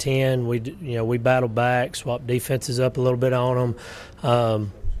 22-10. We battled back, swapped defenses up a little bit on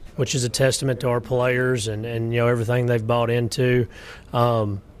them, which is a testament to our players and everything they've bought into.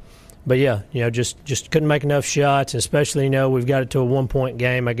 But yeah, just couldn't make enough shots, especially we've got it to a 1-point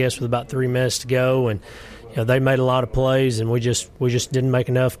game, I guess, with about 3 minutes to go, and they made a lot of plays, and we just didn't make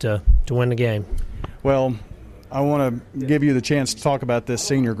enough to win the game. Well, I want to give you the chance to talk about this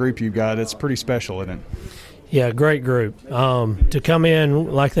senior group you've got. It's pretty special, isn't it? Yeah, great group. To come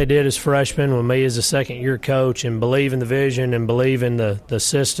in like they did as freshmen with me as a second-year coach and believe in the vision and believe in the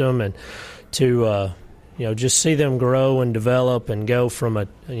system, and to just see them grow and develop and go from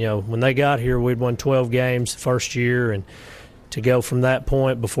when they got here, we'd won 12 games the first year, and to go from that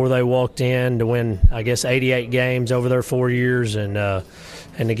point before they walked in to win, I guess, 88 games over their 4 years, and to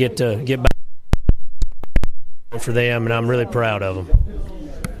get back for them, and I'm really proud of them.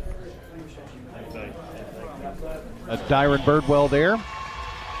 Dyron Birdwell there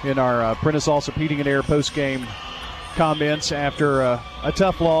in our Prentice Also Heating and Air post-game comments after a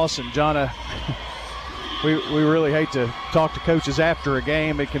tough loss. And John, we really hate to talk to coaches after a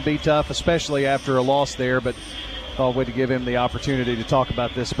game. It can be tough, especially after a loss there. But thought we'd give him the opportunity to talk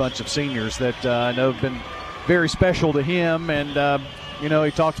about this bunch of seniors that I know have been very special to him. And,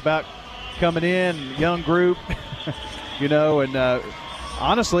 he talked about coming in, young group, and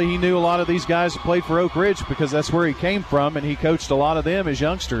honestly, he knew a lot of these guys that played for Oak Ridge because that's where he came from, and he coached a lot of them as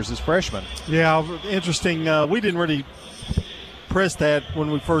youngsters, as freshmen. Yeah, interesting. We didn't really press that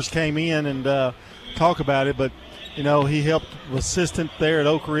when we first came in and talk about it, but, he helped assistant there at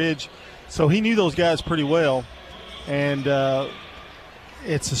Oak Ridge, so he knew those guys pretty well. And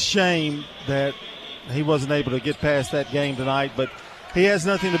it's a shame that he wasn't able to get past that game tonight, but he has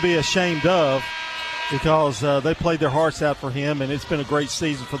nothing to be ashamed of because they played their hearts out for him, and it's been a great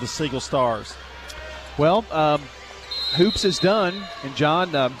season for the Siegel Stars. Well, hoops is done, and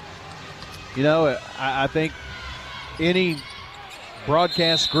John, I think any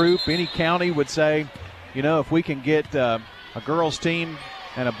broadcast group, any county would say, if we can get a girls team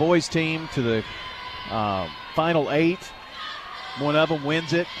and a boys team to the Final 8, one of them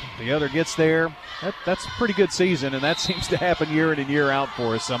wins it, the other gets there. That's a pretty good season, and that seems to happen year in and year out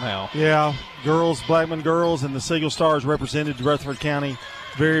for us somehow. Yeah, Blackman girls and the Siegel Stars represented Rutherford County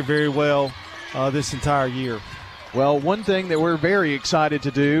very, very well this entire year. Well, one thing that we're very excited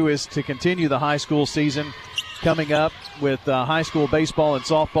to do is to continue the high school season coming up with high school baseball and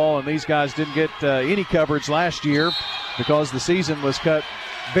softball, and these guys didn't get any coverage last year because the season was cut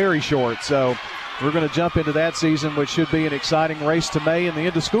very short. So we're going to jump into that season, which should be an exciting race to May and the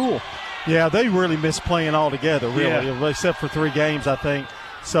end of school. Yeah, they really missed playing altogether, really, except for 3 games, I think.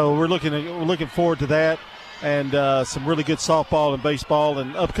 So we're looking forward to that, and some really good softball and baseball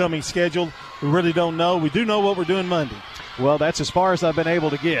and upcoming schedule. We really don't know. We do know what we're doing Monday. Well, that's as far as I've been able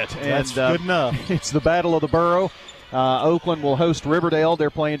to get. That's good enough. It's the Battle of the Borough. Oakland will host Riverdale.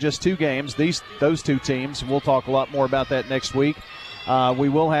 They're playing just 2 games, those 2 teams. We'll talk a lot more about that next week. We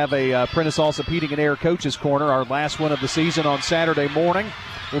will have a Prentice Allsup Heating and Air Coaches Corner, our last one of the season on Saturday morning.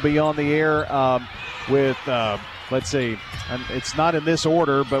 We'll be on the air with, let's see, and it's not in this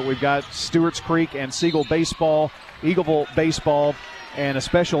order, but we've got Stewart's Creek and Siegel Baseball, Eagleville Baseball, and a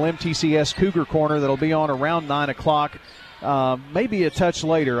special MTCS Cougar Corner that'll be on around 9 o'clock, maybe a touch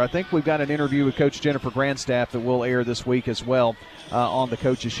later. I think we've got an interview with Coach Jennifer Grandstaff that will air this week as well on the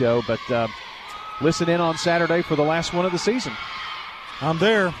Coaches Show. But listen in on Saturday for the last one of the season. I'm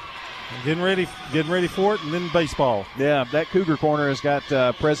there. I'm getting ready for it, and then baseball. Yeah, that Cougar Corner has got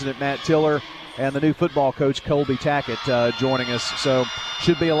President Matt Tiller and the new football coach Colby Tackett joining us. So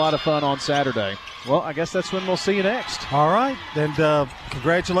should be a lot of fun on Saturday. Well, I guess that's when we'll see you next. All right. And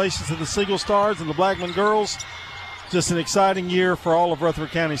congratulations to the Siegel Stars and the Blackman girls. Just an exciting year for all of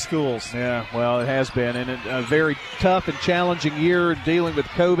Rutherford County schools. Yeah, well, it has been. And a very tough and challenging year dealing with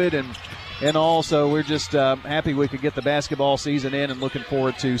COVID and also we're just happy we could get the basketball season in and looking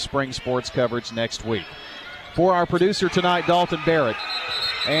forward to spring sports coverage next week. For our producer tonight, Dalton Barrett,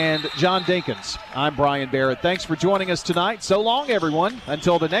 and John Dinkins, I'm Brian Barrett. Thanks for joining us tonight. So long, everyone.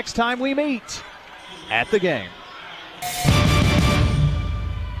 Until the next time we meet at the game.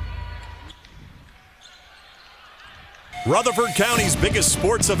 Rutherford County's biggest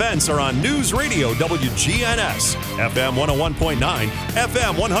sports events are on News Radio WGNS, FM 101.9,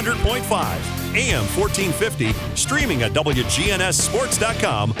 FM 100.5, AM 1450, streaming at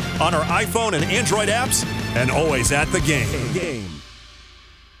WGNSSports.com on our iPhone and Android apps, and always at the game.